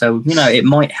there. So, it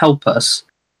might help us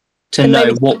to And know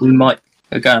maybe- what we might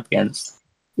go up against.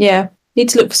 Yeah, need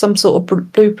to look for some sort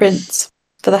of blueprints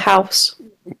for the house.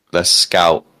 Let's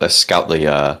scout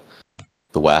the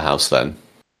warehouse then.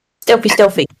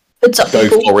 Stealthy. What's up,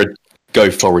 people?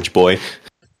 Go forage, boy.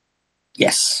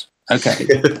 Yes. Okay.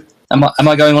 Am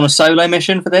I going on a solo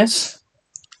mission for this?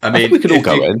 I I mean, think we could all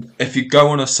go in. If you go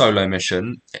on a solo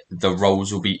mission, the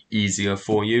roles will be easier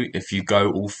for you. If you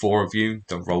go all four of you,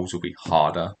 the roles will be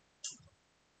harder.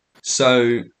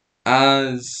 So,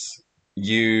 as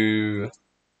you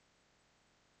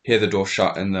hear the door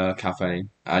shut in the cafe,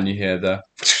 and you hear the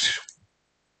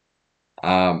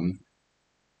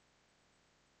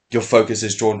your focus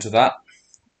is drawn to that.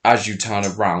 As you turn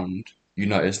around, you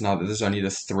notice now that there's only the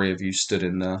three of you stood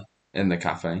in the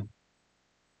cafe.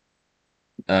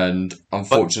 And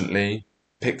unfortunately,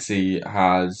 Pixie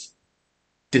has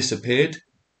disappeared,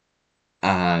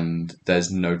 and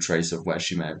there's no trace of where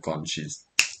she may have gone. She's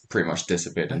pretty much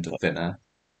disappeared into thin air.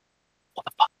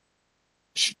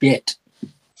 Shit.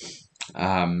 So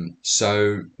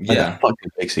Where yeah. the fuck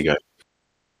did Pixie go?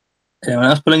 Anyone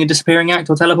else pulling a disappearing act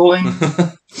or teleporting?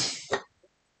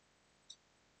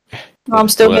 I'm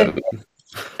still here.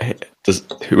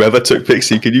 Whoever took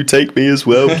Pixie, can you take me as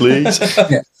well, please?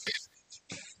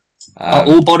 Are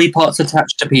all body parts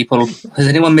attached to people? Is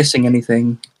anyone missing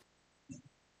anything?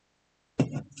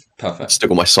 Perfect. Still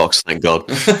got my socks, thank God.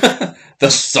 The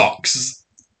socks.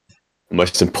 The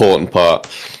most important part.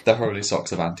 The holy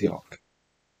socks of Antioch.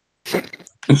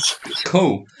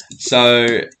 Cool.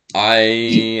 So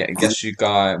I guess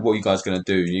what are you guys gonna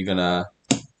do? You're gonna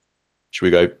Should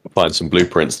we go find some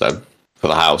blueprints then for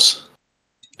the house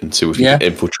and see if we can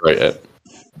infiltrate it?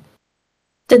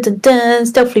 Dun, dun, dun,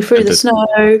 stealthily through the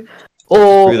snow.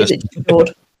 Or is it just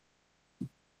Jord?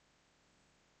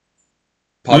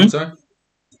 pardon, sorry?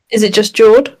 Is it just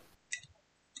Jord?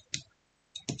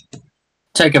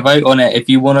 Take a vote on it. If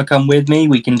you want to come with me,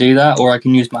 we can do that, or I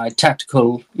can use my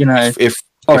tactical,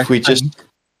 If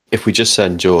we just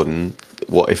send Jordan,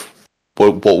 what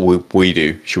would we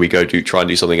do? Should we try and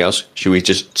do something else? Should we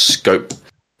just scope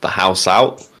the house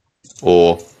out,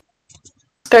 or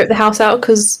Scope the house out,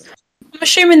 because I'm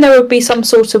assuming there would be some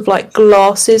sort of like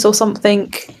glasses or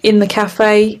something in the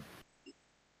cafe.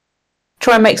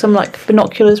 Try and make some like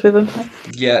binoculars with them.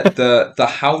 Yeah, the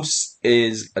house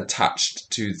is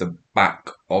attached to the back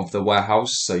of the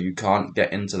warehouse, so you can't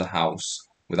get into the house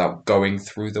without going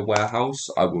through the warehouse.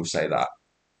 I will say that.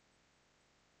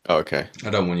 okay? I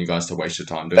don't want you guys to waste your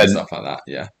time doing Then- stuff like that.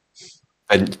 Yeah.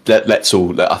 And let's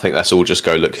all just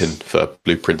go looking for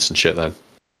blueprints and shit then.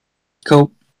 Cool.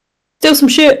 Steal some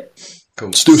shit. Cool.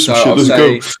 Let's do some shit, I'll let's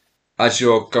say, go. as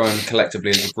you're going collectively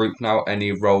as a group now,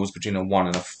 any rolls between a 1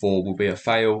 and a 4 will be a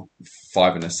fail.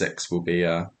 5 and a 6 will be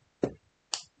a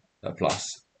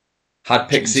plus. Had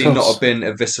Pixie Jesus. not have been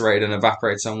eviscerated and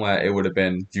evaporated somewhere, it would have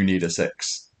been you need a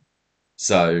 6.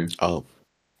 So Oh,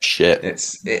 shit!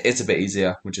 it's a bit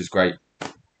easier, which is great.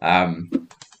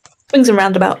 Swings and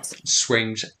roundabouts.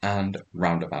 Swings and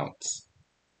roundabouts.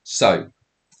 So,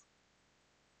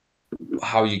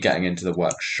 how are you getting into the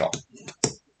workshop?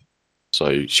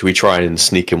 So should we try and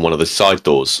sneak in one of the side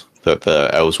doors that the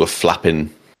elves were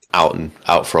flapping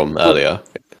out from earlier?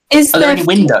 Is Are there any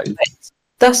windows?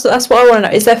 That's what I want to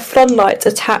know. Is there floodlights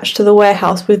attached to the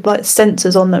warehouse with like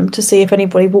sensors on them to see if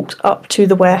anybody walked up to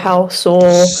the warehouse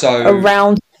or So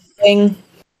around something?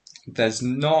 there's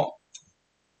not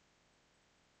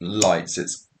lights.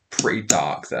 It's pretty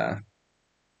dark there.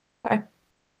 Okay.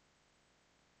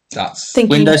 That's Thinking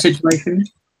Window situation?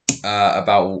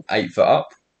 about 8 foot up.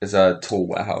 Is a tall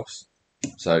warehouse.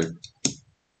 So,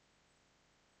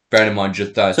 bearing in mind you're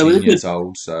 13 So is years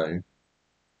old, so I think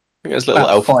there's little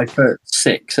About elf.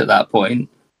 5'6" at that point.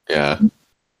 Yeah.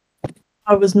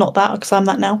 I was not that because I'm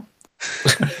that now.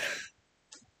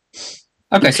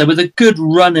 Okay, so with a good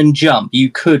run and jump, you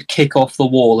could kick off the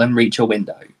wall and reach a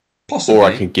window. possibly. Or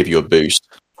I can give you a boost.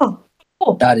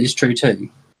 That is true too.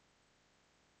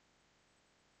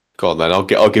 Go on then.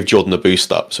 I'll give Jordan a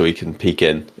boost up so he can peek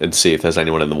in and see if there's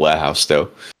anyone in the warehouse still.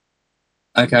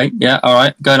 Okay, yeah,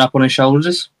 alright. Going up on his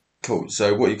shoulders. Cool.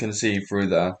 So what you can see through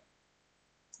the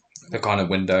kind of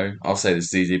window, I'll say this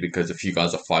is easy because if you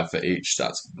guys are 5 foot each,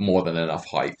 that's more than enough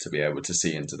height to be able to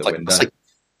see into the window. It's like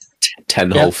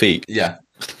 10 Yeah. whole feet. Yeah.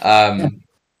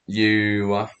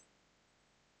 You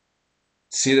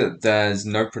See that there's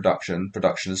no production.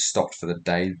 Production has stopped for the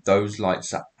day. Those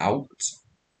lights are out,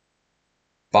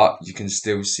 but you can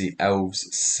still see elves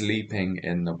sleeping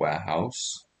in the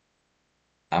warehouse,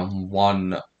 and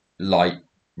one light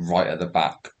right at the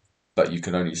back, but you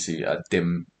can only see a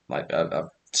dim, like a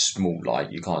small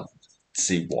light. You can't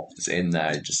see what's in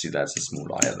there. You just see there's a small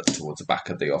light towards the back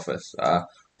of the office,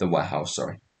 the warehouse.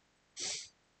 Sorry.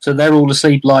 So they're all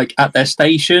asleep, like at their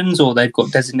stations, or they've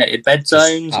got designated bed Just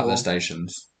zones. at Or... their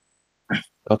stations.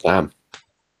 Oh damn!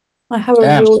 I have a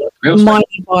Damn, real real minor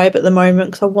vibe at the moment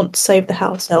because I want to save the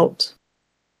house elves.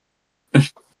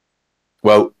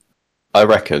 Well, I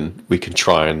reckon we can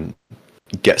try and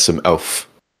get some elf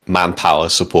manpower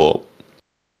support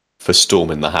for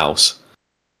storming the house.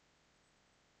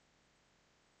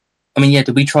 I mean, yeah.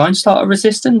 Did we try and start a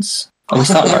resistance? Are we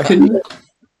starting a coup?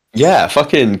 Yeah,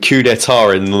 fucking coup d'etat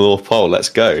in the North Pole. Let's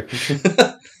go.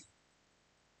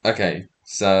 Okay,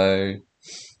 so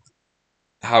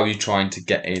how are you trying to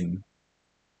get in?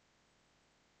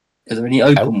 Is there any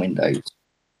open windows? What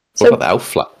So- about the elf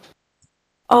flat?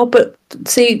 Oh, but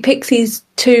see, Pixie's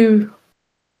two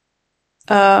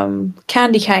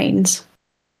candy canes,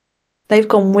 they've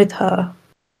gone with her.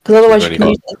 Because otherwise We've you can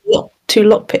only use two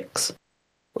lockpicks.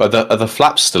 Are the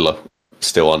flaps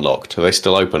still unlocked? Are they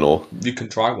still open or? You can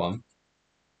try one.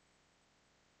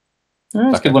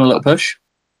 Let's Okay. give one a little push.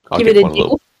 I'll Give give it a one a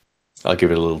little. I'll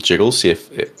give it a little jiggle. See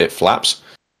if it flaps.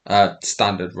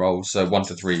 Standard roll. So 1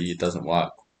 to 3 it doesn't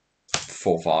work.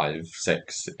 4, 5,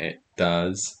 6 it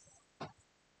does.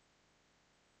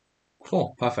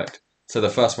 Cool, perfect. So the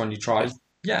first one you try,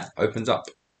 yeah, opens up,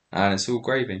 and it's all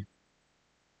gravy.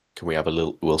 Can we have a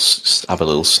little? We'll have a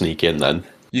little sneak in then.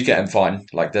 You get in fine.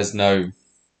 Like there's no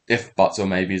if, buts, or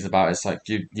maybes about it. It's like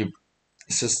you.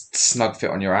 It's just snug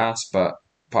fit on your ass, but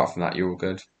apart from that, you're all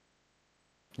good.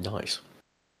 Nice.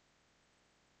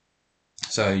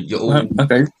 So you're all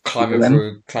Okay. climbing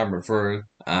Then. through,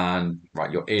 and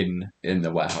right, you're in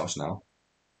the warehouse now.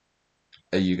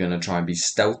 Are you gonna try and be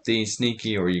stealthy,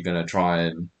 sneaky, or are you gonna try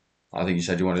and? I think you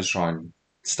said you wanted to try and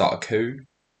start a coup.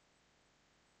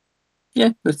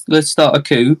 Yeah, let's start a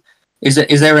coup. Is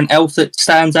there an elf that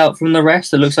stands out from the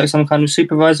rest that looks like some kind of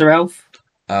supervisor elf?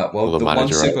 Well, Or the the one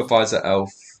manager elf. supervisor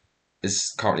elf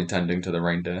is currently tending to the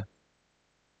reindeer.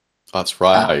 That's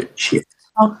right. Shit.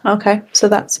 Oh, okay. So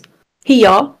that's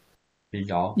Hiya.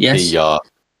 Yeah. Yes.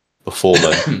 The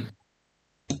foreman.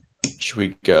 Should we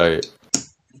go?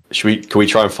 Can we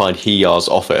try and find Hiya's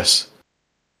office?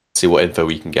 See what info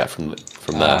we can get from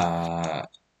there.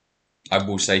 I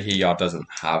will say Hiyar doesn't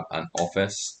have an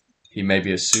office. He may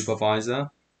be a supervisor,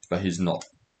 but he's not.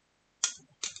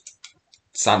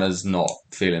 Santa's not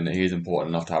feeling that he's important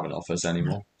enough to have an office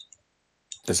anymore.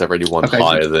 Is there anyone Okay.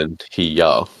 higher than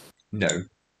Hiya? No.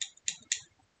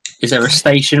 Is there a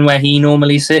station where he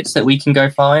normally sits that we can go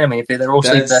find? I mean, if they're all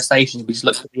sleeping at their There's- stations, we just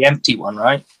look for the empty one,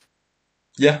 right?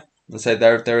 Yeah. Let's say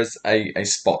there is a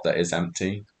spot that is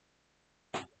empty.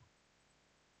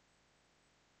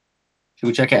 Should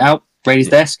we check it out? Brady's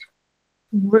desk.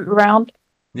 Root around.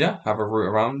 Yeah, have a route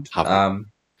around. Have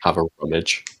a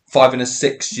rummage. 5 and a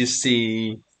 6, you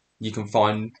see, you can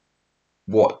find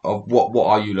what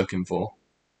are you looking for?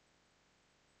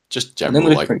 Just And then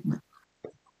general, we'll like,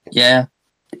 yeah,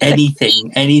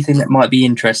 anything that might be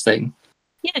interesting.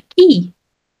 Yeah, key.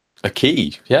 a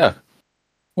key. Yeah.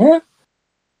 Yeah.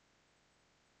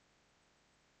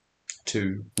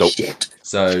 2. Nope. Shit.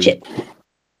 So, Shit.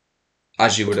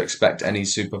 as you would expect any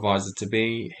supervisor to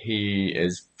be, he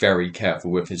is very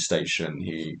careful with his station.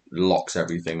 He locks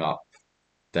everything up.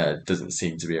 There doesn't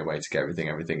seem to be a way to get everything.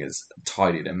 Everything is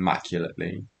tidied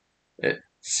immaculately. It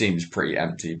seems pretty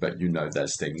empty, but you know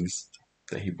there's things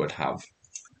that he would have.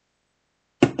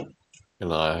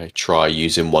 Can I try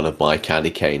using one of my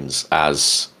candy canes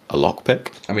as a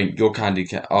lockpick? I mean, your candy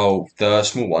cane. Oh, the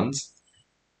small ones.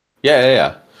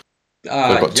 Yeah.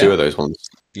 I've got yeah, 2 of those ones.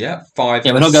 Yeah, 5.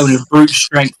 Yeah, we're not going with brute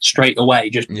strength straight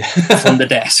away, just Yeah, from the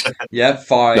desk. yeah,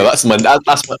 5. No, that's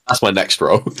my next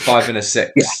roll. 5 and a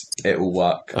 6. Yeah. It will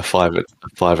work. A 5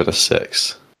 and a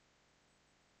 6.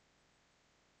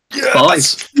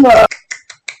 Five.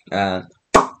 And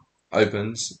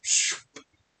opens.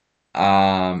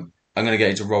 I'm gonna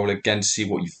get you to roll again to see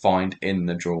what you find in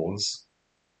the drawers.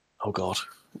 Oh god,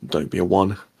 don't be a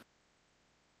 1.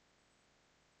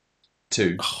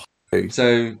 2. Hey.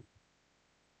 So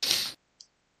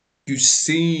you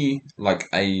see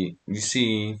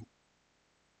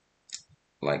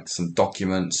some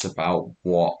documents about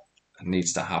what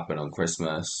needs to happen on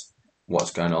Christmas,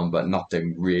 what's going on, but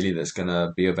nothing really that's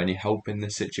gonna be of any help in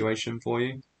this situation for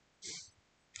you.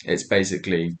 It's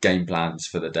basically game plans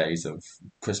for the days of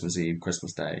Christmas Eve,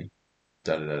 Christmas Day,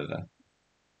 Da, da, da, da.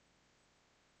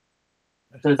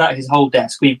 So that his whole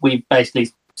desk. We've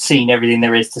basically seen everything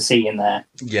there is to see in there.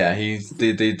 Yeah, he's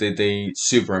the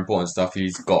super important stuff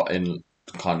he's got in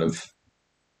kind of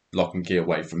lock and key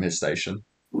away from his station.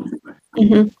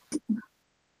 Hmm.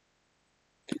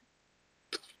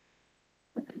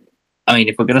 I mean,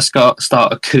 if we're gonna start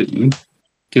a coup,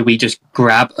 do we just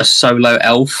grab a solo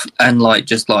elf and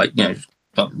just you know,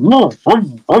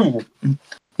 what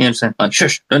I'm saying? Like,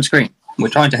 shush, don't scream. We're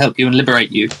trying to help you and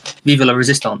liberate you. Vive la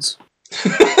resistance.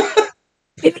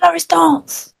 Vive la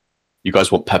resistance. You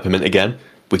guys want peppermint again?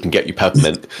 We can get you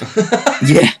peppermint.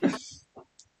 Yeah.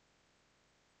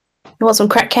 You want some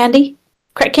crack candy?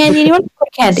 Crack candy, anyone?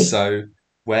 Crack candy. So,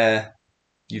 where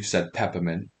you've said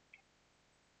peppermint,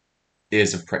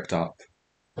 ears have pricked up,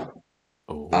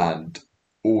 Oh. and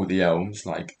all the elves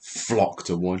flock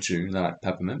towards you. They're like,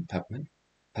 peppermint, peppermint,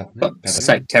 peppermint, Fuck's peppermint.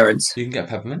 sake, Terrence. You can get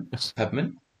peppermint,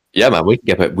 peppermint. Yeah, man, we can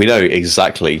get it. We know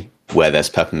exactly where there's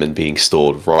peppermint being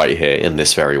stored right here in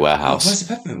this very Oh, warehouse. where's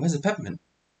the peppermint? Where's the peppermint?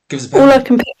 Give us a All I peppermint.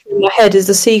 can picture in my head is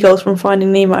the seagulls from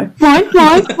Finding Nemo. Right.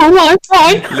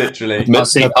 Literally. I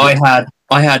see.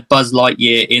 I had Buzz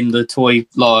Lightyear in the toy,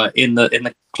 in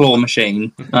the claw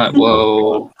machine.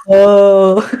 Whoa.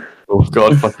 Oh. Oh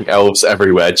god, fucking elves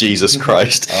everywhere. Jesus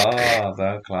Christ. Ah,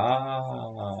 the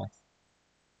class.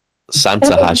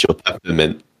 Santa has your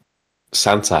peppermint.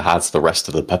 Santa has the rest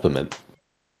of the peppermint.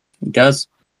 He does.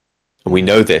 And we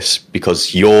know this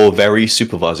because your very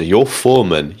supervisor, your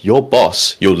foreman, your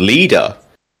boss, your leader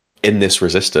in this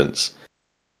resistance,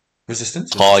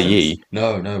 Resistance? Ha Yi.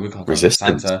 No, we can't go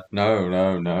Resistance. Santa.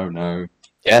 No.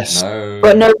 Yes, No.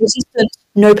 But no resistance,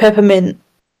 no peppermint.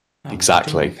 No,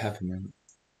 exactly. we don't want peppermint.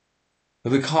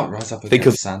 But we can't rise up Think against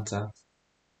of- Santa.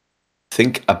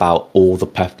 think about all the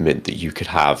peppermint that you could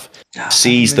have. Yeah,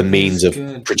 Seize the peppermint means is of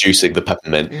good. producing the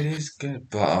peppermint. It is good,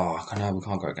 but no, we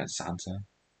can't go against Santa.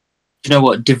 Do you know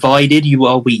what? Divided, you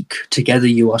are weak. Together,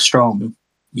 you are strong.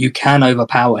 You can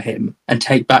overpower him and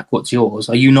take back what's yours.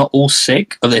 Are you not all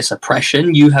sick of this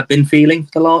oppression you have been feeling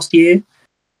for the last year?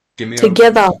 Give me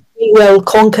Together we will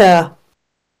conquer.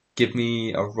 give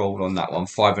me a roll on that one.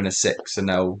 5 and a 6, and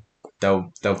they'll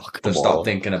come start on.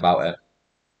 thinking about it.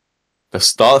 Let's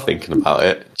start thinking about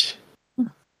it.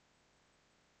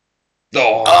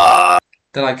 Oh,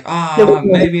 they're like, No.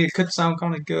 maybe it could sound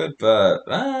kind of good, but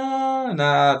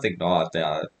nah, I think not.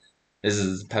 This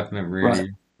is peppermint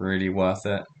really worth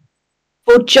it.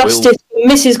 For justice for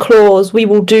Mrs. Claus, we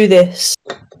will do this.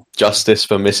 Justice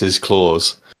for Mrs.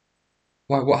 Claus.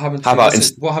 What happened? How about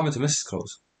what happened to Mrs.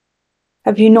 Claus?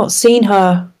 Have you not seen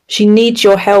her? She needs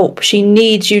your help. She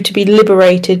needs you to be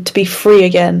liberated, to be free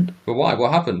again. But why?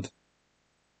 What happened?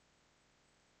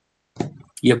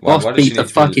 Your Why boss does she beat the need to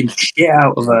be- fucking shit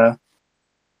out of her.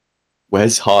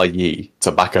 Where's Ha Yi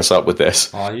to back us up with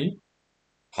this? Are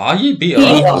you beat her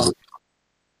Yeah. up?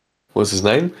 What's his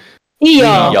name?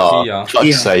 Yeah. Yeah. Ya.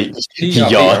 Fuck's sake. Ya beat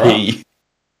Ya her up. Yi.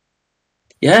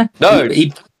 Yeah? No.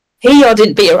 He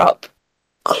Didn't beat her up.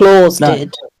 Claus No.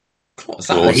 did.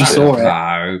 Santa, He saw it.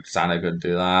 No, Santa couldn't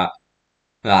do that.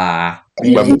 Nah.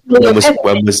 When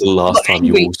was the last time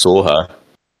you all saw her?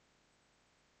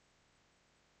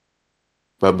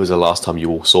 When was the last time you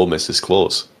all saw Mrs.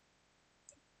 Claus?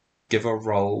 Give a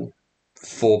roll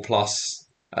 4+,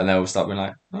 and they'll start being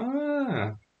like,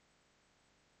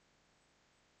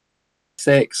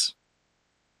 6.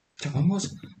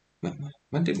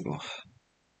 When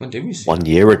did we see? 1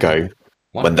 year ago,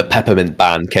 when the peppermint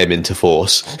ban came into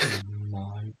force. Oh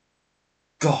my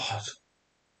god.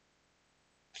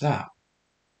 That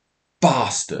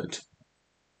bastard.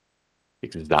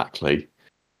 Exactly.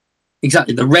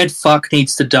 Exactly. The red fuck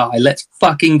needs to die. Let's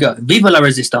fucking go. Viva la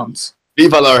resistance.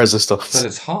 Viva la resistance. But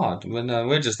it's hard.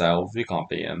 We're just elves. We can't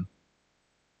beat him.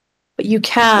 But you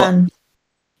can.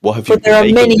 What have you For there are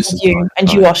been many making of this you, entire and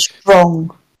you time? are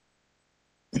strong.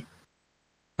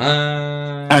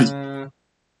 I don't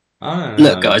know.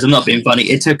 Look, guys, I'm not being funny.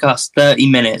 It took us 30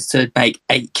 minutes to make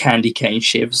 8 candy cane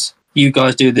shivs. You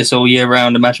guys do this all year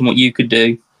round. Imagine what you could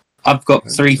do. I've got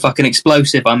 3 fucking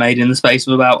explosive I made in the space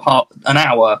of about an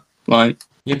hour.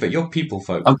 Yeah, but you're people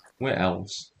folk. Um, We're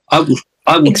elves. I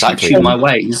will Exactly. teach you my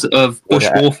ways of bush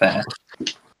Yeah. warfare.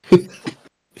 You've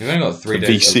only got 3 days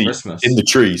VC till Christmas. in the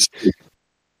trees.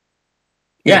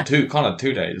 Yeah. 2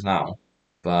 days now.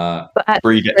 But But at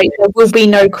 3 this days. rate, there will be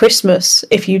no Christmas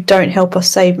if you don't help us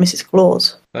save Mrs.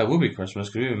 Claus. there will be Christmas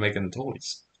because we've been making the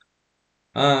toys.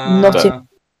 Not if you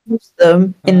use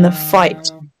them in the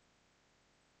fight.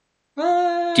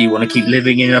 Do you want to keep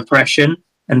living in oppression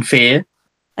and fear?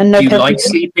 And no Do you like peppermint.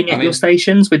 sleeping I at mean- your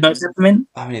stations with no peppermint?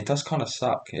 I mean, it does kind of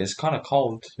suck. It's kind of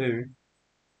cold too.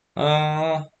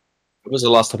 When was the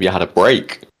last time you had a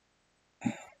break?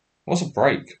 What's a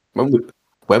break?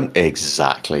 When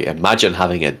exactly? Imagine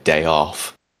having a day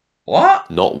off. What?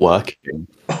 Not working.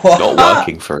 What? Not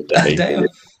working for a day.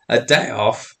 A day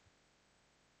off?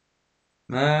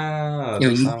 No,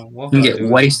 You what can would I get do?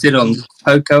 wasted on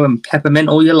cocoa and peppermint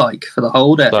all you like for the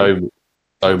whole day.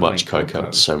 So much Peppermint cocoa,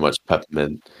 cocoa. so much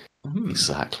peppermint. Hmm.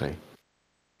 Exactly.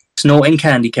 Snorting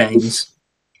candy canes.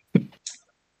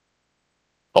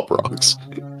 Pop rocks.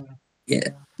 Yeah.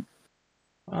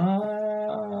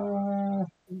 I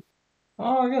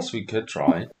guess we could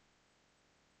try.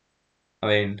 I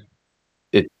mean,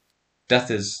 death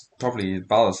is probably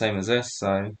about the same as this,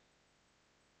 so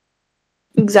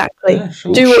Exactly. yeah,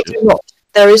 sure. Do or do not.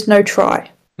 There is no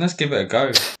try. Let's give it a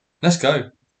go. Let's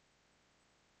go.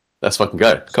 Let's fucking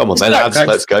go. Come on, then, Let's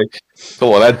lads. go. Let's go. Come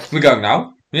on, then. We're going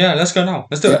now. Yeah, let's go now.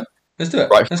 Let's do it. Let's do it.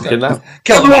 Right, Let's fucking go. now.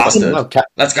 Kill the bastard. Now,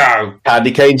 Let's go.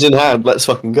 candy canes in hand. Let's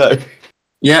fucking go.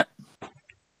 Yeah.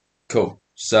 Cool.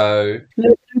 So No,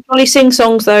 we only sing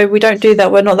songs though. We don't do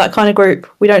that. We're not that kind of group.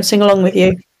 We don't sing along with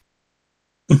you.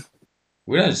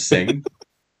 we don't sing.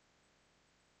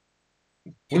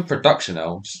 We're production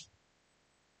elves.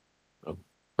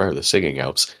 Where are the singing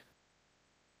elves?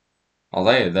 Oh,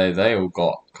 they all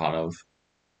got kind of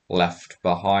left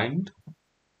behind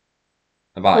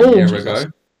about a Oh, year Jesus.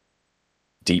 ago.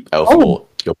 Deep elf Oh. lore.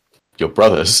 Your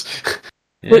brothers.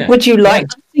 Yeah. Would you like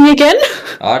to sing again?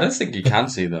 I don't think you can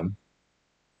see them.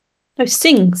 No,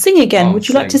 sing again. Oh, Would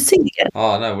you like to sing. sing again?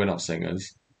 Oh no, we're not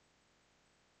singers.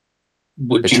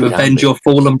 Would Which you we can avenge be. your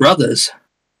fallen brothers?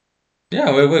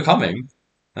 Yeah, we're coming.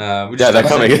 We Yeah, just they're don't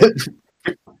coming. sing.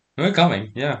 We're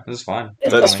coming. Yeah, that's fine.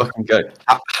 We're Let's coming. fucking go.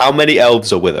 How many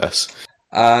elves are with us?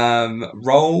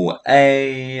 Roll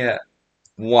a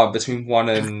one between one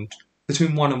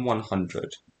and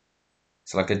 100.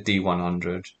 So like a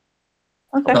D100.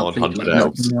 Okay. Come on, 100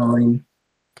 elves. 99.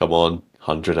 Come on,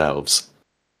 100 elves.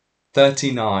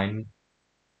 39.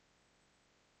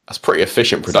 That's pretty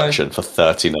efficient production for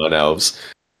 39 elves.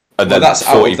 And Well, then that's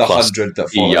out 40 of the plus 100 that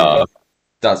follow ER. you.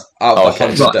 That's out of the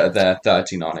Okay. 100 that are there.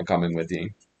 39 are coming with you.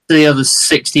 The other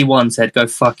 61 said, go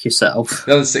fuck yourself.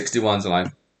 The other 61s are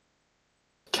like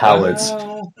Cowards.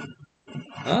 well,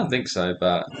 I don't think so,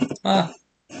 but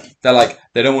they're like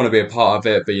they don't want to be a part of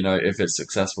it. But you know, if it's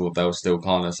successful, they'll still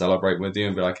kind of celebrate with you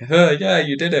and be like, "Hey, yeah,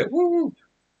 you did it!" Woo!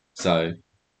 So,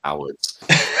 Cowards.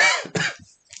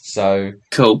 so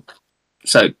Cool.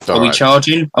 So, are we Alright.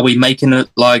 charging? Are we making it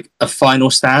like a final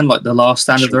stand, like the last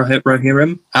stand of the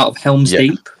Rohirrim out of Helm's Yeah.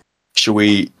 Deep? Should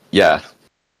we,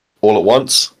 all at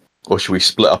once? Or should we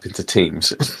split up into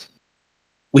teams?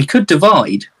 We could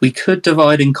divide. We could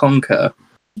divide and conquer.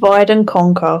 Divide and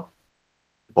conquer.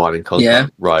 Divide and conquer. Yeah.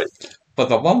 Right. but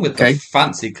the one with Okay. the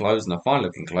fancy clothes and the fine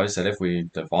looking clothes said if we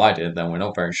divided, then we're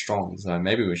not very strong. So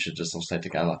maybe we should just all stay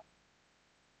together.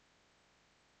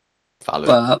 Valid.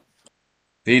 But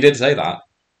He did say that,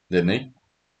 didn't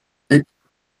he?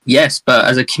 yes, but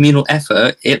as a communal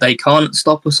effort, they can't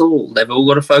stop us all. They've all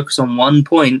got to focus on one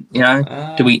point. You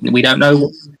know, we don't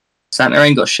know. Santa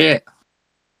ain't got shit.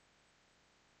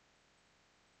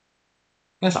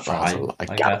 Let's That's try. a lot of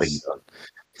I gabbing guess. done.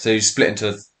 So you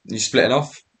splitting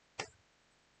off?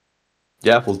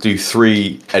 Yeah, we'll do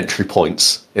 3 entry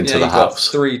points into Yeah, the you've got house.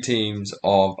 3 teams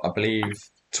of, I believe,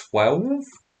 12?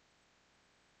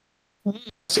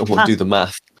 Someone do the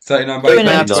math. 39 Doing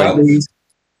by it.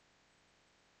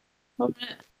 12?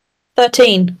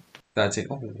 13. 13.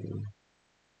 Oh.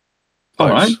 All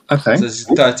right. Okay. So there's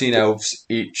 13 elves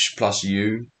each plus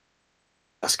you.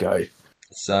 Let's go.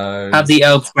 So Have the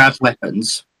elves grab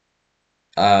weapons?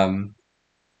 um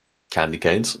Candy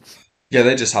canes. yeah,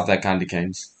 they just have their candy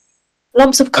canes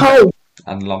Lumps of coal.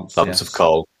 and lumps. Lumps yes. of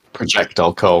coal.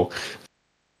 Projectile coal.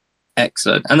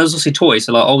 Excellent. And there's also toys,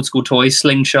 so like old school toys,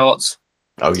 slingshots.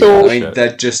 Oh, So- yeah. I mean, shit.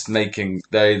 they're just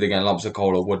they're either getting lumps of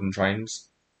coal or wooden trains.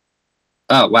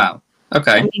 Oh wow.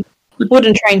 Okay.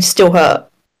 Wooden trains still hurt.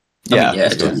 I mean, Yeah, yeah. I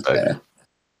was gonna Just, say.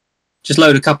 just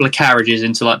load a couple of carriages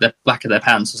into like the back of their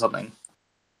pants or something.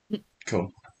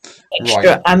 Cool. Extra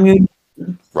Right. ammunition.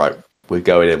 Right, we're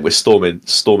going in. We're storming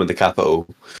the capital.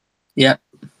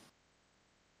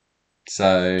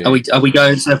 So Are we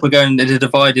going? So if we're going to a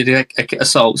divided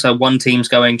assault, so one team's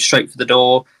going straight for the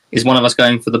door. Is one of us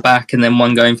going for the back, and then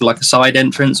one going for like a side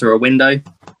entrance or a window?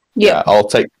 Yeah. I'll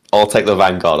take the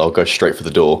vanguard. I'll go straight for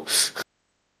the door.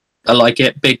 I like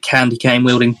it. Big candy cane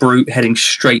wielding brute heading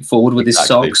straight forward with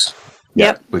Exactly. his socks.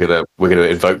 Yep. We're gonna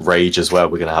invoke rage as well.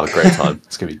 We're gonna have a great time.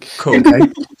 It's gonna be cool. Okay.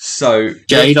 So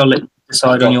Jade, I'll let you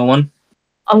decide on your one.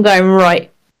 I'm going right.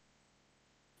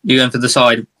 You're going for the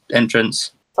side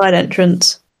entrance. Side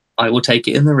entrance. I will take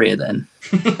it in the rear then.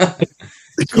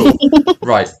 Cool.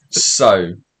 Right,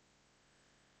 so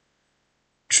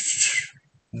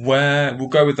we'll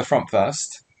go with the front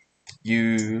first.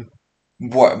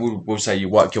 We'll say you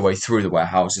work your way through the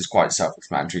warehouse. It's quite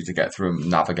self-explanatory to get through and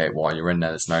navigate while you're in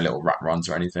there. There's no little rat runs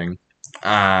or anything.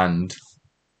 And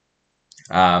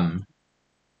come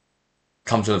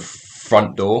to the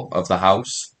front door of the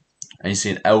house, and you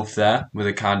see an elf there with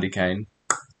a candy cane.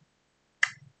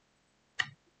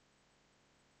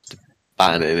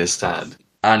 Batting it in his stand.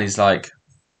 And he's like,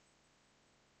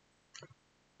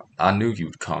 I knew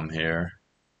you'd come here.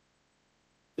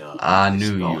 No, I it's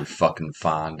knew not. you'd fucking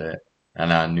find it.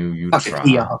 And I knew you'd Fuck try.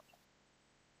 yeah.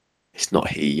 It's not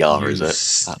Hiyar, You is it?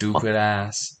 stupid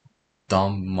ass,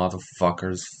 dumb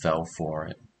motherfuckers fell for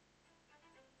it.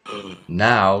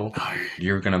 Now,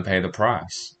 you're gonna pay the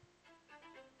price.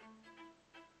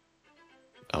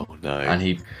 Oh no. And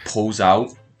he pulls out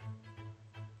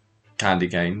candy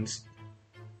canes,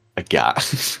 A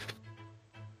gat.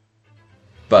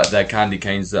 but they're candy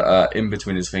canes that are in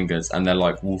between his fingers, and they're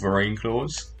like Wolverine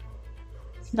claws.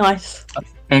 Nice.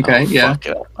 Okay, yeah. Fuck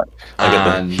it. I get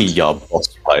And- the Hiyar boss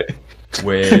fight.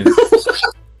 With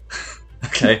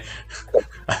okay,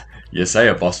 you say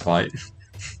a boss fight.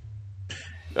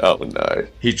 Oh no.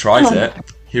 He tries it.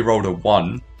 He rolled a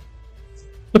 1.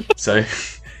 So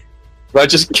Can I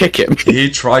just kick him? he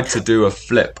tried to do a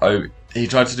flip. Oh, he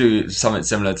tried to do something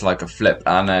similar to like a flip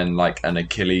and then like an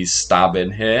Achilles stab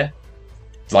in here,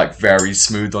 like very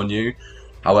smooth on you.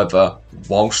 However,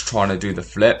 whilst trying to do the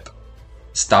flip,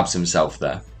 stabs himself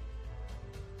there.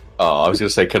 Oh, I was gonna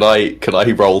say, could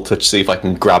I roll to see if I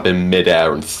can grab him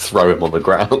mid-air and throw him on the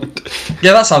ground?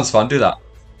 Yeah, that sounds fun. Do that.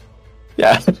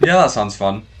 Yeah. Yeah, that sounds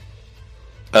fun.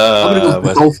 I'm gonna go for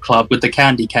where's- the golf club with the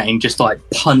candy cane, just like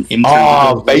punt him through Oh,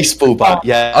 the door. baseball bat.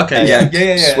 Yeah. Okay,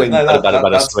 yeah. Swing, No, better,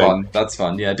 that's swing. fun. That's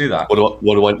fun. Yeah, do that.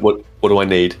 What do I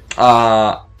need?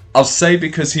 I'll say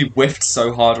because he whiffed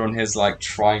so hard on his like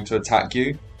trying to attack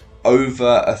you,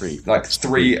 over a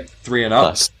Three. three and up.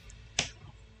 Plus.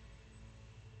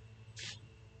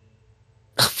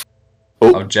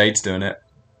 Oh, Jade's doing it.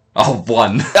 Oh,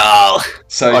 1. Oh,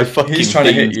 So I fucking he's trying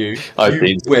to hit beamed. you. I've You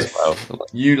been whiff. as well.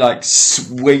 You like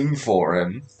swing for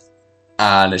him,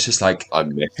 and it's just like I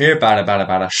missed. here,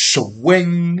 batter,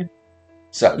 swing.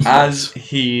 So as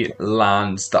he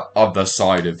lands the other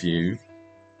side of you,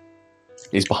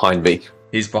 He's behind me.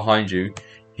 he's behind you.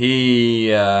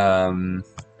 He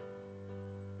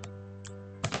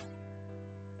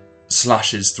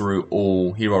slashes through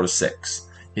all. He rolled a 6.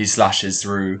 He slashes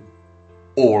through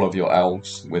all of your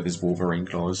elves with his Wolverine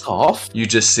claws. Half? You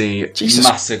just see Jesus.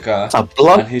 massacre, That's a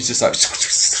blood. and he's just like,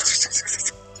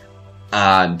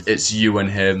 and it's you and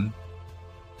him,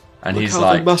 and Look he's how they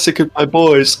like, massacred my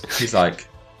boys. he's like,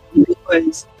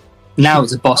 Now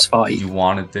it's a boss fight. you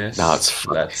wanted this? Now it's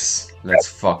fun. let's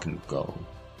fucking go.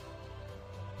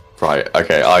 Right.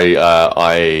 Okay.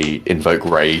 I invoke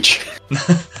rage.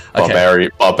 Okay.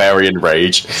 Barbarian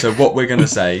rage. So what we're gonna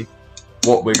say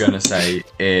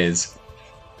is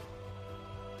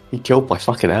He killed my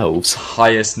fucking elves.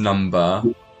 highest number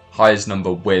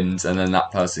wins, and then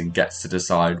that person gets to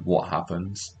decide what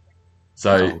happens.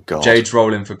 So Oh, God. Jade's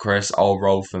rolling for Chris. I'll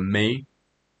roll for me.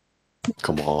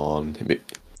 Come on. Hit me.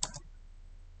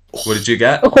 What did you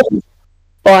get?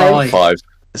 Five. 5.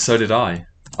 So did I.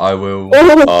 I will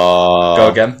Oh, go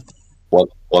again.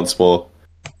 Once more.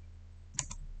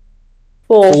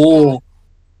 4. Oh,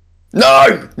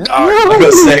 No! No! I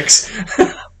got 6.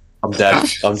 I'm dead.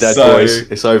 I'm dead, So- boys.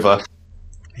 It's over.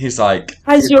 He's like,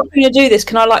 As you're going to do this,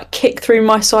 can I like kick through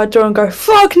my side door and go,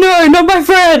 fuck no, not my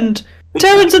friend!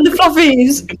 Terrence and the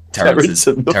Fluffies!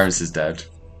 Terrence is dead.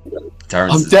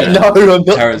 Terrence I'm is dead. No, I'm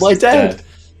not. Terrence Am I is dead?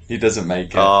 He doesn't make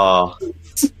it. Ah,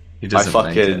 He I doesn't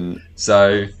make it. fucking.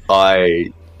 So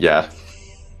Yeah.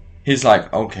 he's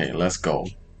like, okay, let's go.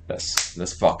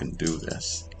 Let's fucking do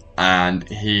this. And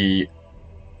he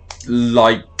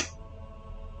like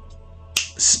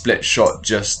split shot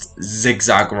just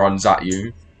zigzag runs at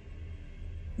you,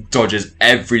 dodges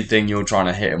everything you're trying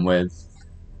to hit him with,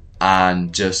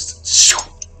 and just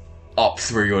up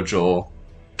through your jaw.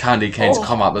 Candy canes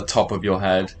come out the top of your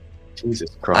head, Jesus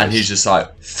Christ. and he's just like,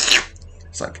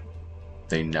 it's like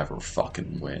they never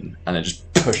fucking win, and it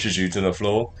just pushes you to the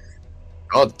floor.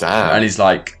 God damn. And he's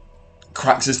like,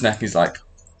 cracks his neck. He's like,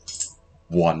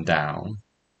 1 down.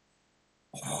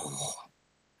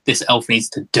 this elf needs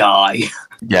to die.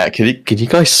 Yeah, can you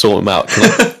guys sort him out? Can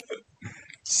I-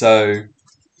 So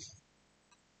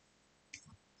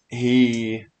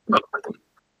he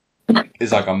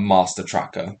is like a master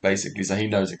tracker, basically. So he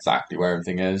knows exactly where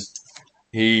everything is.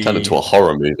 He Turn into a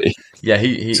horror movie. yeah.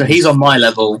 He So he's on my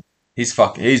level. he's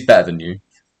better than you.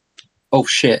 Oh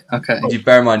shit. Okay. You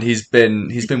bear in mind he's been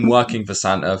working for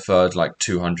Santa for like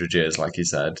 200 years, like he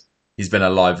said. He's been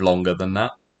alive longer than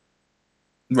that.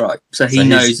 Right. So he So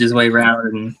knows his way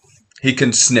around, and he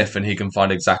can sniff and he can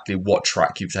find exactly what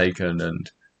track you've taken and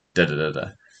da da da da.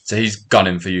 So he's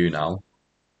gunning for you now.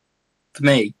 for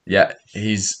me. Yeah,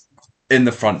 he's in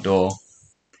the front door,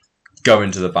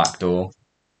 going to the back door,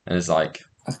 and is like,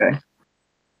 Okay.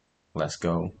 "Let's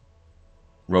go,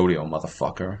 rodeo,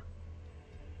 motherfucker."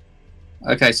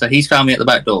 Okay. So he's found me at the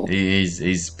back door.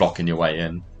 He's blocking your way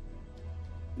in.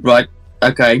 Right.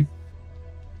 Okay.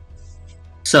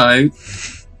 So.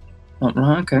 Right.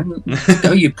 Okay. Let's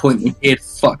go, you pointy eared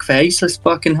fuckface. Let's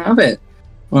fucking have it.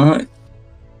 Right.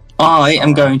 I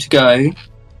am going to go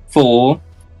for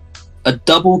a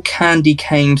double candy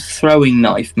cane throwing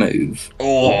knife move.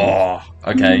 Oh,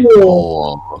 okay.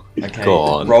 Oh, Okay. go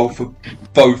on. Roll for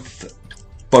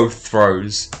both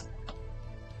throws.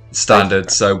 Standard.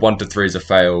 So 1 to 3 is a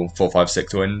fail. 4, 5,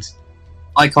 6 wins.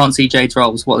 I can't see Jade's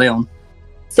rolls. What are they on?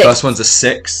 6. First one's a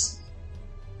 6.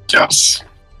 Yes.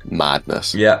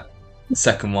 Madness. Yeah.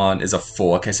 Second one is a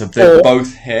 4. Okay, so they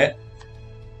both hit.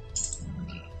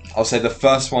 I'll say the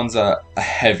first one's a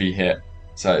heavy hit.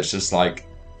 So it's just like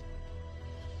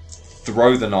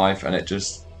throw the knife and it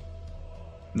just.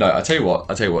 No, I tell you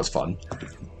what's fun.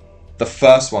 The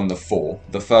first one, the 4.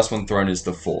 The first one thrown is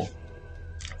the 4.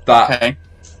 That Okay.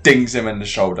 dings him in the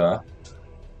shoulder,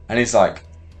 and he's like,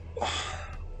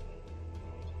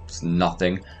 it's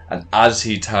nothing. And as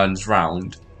he turns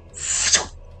round,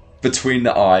 between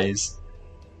the eyes,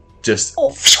 just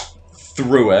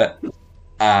through it,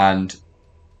 and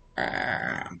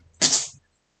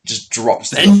just drops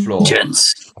to the floor.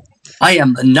 Vengeance. I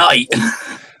am the knight.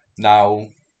 Now,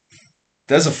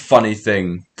 there's a funny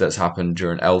thing that's happened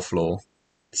during Elf Law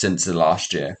since the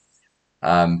last year.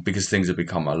 Because things have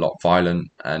become a lot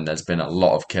violent and there's been a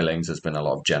lot of killings, there's been a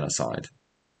lot of genocide.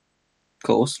 Of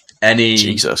course.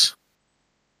 Jesus.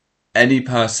 Any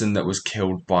person that was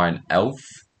killed by an elf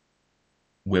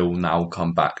will now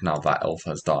come back now that elf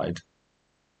has died.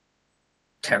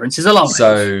 Terrence is alive.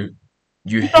 So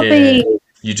you hear,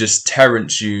 you just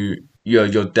Terrence,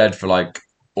 you're dead for like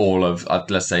all of,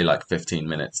 let's say like 15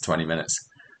 minutes, 20 minutes.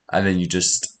 And then you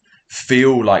just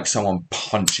feel like someone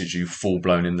punches you full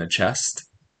blown in the chest,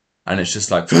 and it's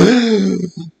just like,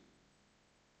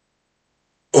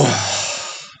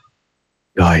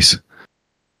 Guys,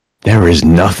 there is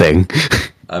nothing.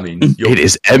 I mean, It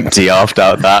is empty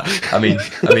after that. I mean,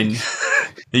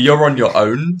 you're on your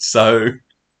own, so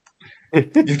you're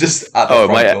just at the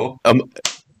front door.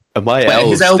 Are my Wait,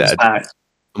 elves his elves dead? back.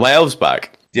 Are my elves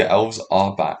back? Yeah, elves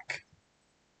are back.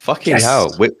 Fucking Yes.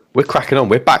 hell. We're cracking on.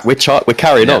 We're back. We're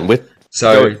carrying Yeah. on.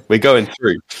 So We're going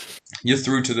through. you're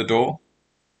through to the door.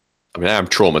 I mean, I am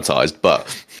traumatized,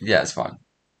 but Yeah, it's fine.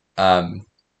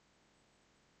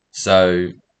 So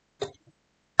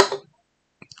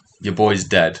your boy's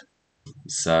dead.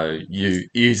 So you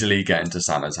easily get into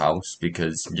Santa's house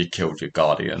because you killed your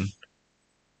guardian.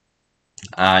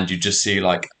 And you just see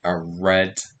like a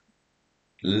red,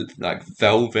 like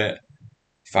velvet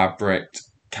fabric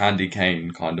candy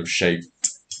cane kind of shaped,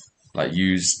 like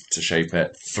used to shape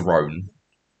it, throne.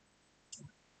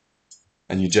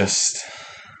 And you just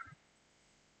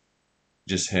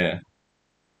hear,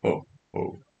 oh,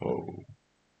 oh, oh.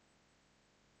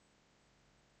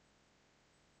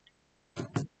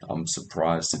 I'm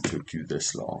surprised it took you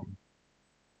this long.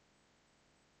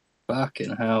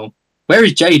 Fucking hell. Where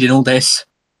is Jade in all this?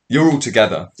 You're all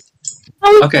together,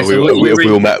 Okay, we, so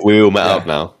we all met Yeah. up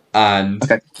now. and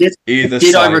Okay. either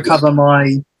Did I side.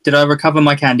 recover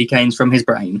my candy canes from his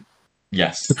brain?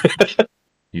 Yes,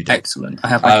 you did. Excellent. I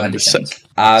have my candy so- canes.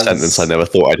 Sentence I never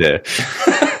thought I'd hear.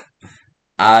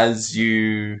 As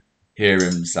you hear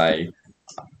him say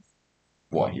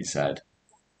what he said,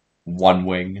 1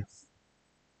 wing,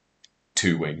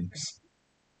 2 wings,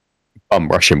 Bum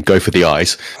rush him. Go for the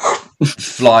eyes.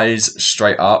 flies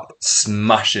straight up,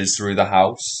 smashes through the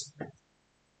house,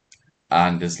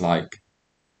 and is like,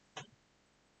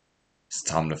 it's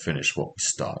time to finish what we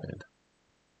started.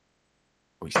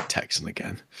 Oh, he's texting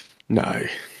again. No.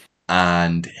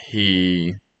 And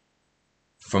he,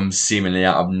 from seemingly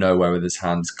out of nowhere with his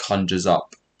hands, conjures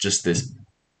up just this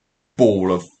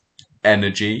ball of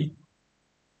energy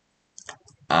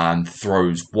and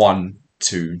throws 1,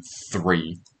 2,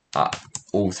 3 at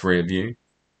all 3 of you.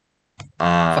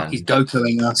 Fuck, he's And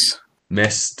Gokuing us.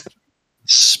 missed,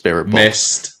 Spirit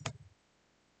box.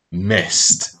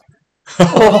 missed.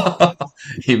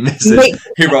 He misses. Wait.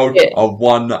 He rolled a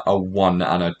 1, a 1,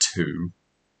 and a 2.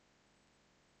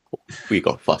 We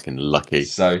got fucking lucky.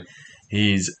 So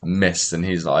he's missed, and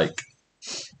he's like,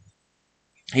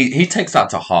 he takes that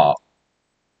to heart,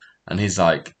 and he's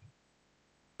like,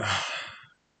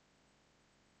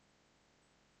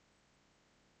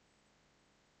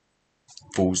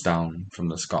 falls down from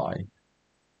the sky,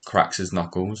 cracks his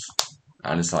knuckles,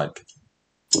 and it's like,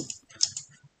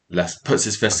 puts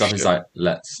his fist up. He's like,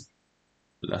 let's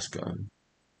go.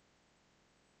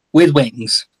 With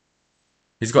wings.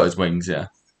 He's got his wings, yeah.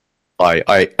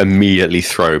 I immediately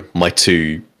throw my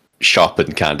 2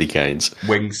 sharpened candy canes.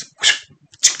 Wings.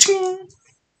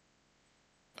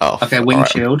 Oh, Okay, wing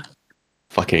shield.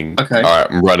 Fucking. Okay. All right,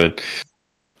 I'm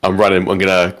running.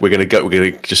 We're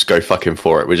gonna just go fucking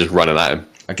for it. We're just running at him.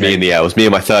 Okay. Me and the elves. Me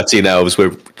and my 13 elves.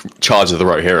 We're charged of the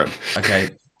right hero. Okay.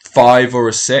 5 or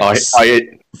a 6.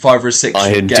 5 or a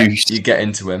 6. You get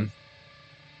into him.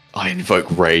 I invoke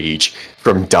rage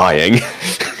from dying.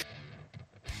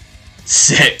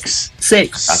 6.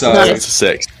 6. So that's a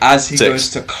 6. As he 6. goes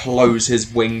to close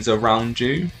his wings around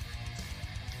you,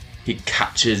 he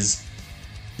catches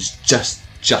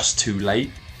just too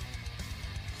late,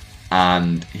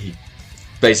 and he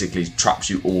basically traps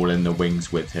you all in the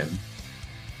wings with him.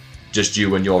 Just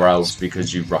you and your elves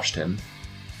because you rushed him.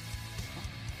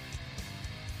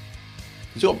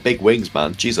 He's got big wings,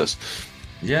 man. Jesus.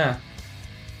 Yeah.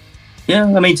 Yeah,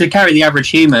 I mean, to carry the average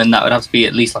human, that would have to be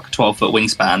at least like a 12-foot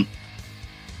wingspan.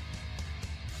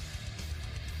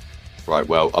 Right.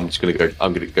 Well, I'm gonna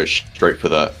go straight for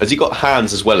the. Has he got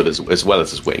hands as well as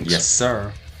his wings? Yes,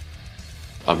 sir.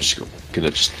 I'm just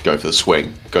gonna go for the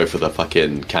swing. Go for the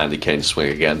fucking candy cane swing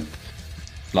again.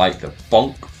 Like the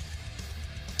bonk.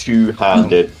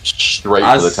 2-handed, straight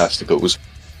for the testicles.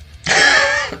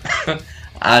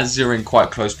 As you're in quite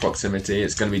close proximity,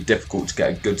 it's going to be difficult to get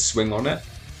a good swing on it.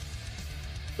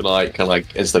 Can I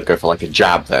instead go for like a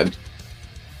jab then?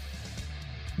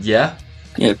 Yeah.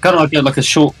 Yeah, kind of like a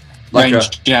short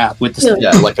range jab with the.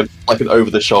 Yeah, like an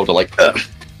over the shoulder, like.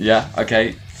 Yeah.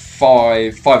 Okay.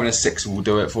 5 and a 6 will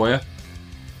do it for you.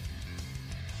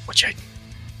 Watch it.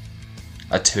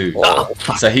 A 2. Oh,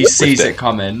 so he sees it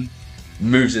coming,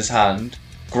 moves his hand,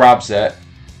 grabs it,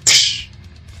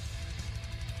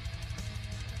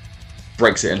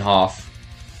 breaks it in half.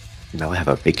 Now I have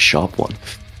a big sharp one.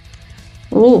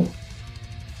 Ooh.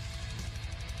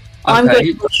 I'm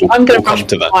going to rush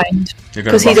behind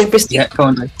because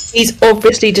he's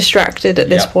obviously distracted at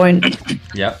this point.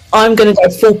 Yeah. I'm going to go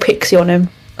full pixie on him.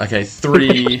 Okay,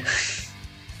 3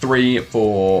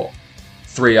 for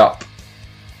 3 up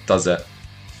does it.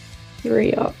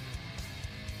 3 up.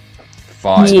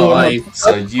 5. Yeah.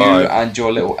 So you and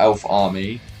your little elf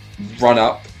army run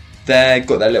up. They've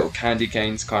got their little candy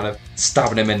canes kind of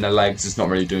stabbing him in the legs. It's not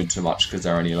really doing too much because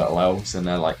they're only little elves, and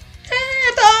they're like,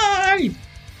 die!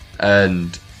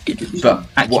 But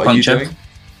what are you doing?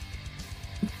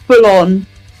 Full on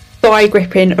thigh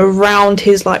gripping around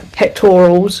his like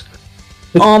pectorals.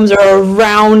 Arms are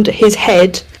around his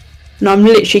head, and I'm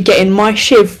literally getting my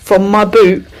shiv from my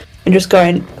boot and just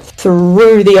going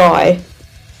through the eye.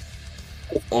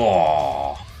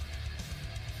 Oh,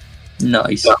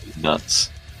 nice. Nuts.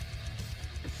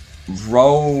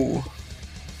 Roll.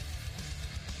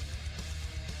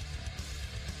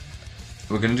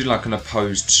 We're going to do like an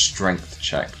opposed strength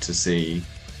check to see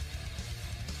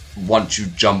once you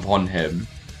jump on him,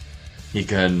 he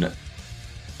can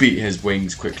beat his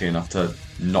wings quickly enough to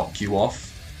knock you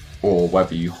off, or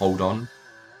whether you hold on.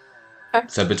 Okay.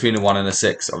 So between a 1 and a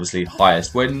 6, obviously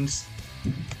highest wins.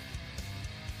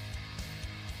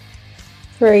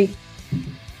 3.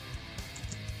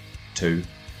 2.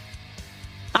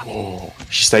 Oh,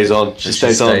 she stays on. She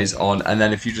So stays on. And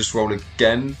then if you just roll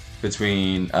again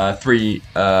between 3,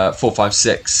 4, 5,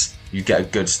 6, you get a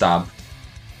good stab.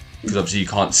 Because obviously you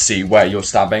can't see where you're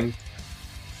stabbing.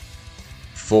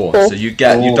 4. So you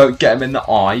don't get him in the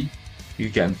eye. You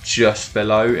get him just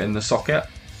below in the socket.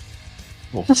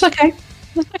 That's okay.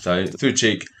 So through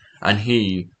cheek, and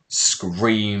he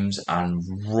screams and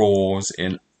roars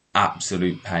in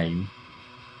absolute pain.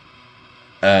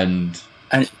 And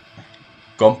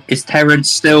go on. Is Terrence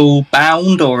still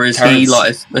bound, or is he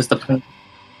like as the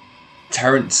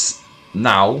Terrence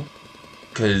now,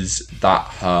 because that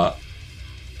hurt,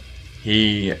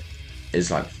 he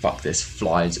is like, fuck this,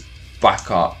 flies back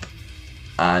up,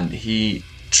 and he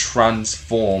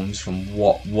transforms from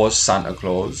what was Santa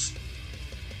Claus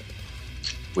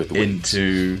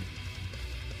into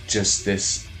just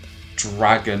this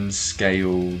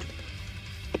dragon-scaled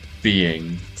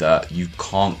being that you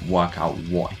can't work out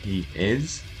what he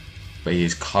is, but he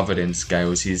is covered in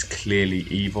scales. He is clearly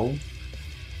evil,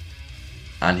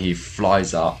 and he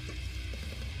flies up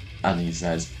and he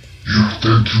says, "You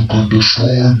think you can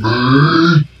destroy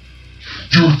me?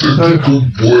 You think you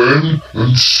can win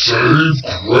and save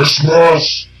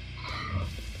Christmas?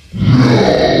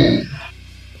 No.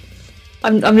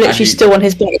 I'm literally still on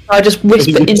his back. I just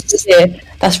whisper into his ear,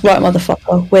 "That's right,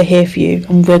 motherfucker. We're here for you,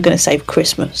 and we're gonna save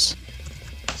Christmas."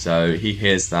 So he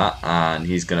hears that, and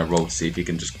he's gonna roll to see if he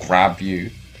can just grab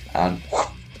you and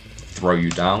throw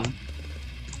you down,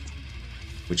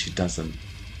 which he doesn't.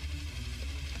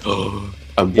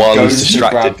 And while he's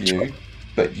distracted, to grab you,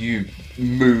 but you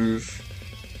move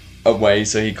away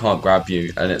so he can't grab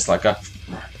you, and it's like a.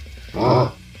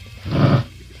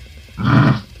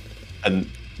 And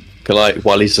can I,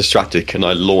 while he's distracted, can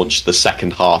I launch the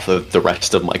second half of the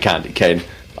rest of my candy cane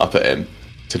up at him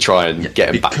to try and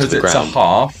get him back to the ground? Because it's a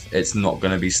half, it's not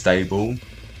going to be stable.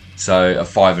 So a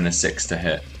 5 and a 6 to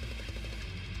hit.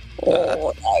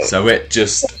 Oh, no. So it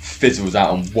just fizzles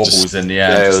out and wobbles in the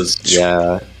air.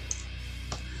 Yeah.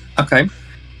 Okay.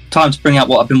 Time to bring out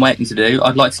what I've been waiting to do.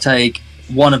 I'd like to take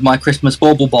one of my Christmas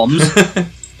bauble bombs.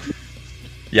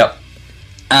 Yep.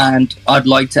 And I'd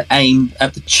like to aim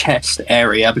at the chest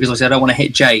area because obviously I don't want to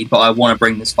hit Jade, but I want to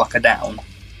bring this fucker down.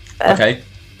 Okay.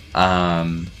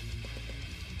 Because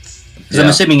I'm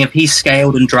assuming if he's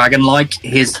scaled and dragon-like,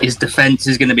 his defense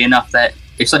is going to be enough that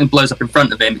if something blows up in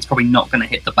front of him, it's probably not going to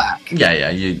hit the back. Yeah,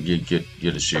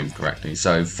 you'd assume correctly.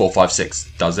 So 4, 5,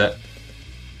 6 does it.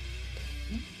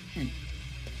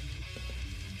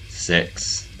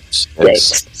 6.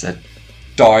 It's a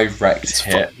direct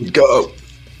hit. Go.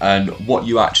 And what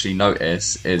you actually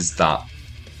notice is that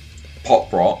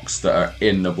pop rocks that are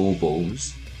in the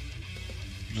baubles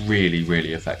really,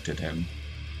 really affected him.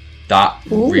 That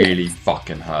really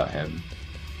fucking hurt him.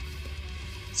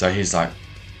 So he's like,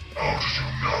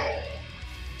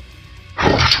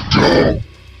 How did you know?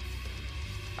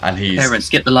 and he's Parents,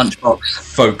 get the lunchbox.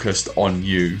 focused on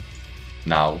you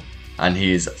now. And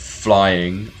he's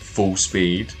flying full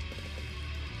speed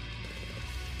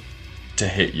to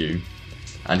hit you.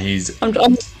 And he's I'm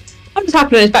just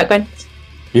happy on his back, going.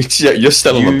 You're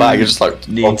still on the back. You're just like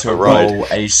need to roll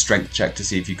a strength check to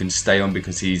see if you can stay on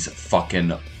because he's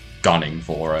fucking gunning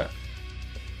for it.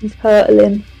 He's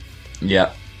hurtling.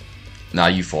 Yeah. Now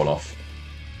you fall off.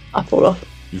 I fall off.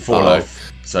 You fall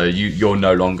off. So you're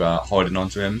no longer holding on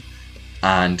to him,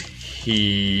 and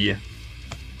he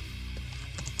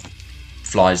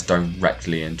flies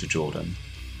directly into Jordan,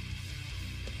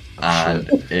 and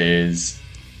is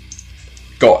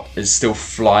still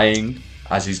flying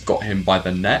as he's got him by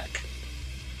the neck,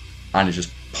 and is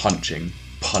just punching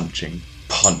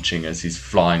as he's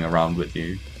flying around with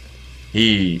you.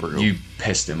 You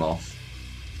pissed him off.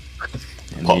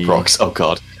 And Pop rocks. Oh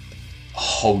god.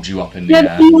 Hold you up in the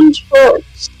air.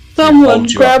 Someone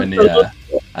Hold you up in grab the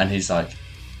air, and he's like,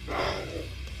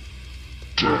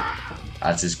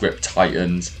 as his grip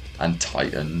tightens and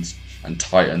tightens and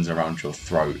tightens around your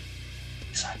throat,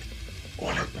 he's like, All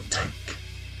it would take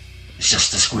is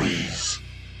just a squeeze,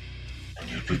 and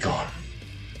you'd be gone.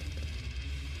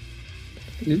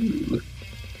 Ooh.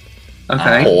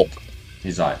 Okay.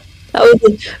 He's like, That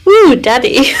was ooh,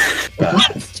 daddy.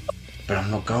 but I'm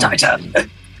not going to.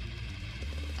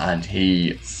 And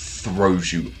he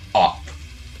throws you up.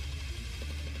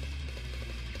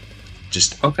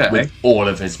 Just with all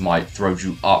of his might, throws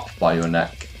you up by your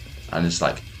neck. And it's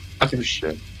like, okay,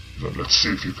 shit. Then let's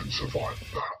see if you can survive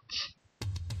that.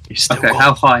 He's still Okay,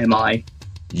 how high am I?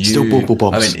 Still bauble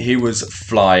bombs. I mean, he was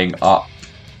flying up.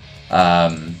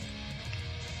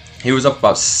 He was up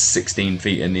about 16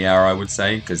 feet in the air, I would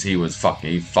say, because he fucked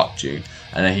you.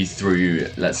 And then he threw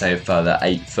you, let's say, a further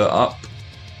 8 foot up.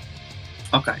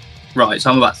 Okay. Right, so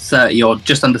I'm about 30 or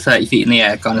just under 30 feet in the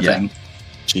air kind of thing.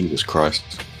 Jesus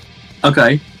Christ.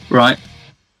 Okay, right.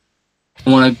 I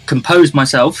want to compose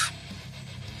myself,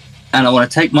 and I want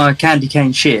to take my candy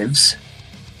cane shivs,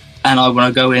 and I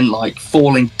want to go in like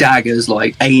falling daggers,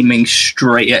 like aiming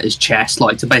straight at his chest,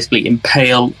 like to basically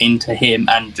impale into him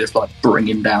and just like bring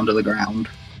him down to the ground.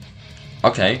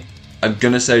 Okay, I'm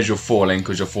gonna say as you're falling,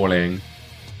 because you're falling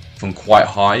from quite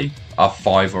high, a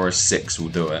 5 or a 6 will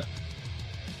do it.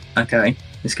 Okay,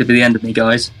 this could be the end of me,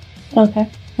 guys. Okay.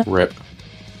 Rip.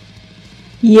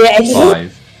 Yes.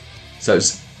 5. So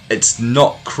it's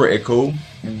not critical.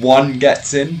 One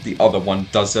gets in, the other one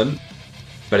doesn't.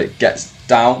 But it gets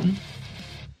down,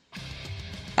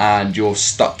 and you're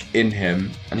stuck in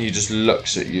him, and he just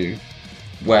looks at you,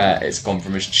 where it's gone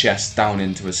from his chest down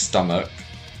into his stomach,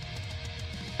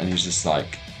 and he's just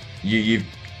like, you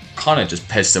kind of just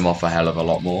pissed him off a hell of a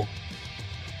lot more.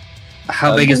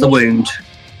 How big is the wound?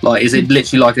 Like, is it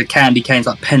literally like a candy cane's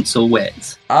like pencil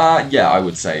width? Yeah, I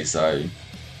would say so.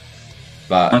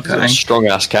 But Okay. Strong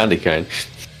ass candy cane.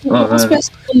 Once we're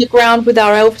on the ground with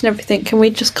our elves and everything, can we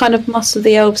just kind of muster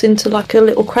the elves into like a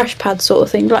little crash pad sort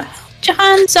of thing? Like, hold your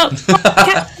hands up.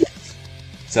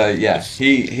 So yeah,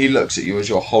 he looks at you as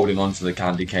you're holding onto the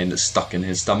candy cane that's stuck in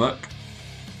his stomach,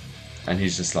 and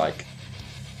he's just like,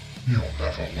 You'll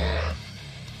never learn.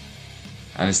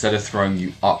 and instead of throwing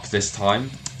you up this time,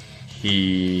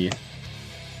 he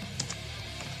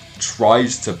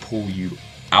tries to pull you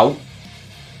out,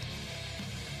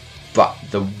 but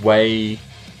the way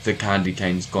the candy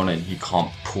cane's gone in, he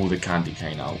can't pull the candy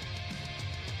cane out.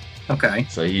 Okay.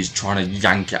 So he's trying to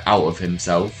yank it out of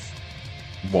himself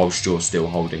whilst you're still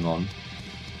holding on.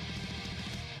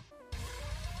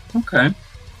 Okay.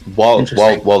 While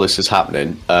Interesting. this is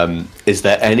happening, is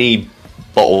there any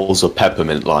bottles of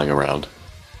peppermint lying around?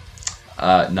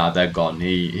 No, they're gone.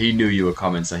 He knew you were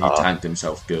coming, so he tanked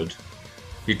himself good.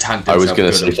 He tanked I himself was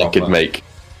going to good see and if I could proper. make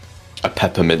a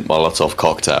peppermint Molotov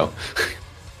cocktail.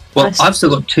 Well, Nice. I've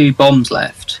still got 2 bombs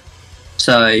left.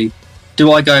 So,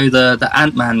 do I go the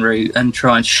Ant-Man route and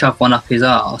try and shove one up his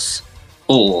ass,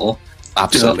 or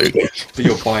Absolutely. But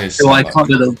you're by his do I stomach. come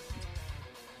with a?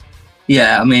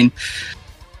 Yeah, I mean,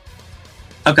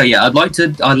 okay, yeah, I'd like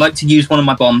to use one of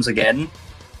my bombs again,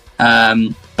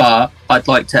 but I'd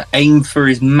like to aim for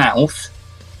his mouth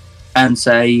and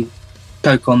say,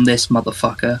 "Poke on this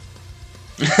motherfucker."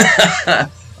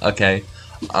 Okay.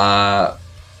 4,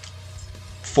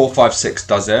 5, 6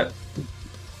 does it.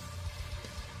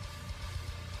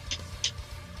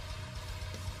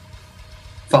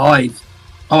 Five.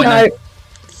 Oh wait, No, no.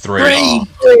 3.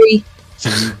 three. So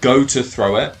you go to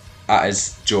throw it at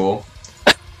his jaw,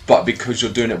 but because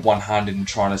you're doing it one-handed and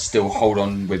trying to still hold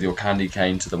on with your candy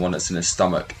cane to the one that's in his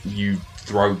stomach, you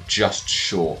throw just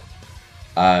short.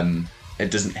 It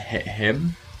doesn't hit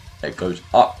him. It goes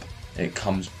up. It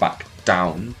comes back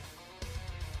down.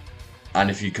 And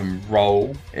if you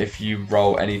roll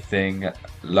anything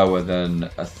lower than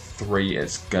a 3,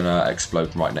 it's gonna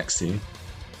explode right next to you.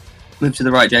 Move to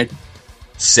the right, Jade.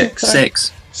 6.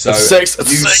 6. So Six, you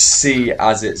six. see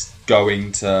as it's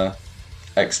going to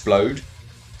explode,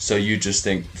 so you just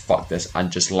think, fuck this,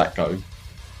 and just let go.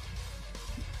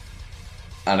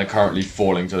 And are currently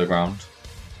falling to the ground.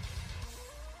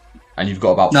 And you've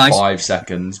got about Nice. 5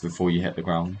 seconds before you hit the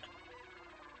ground.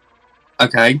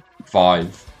 Okay.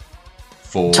 5,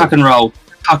 4, Tuck and roll.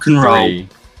 Tuck and roll. 3,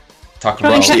 tuck and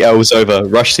Rush roll, the elves over.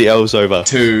 Rush the elves over.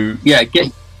 2. Yeah,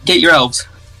 get your elves.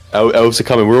 Elves are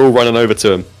coming. We're all running over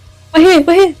to him. We're here.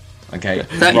 We're here. Okay.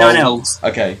 39 roll. elves.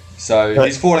 Okay, so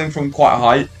he's falling from quite a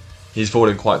height. He's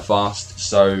falling quite fast.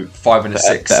 So 5 and a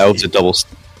 6. The elves are double.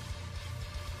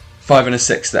 5 and a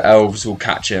 6. The elves will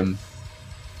catch him.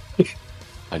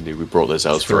 I knew we brought those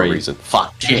elves for a 3. reason.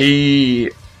 Fuck. He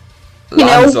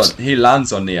elves.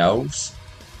 lands on the elves.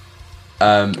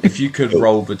 If you could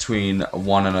roll between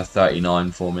 1 and a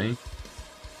 39 for me.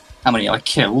 How many I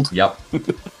killed? Yep.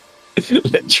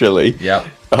 Literally. Yep.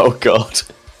 Oh god.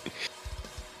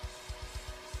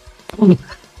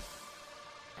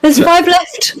 There's 5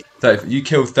 left. So you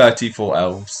kill 34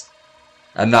 elves.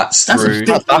 And that's That's a through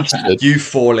big Bastard. you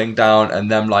falling down and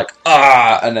them like,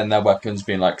 ah! And then their weapons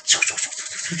being like,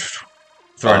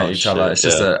 throwing Oh, at each other. shit, It's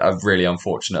just yeah. a really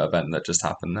unfortunate event that just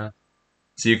happened there.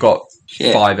 So you've got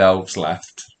Shit. 5 elves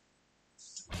left.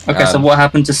 Okay, so Um, what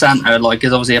happened to Santa? Like,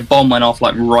 because obviously a bomb went off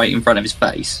like right in front of his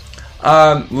face.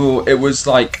 Well, it was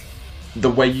like the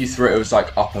way you threw it was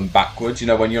like up and backwards. You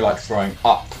know, when you're like throwing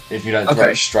up, if you don't throw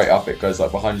Okay. it straight up, it goes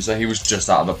like behind you. So he was just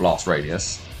out of the blast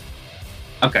radius.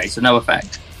 Okay, so no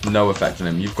effect. No effect on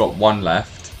him. You've got 1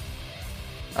 left.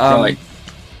 Right.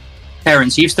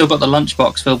 Parents, you've still got the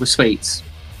lunchbox filled with sweets.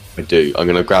 I do. I'm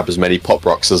going to grab as many pop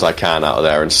rocks as I can out of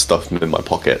there and stuff them in my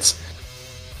pockets.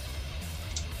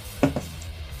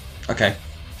 Okay.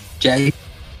 Jay,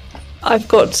 I've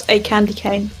got a candy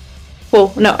cane.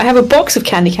 Well, no, I have a box of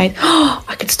candy cane.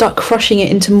 I could start crushing it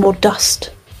into more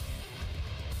dust.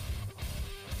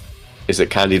 Is it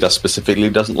candy dust specifically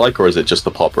doesn't like, or is it just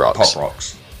the pop rocks? Pop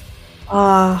rocks.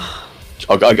 Ah,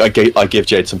 I give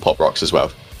Jade some pop rocks as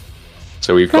well.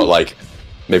 So we've got like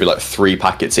maybe like 3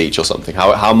 packets each or something.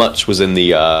 How much was in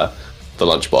the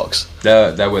lunchbox?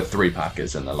 There were 3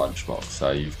 packets in the lunchbox,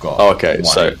 so you've got Oh, okay, 1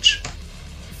 so- each.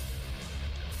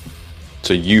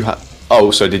 So you have.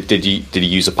 Oh, so did you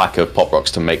use a pack of pop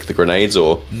rocks to make the grenades,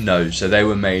 or? No, so they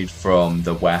were made from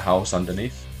the warehouse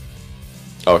underneath.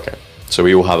 Oh, okay. So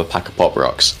we all have a pack of pop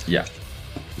rocks. Yeah.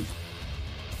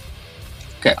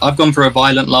 okay, I've gone for a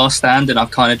violent last stand and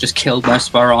I've kind of just killed most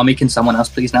of our army. Can someone else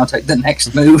please now take the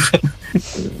next move?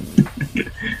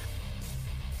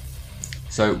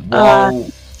 So while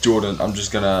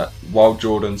while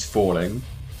Jordan's falling,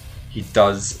 he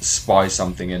does spy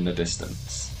something in the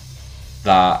distance.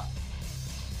 that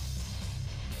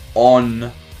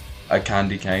on a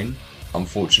candy cane,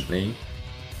 unfortunately,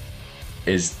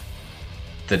 is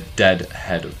the dead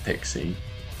head of Pixie.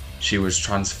 She was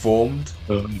transformed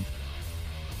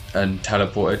and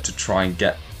teleported to try and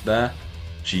get there.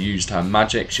 She used her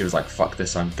magic. She was like, fuck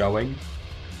this, I'm going.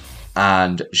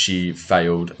 And she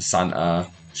failed Santa.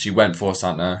 She went for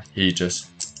Santa. He just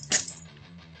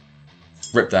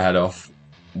ripped her head off.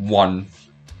 One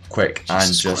quick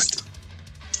and just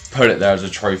put it there as a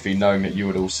trophy, knowing that you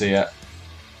would all see it.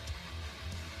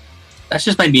 That's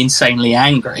just made me insanely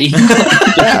angry.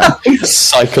 Yeah.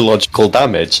 Psychological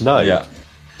damage. No. Yeah.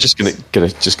 Just gonna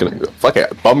fuck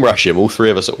it. Bum rush him, all three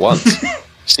of us at once.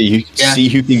 see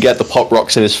who can get the pop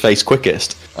rocks in his face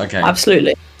quickest. Okay.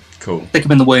 Absolutely. Cool. Stick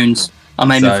him in the wounds.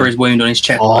 I'm aiming for his wound on his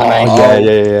chest. Oh,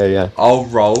 yeah. I'll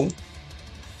roll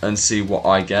and see what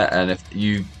I get, and if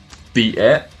you beat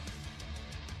it,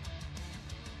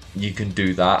 you can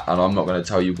do that, and I'm not going to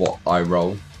tell you what I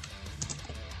roll.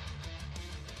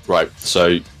 Right,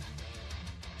 so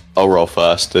I'll roll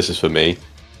first. This is for me.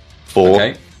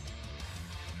 4.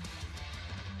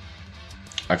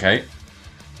 Okay.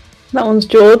 That one's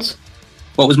George.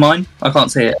 What was mine? I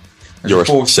can't see it. You're a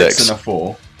 4, 6, 6. and a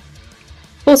 4.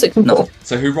 4, 6, and 4.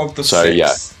 So who rolled the So, 6?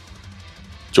 yeah.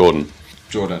 Jordan.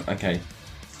 Okay.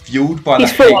 Fueled by the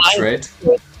He's full hatred.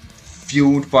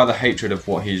 Fueled by the hatred of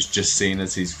what he's just seen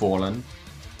as he's fallen.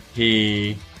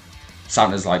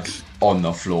 Santa's like on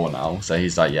the floor now, so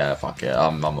he's like, yeah, fuck it,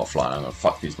 I'm not flying, I'm gonna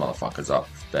fuck these motherfuckers up.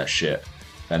 They're shit.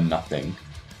 They're nothing.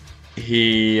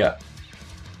 He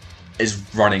is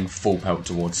running full pelt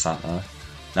towards Santa.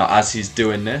 Now, as he's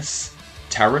doing this,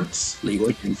 Terrence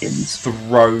Leroy Jenkins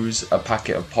throws a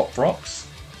packet of pop rocks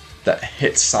that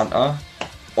hits Santa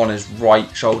on his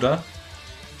right shoulder.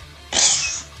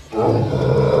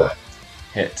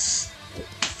 Hits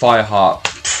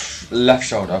Fireheart left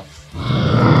shoulder.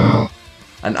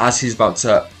 And as he's about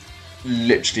to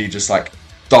literally just like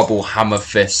double hammer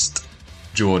fist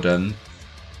Jordan,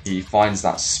 he finds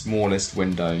that smallest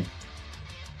window.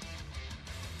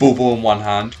 Ball in one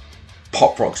hand,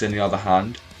 pop rocks in the other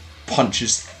hand,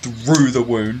 punches through the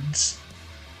wounds,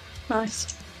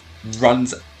 Nice.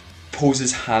 runs, pulls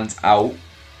his hands out.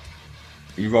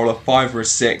 You roll a 5 or a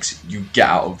 6, you get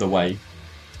out of the way.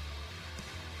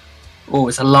 Oh,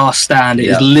 it's a last stand. It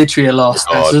Yeah. is literally a last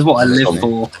stand. God. This is what I live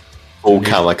for. All Need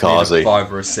a kamikaze.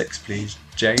 5 or a 6, please,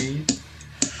 Jade.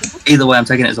 Either way, I'm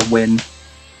taking it as a win.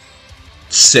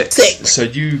 6. 6. So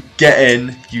you get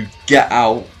in, you get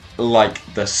out like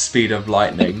the speed of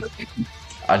lightning,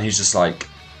 and he's just like,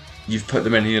 you've put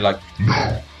them in, and you're like,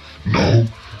 No.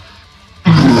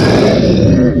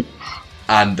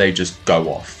 and they just go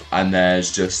off, and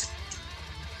there's just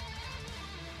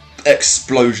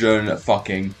explosion,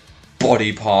 fucking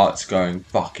body parts going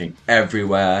fucking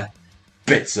everywhere,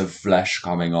 bits of flesh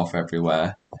coming off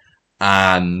everywhere,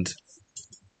 and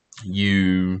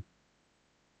you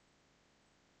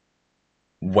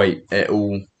wait, it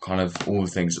all kind of, all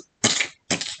the things,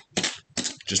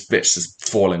 just bits just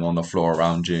falling on the floor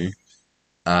around you.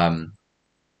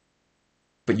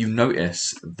 But you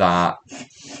notice that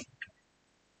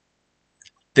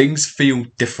things feel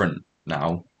different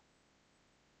now,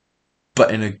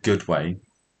 but in a good way.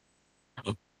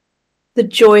 The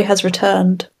joy has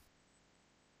returned.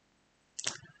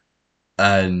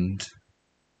 And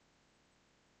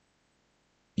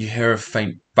you hear a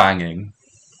faint banging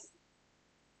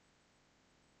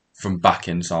from back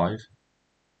inside.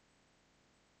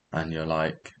 And you're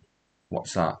like,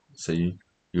 what's that? So you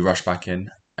rush back in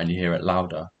and you hear it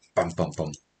louder. Bum, bum,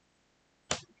 bum.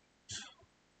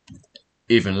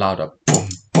 Even louder. Boom,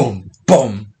 boom,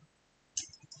 boom.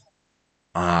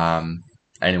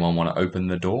 Anyone want to open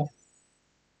the door?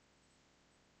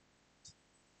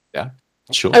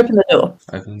 Sure. Open the door.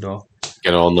 Open the door.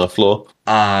 Get on the floor.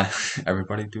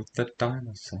 Everybody do the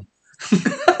dinosaur.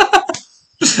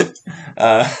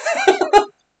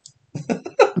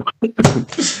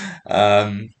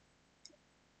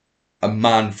 A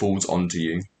man falls onto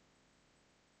you,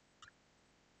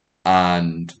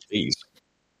 and Jeez.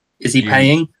 Is he You-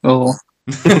 paying? Or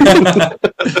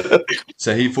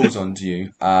so he falls onto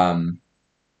you.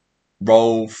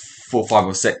 Roll 4, 5,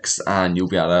 or 6, and you'll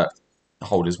be able to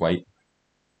hold his weight.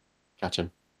 Catch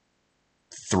him.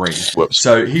 3. Whoops.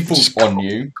 So he falls on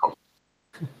you,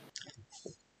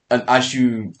 and as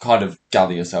you kind of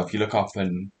gather yourself, you look up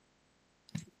and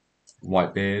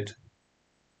white beard,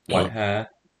 white hair,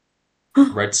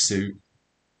 red suit,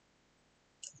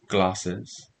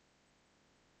 glasses,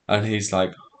 and he's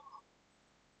like,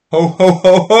 ho ho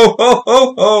ho ho ho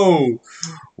ho ho!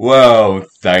 Well,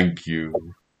 thank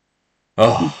you.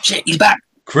 Oh, shit, he's back.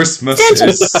 Christmas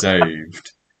is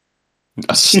saved.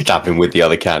 I stab him with the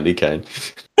other candy cane.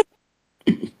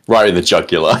 Right in the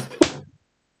jugular.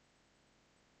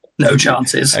 No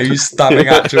chances. Are you stabbing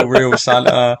actual real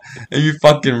Santa? Are you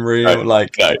fucking real?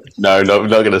 No, I'm not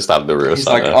going to stab the real He's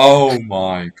Santa. like, oh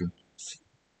my goodness.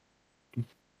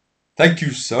 Thank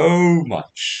you so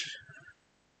much.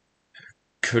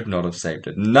 Could not have saved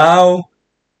it. Now,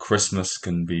 Christmas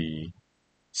can be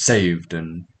saved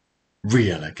and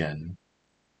real again.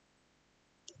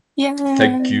 Yay.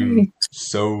 Thank you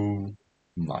so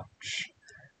much.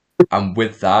 And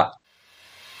with that,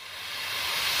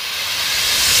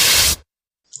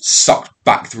 sucked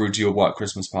back through to your work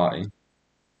Christmas party.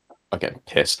 I'm getting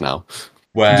pissed now.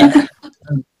 Where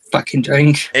Fucking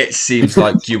drink. it seems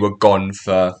like you were gone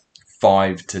for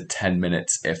 5 to 10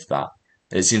 minutes, if that.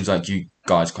 It seems like you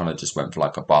guys kind of just went for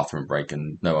like a bathroom break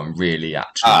and no one really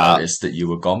actually noticed that you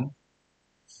were gone.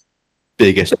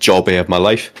 Biggest job of my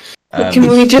life. Can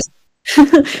we just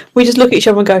we just look at each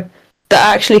other and go,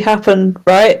 that actually happened,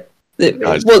 right? It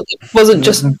wasn't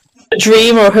just a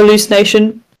dream or a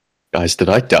hallucination. Guys, did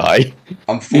I die?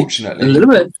 A little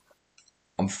bit.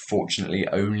 Unfortunately,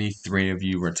 only 3 of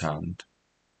you returned.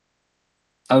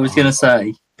 I was going to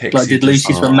say, Pixie like, did does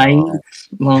Lucy's not- remain?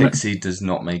 Pixie does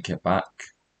not make it back.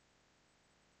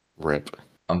 Rip.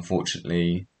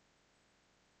 Unfortunately,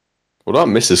 What about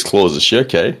Mrs. Claus? Is she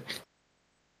okay?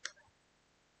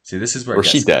 see, this is where Or it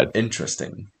is she gets dead?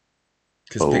 interesting.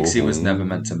 Because Pixie was never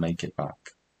meant to make it back.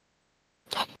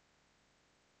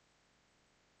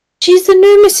 She's the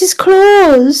new Mrs.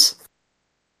 Claus.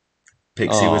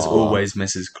 Pixie was Aw. always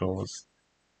Mrs. Claus.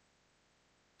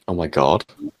 Oh my god.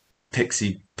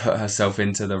 Pixie put herself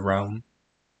into the realm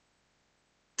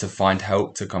to find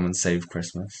help to come and save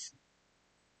Christmas.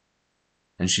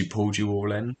 And she pulled you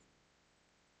all in.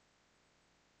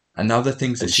 And now the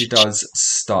things that she does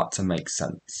start to make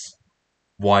sense.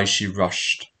 Why she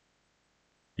rushed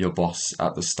your boss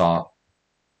at the start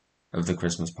of the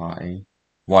Christmas party.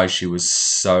 Why she was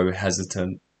so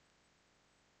hesitant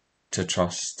to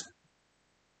trust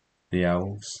the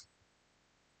elves.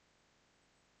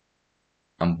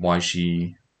 And why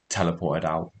she teleported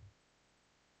out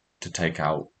to take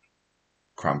out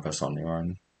Krampus on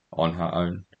her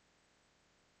own.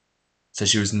 So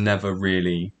she was never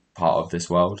really part of this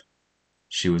world.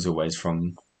 She was always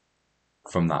from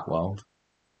that world.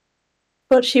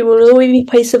 But she will always be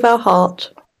place of our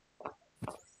heart.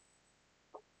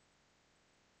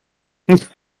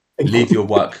 Leave your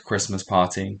work Christmas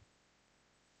party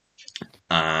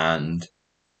and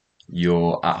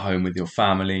you're at home with your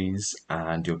families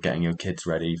and you're getting your kids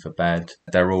ready for bed.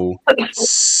 They're all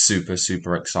super,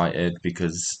 super excited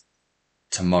because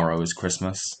tomorrow is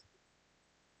Christmas.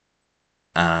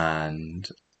 And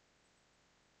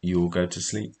you all go to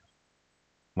sleep.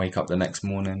 Wake up the next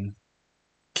morning.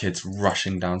 Kids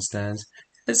rushing downstairs.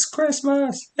 It's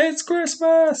Christmas! It's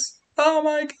Christmas! Oh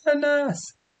my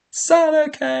goodness! Santa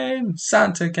came!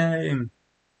 Santa came!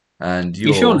 And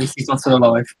You sure Lucy's not still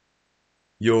alive?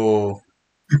 You're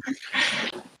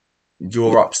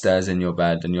upstairs in your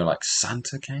bed and you're like,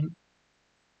 Santa came?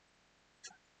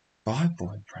 Bye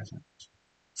boy present.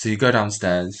 So you go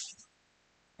downstairs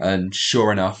and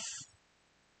sure enough,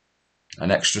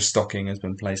 an extra stocking has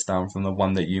been placed down from the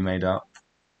one that you made up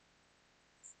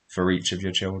for each of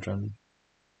your children.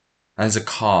 And there's a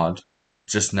card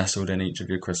just nestled in each of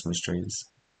your Christmas trees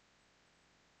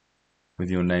with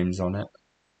your names on it.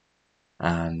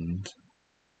 And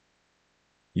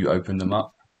you open them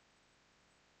up,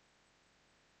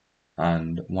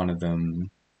 and one of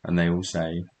them, and they all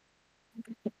say,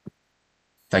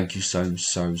 thank you so,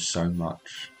 so, so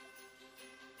much.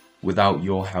 Without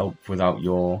your help, without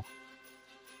your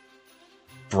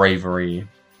bravery,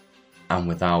 and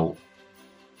without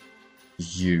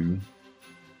you,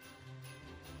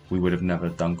 we would have never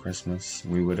done Christmas.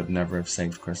 We would have never have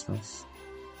saved Christmas.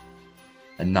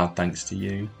 And now, thanks to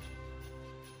you,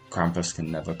 Krampus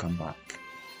can never come back.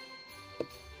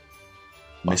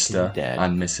 Mr. dead.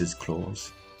 and Mrs.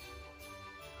 Claus.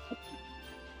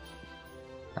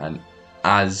 And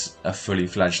as a fully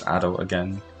fledged adult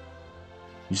again,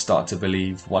 you start to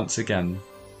believe once again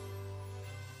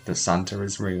that Santa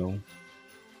is real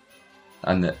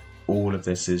and that all of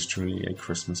this is truly a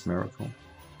Christmas miracle.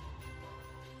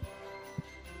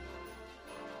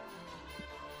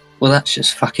 Well, that's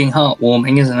just fucking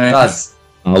heartwarming, isn't it? That's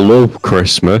I love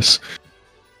Christmas.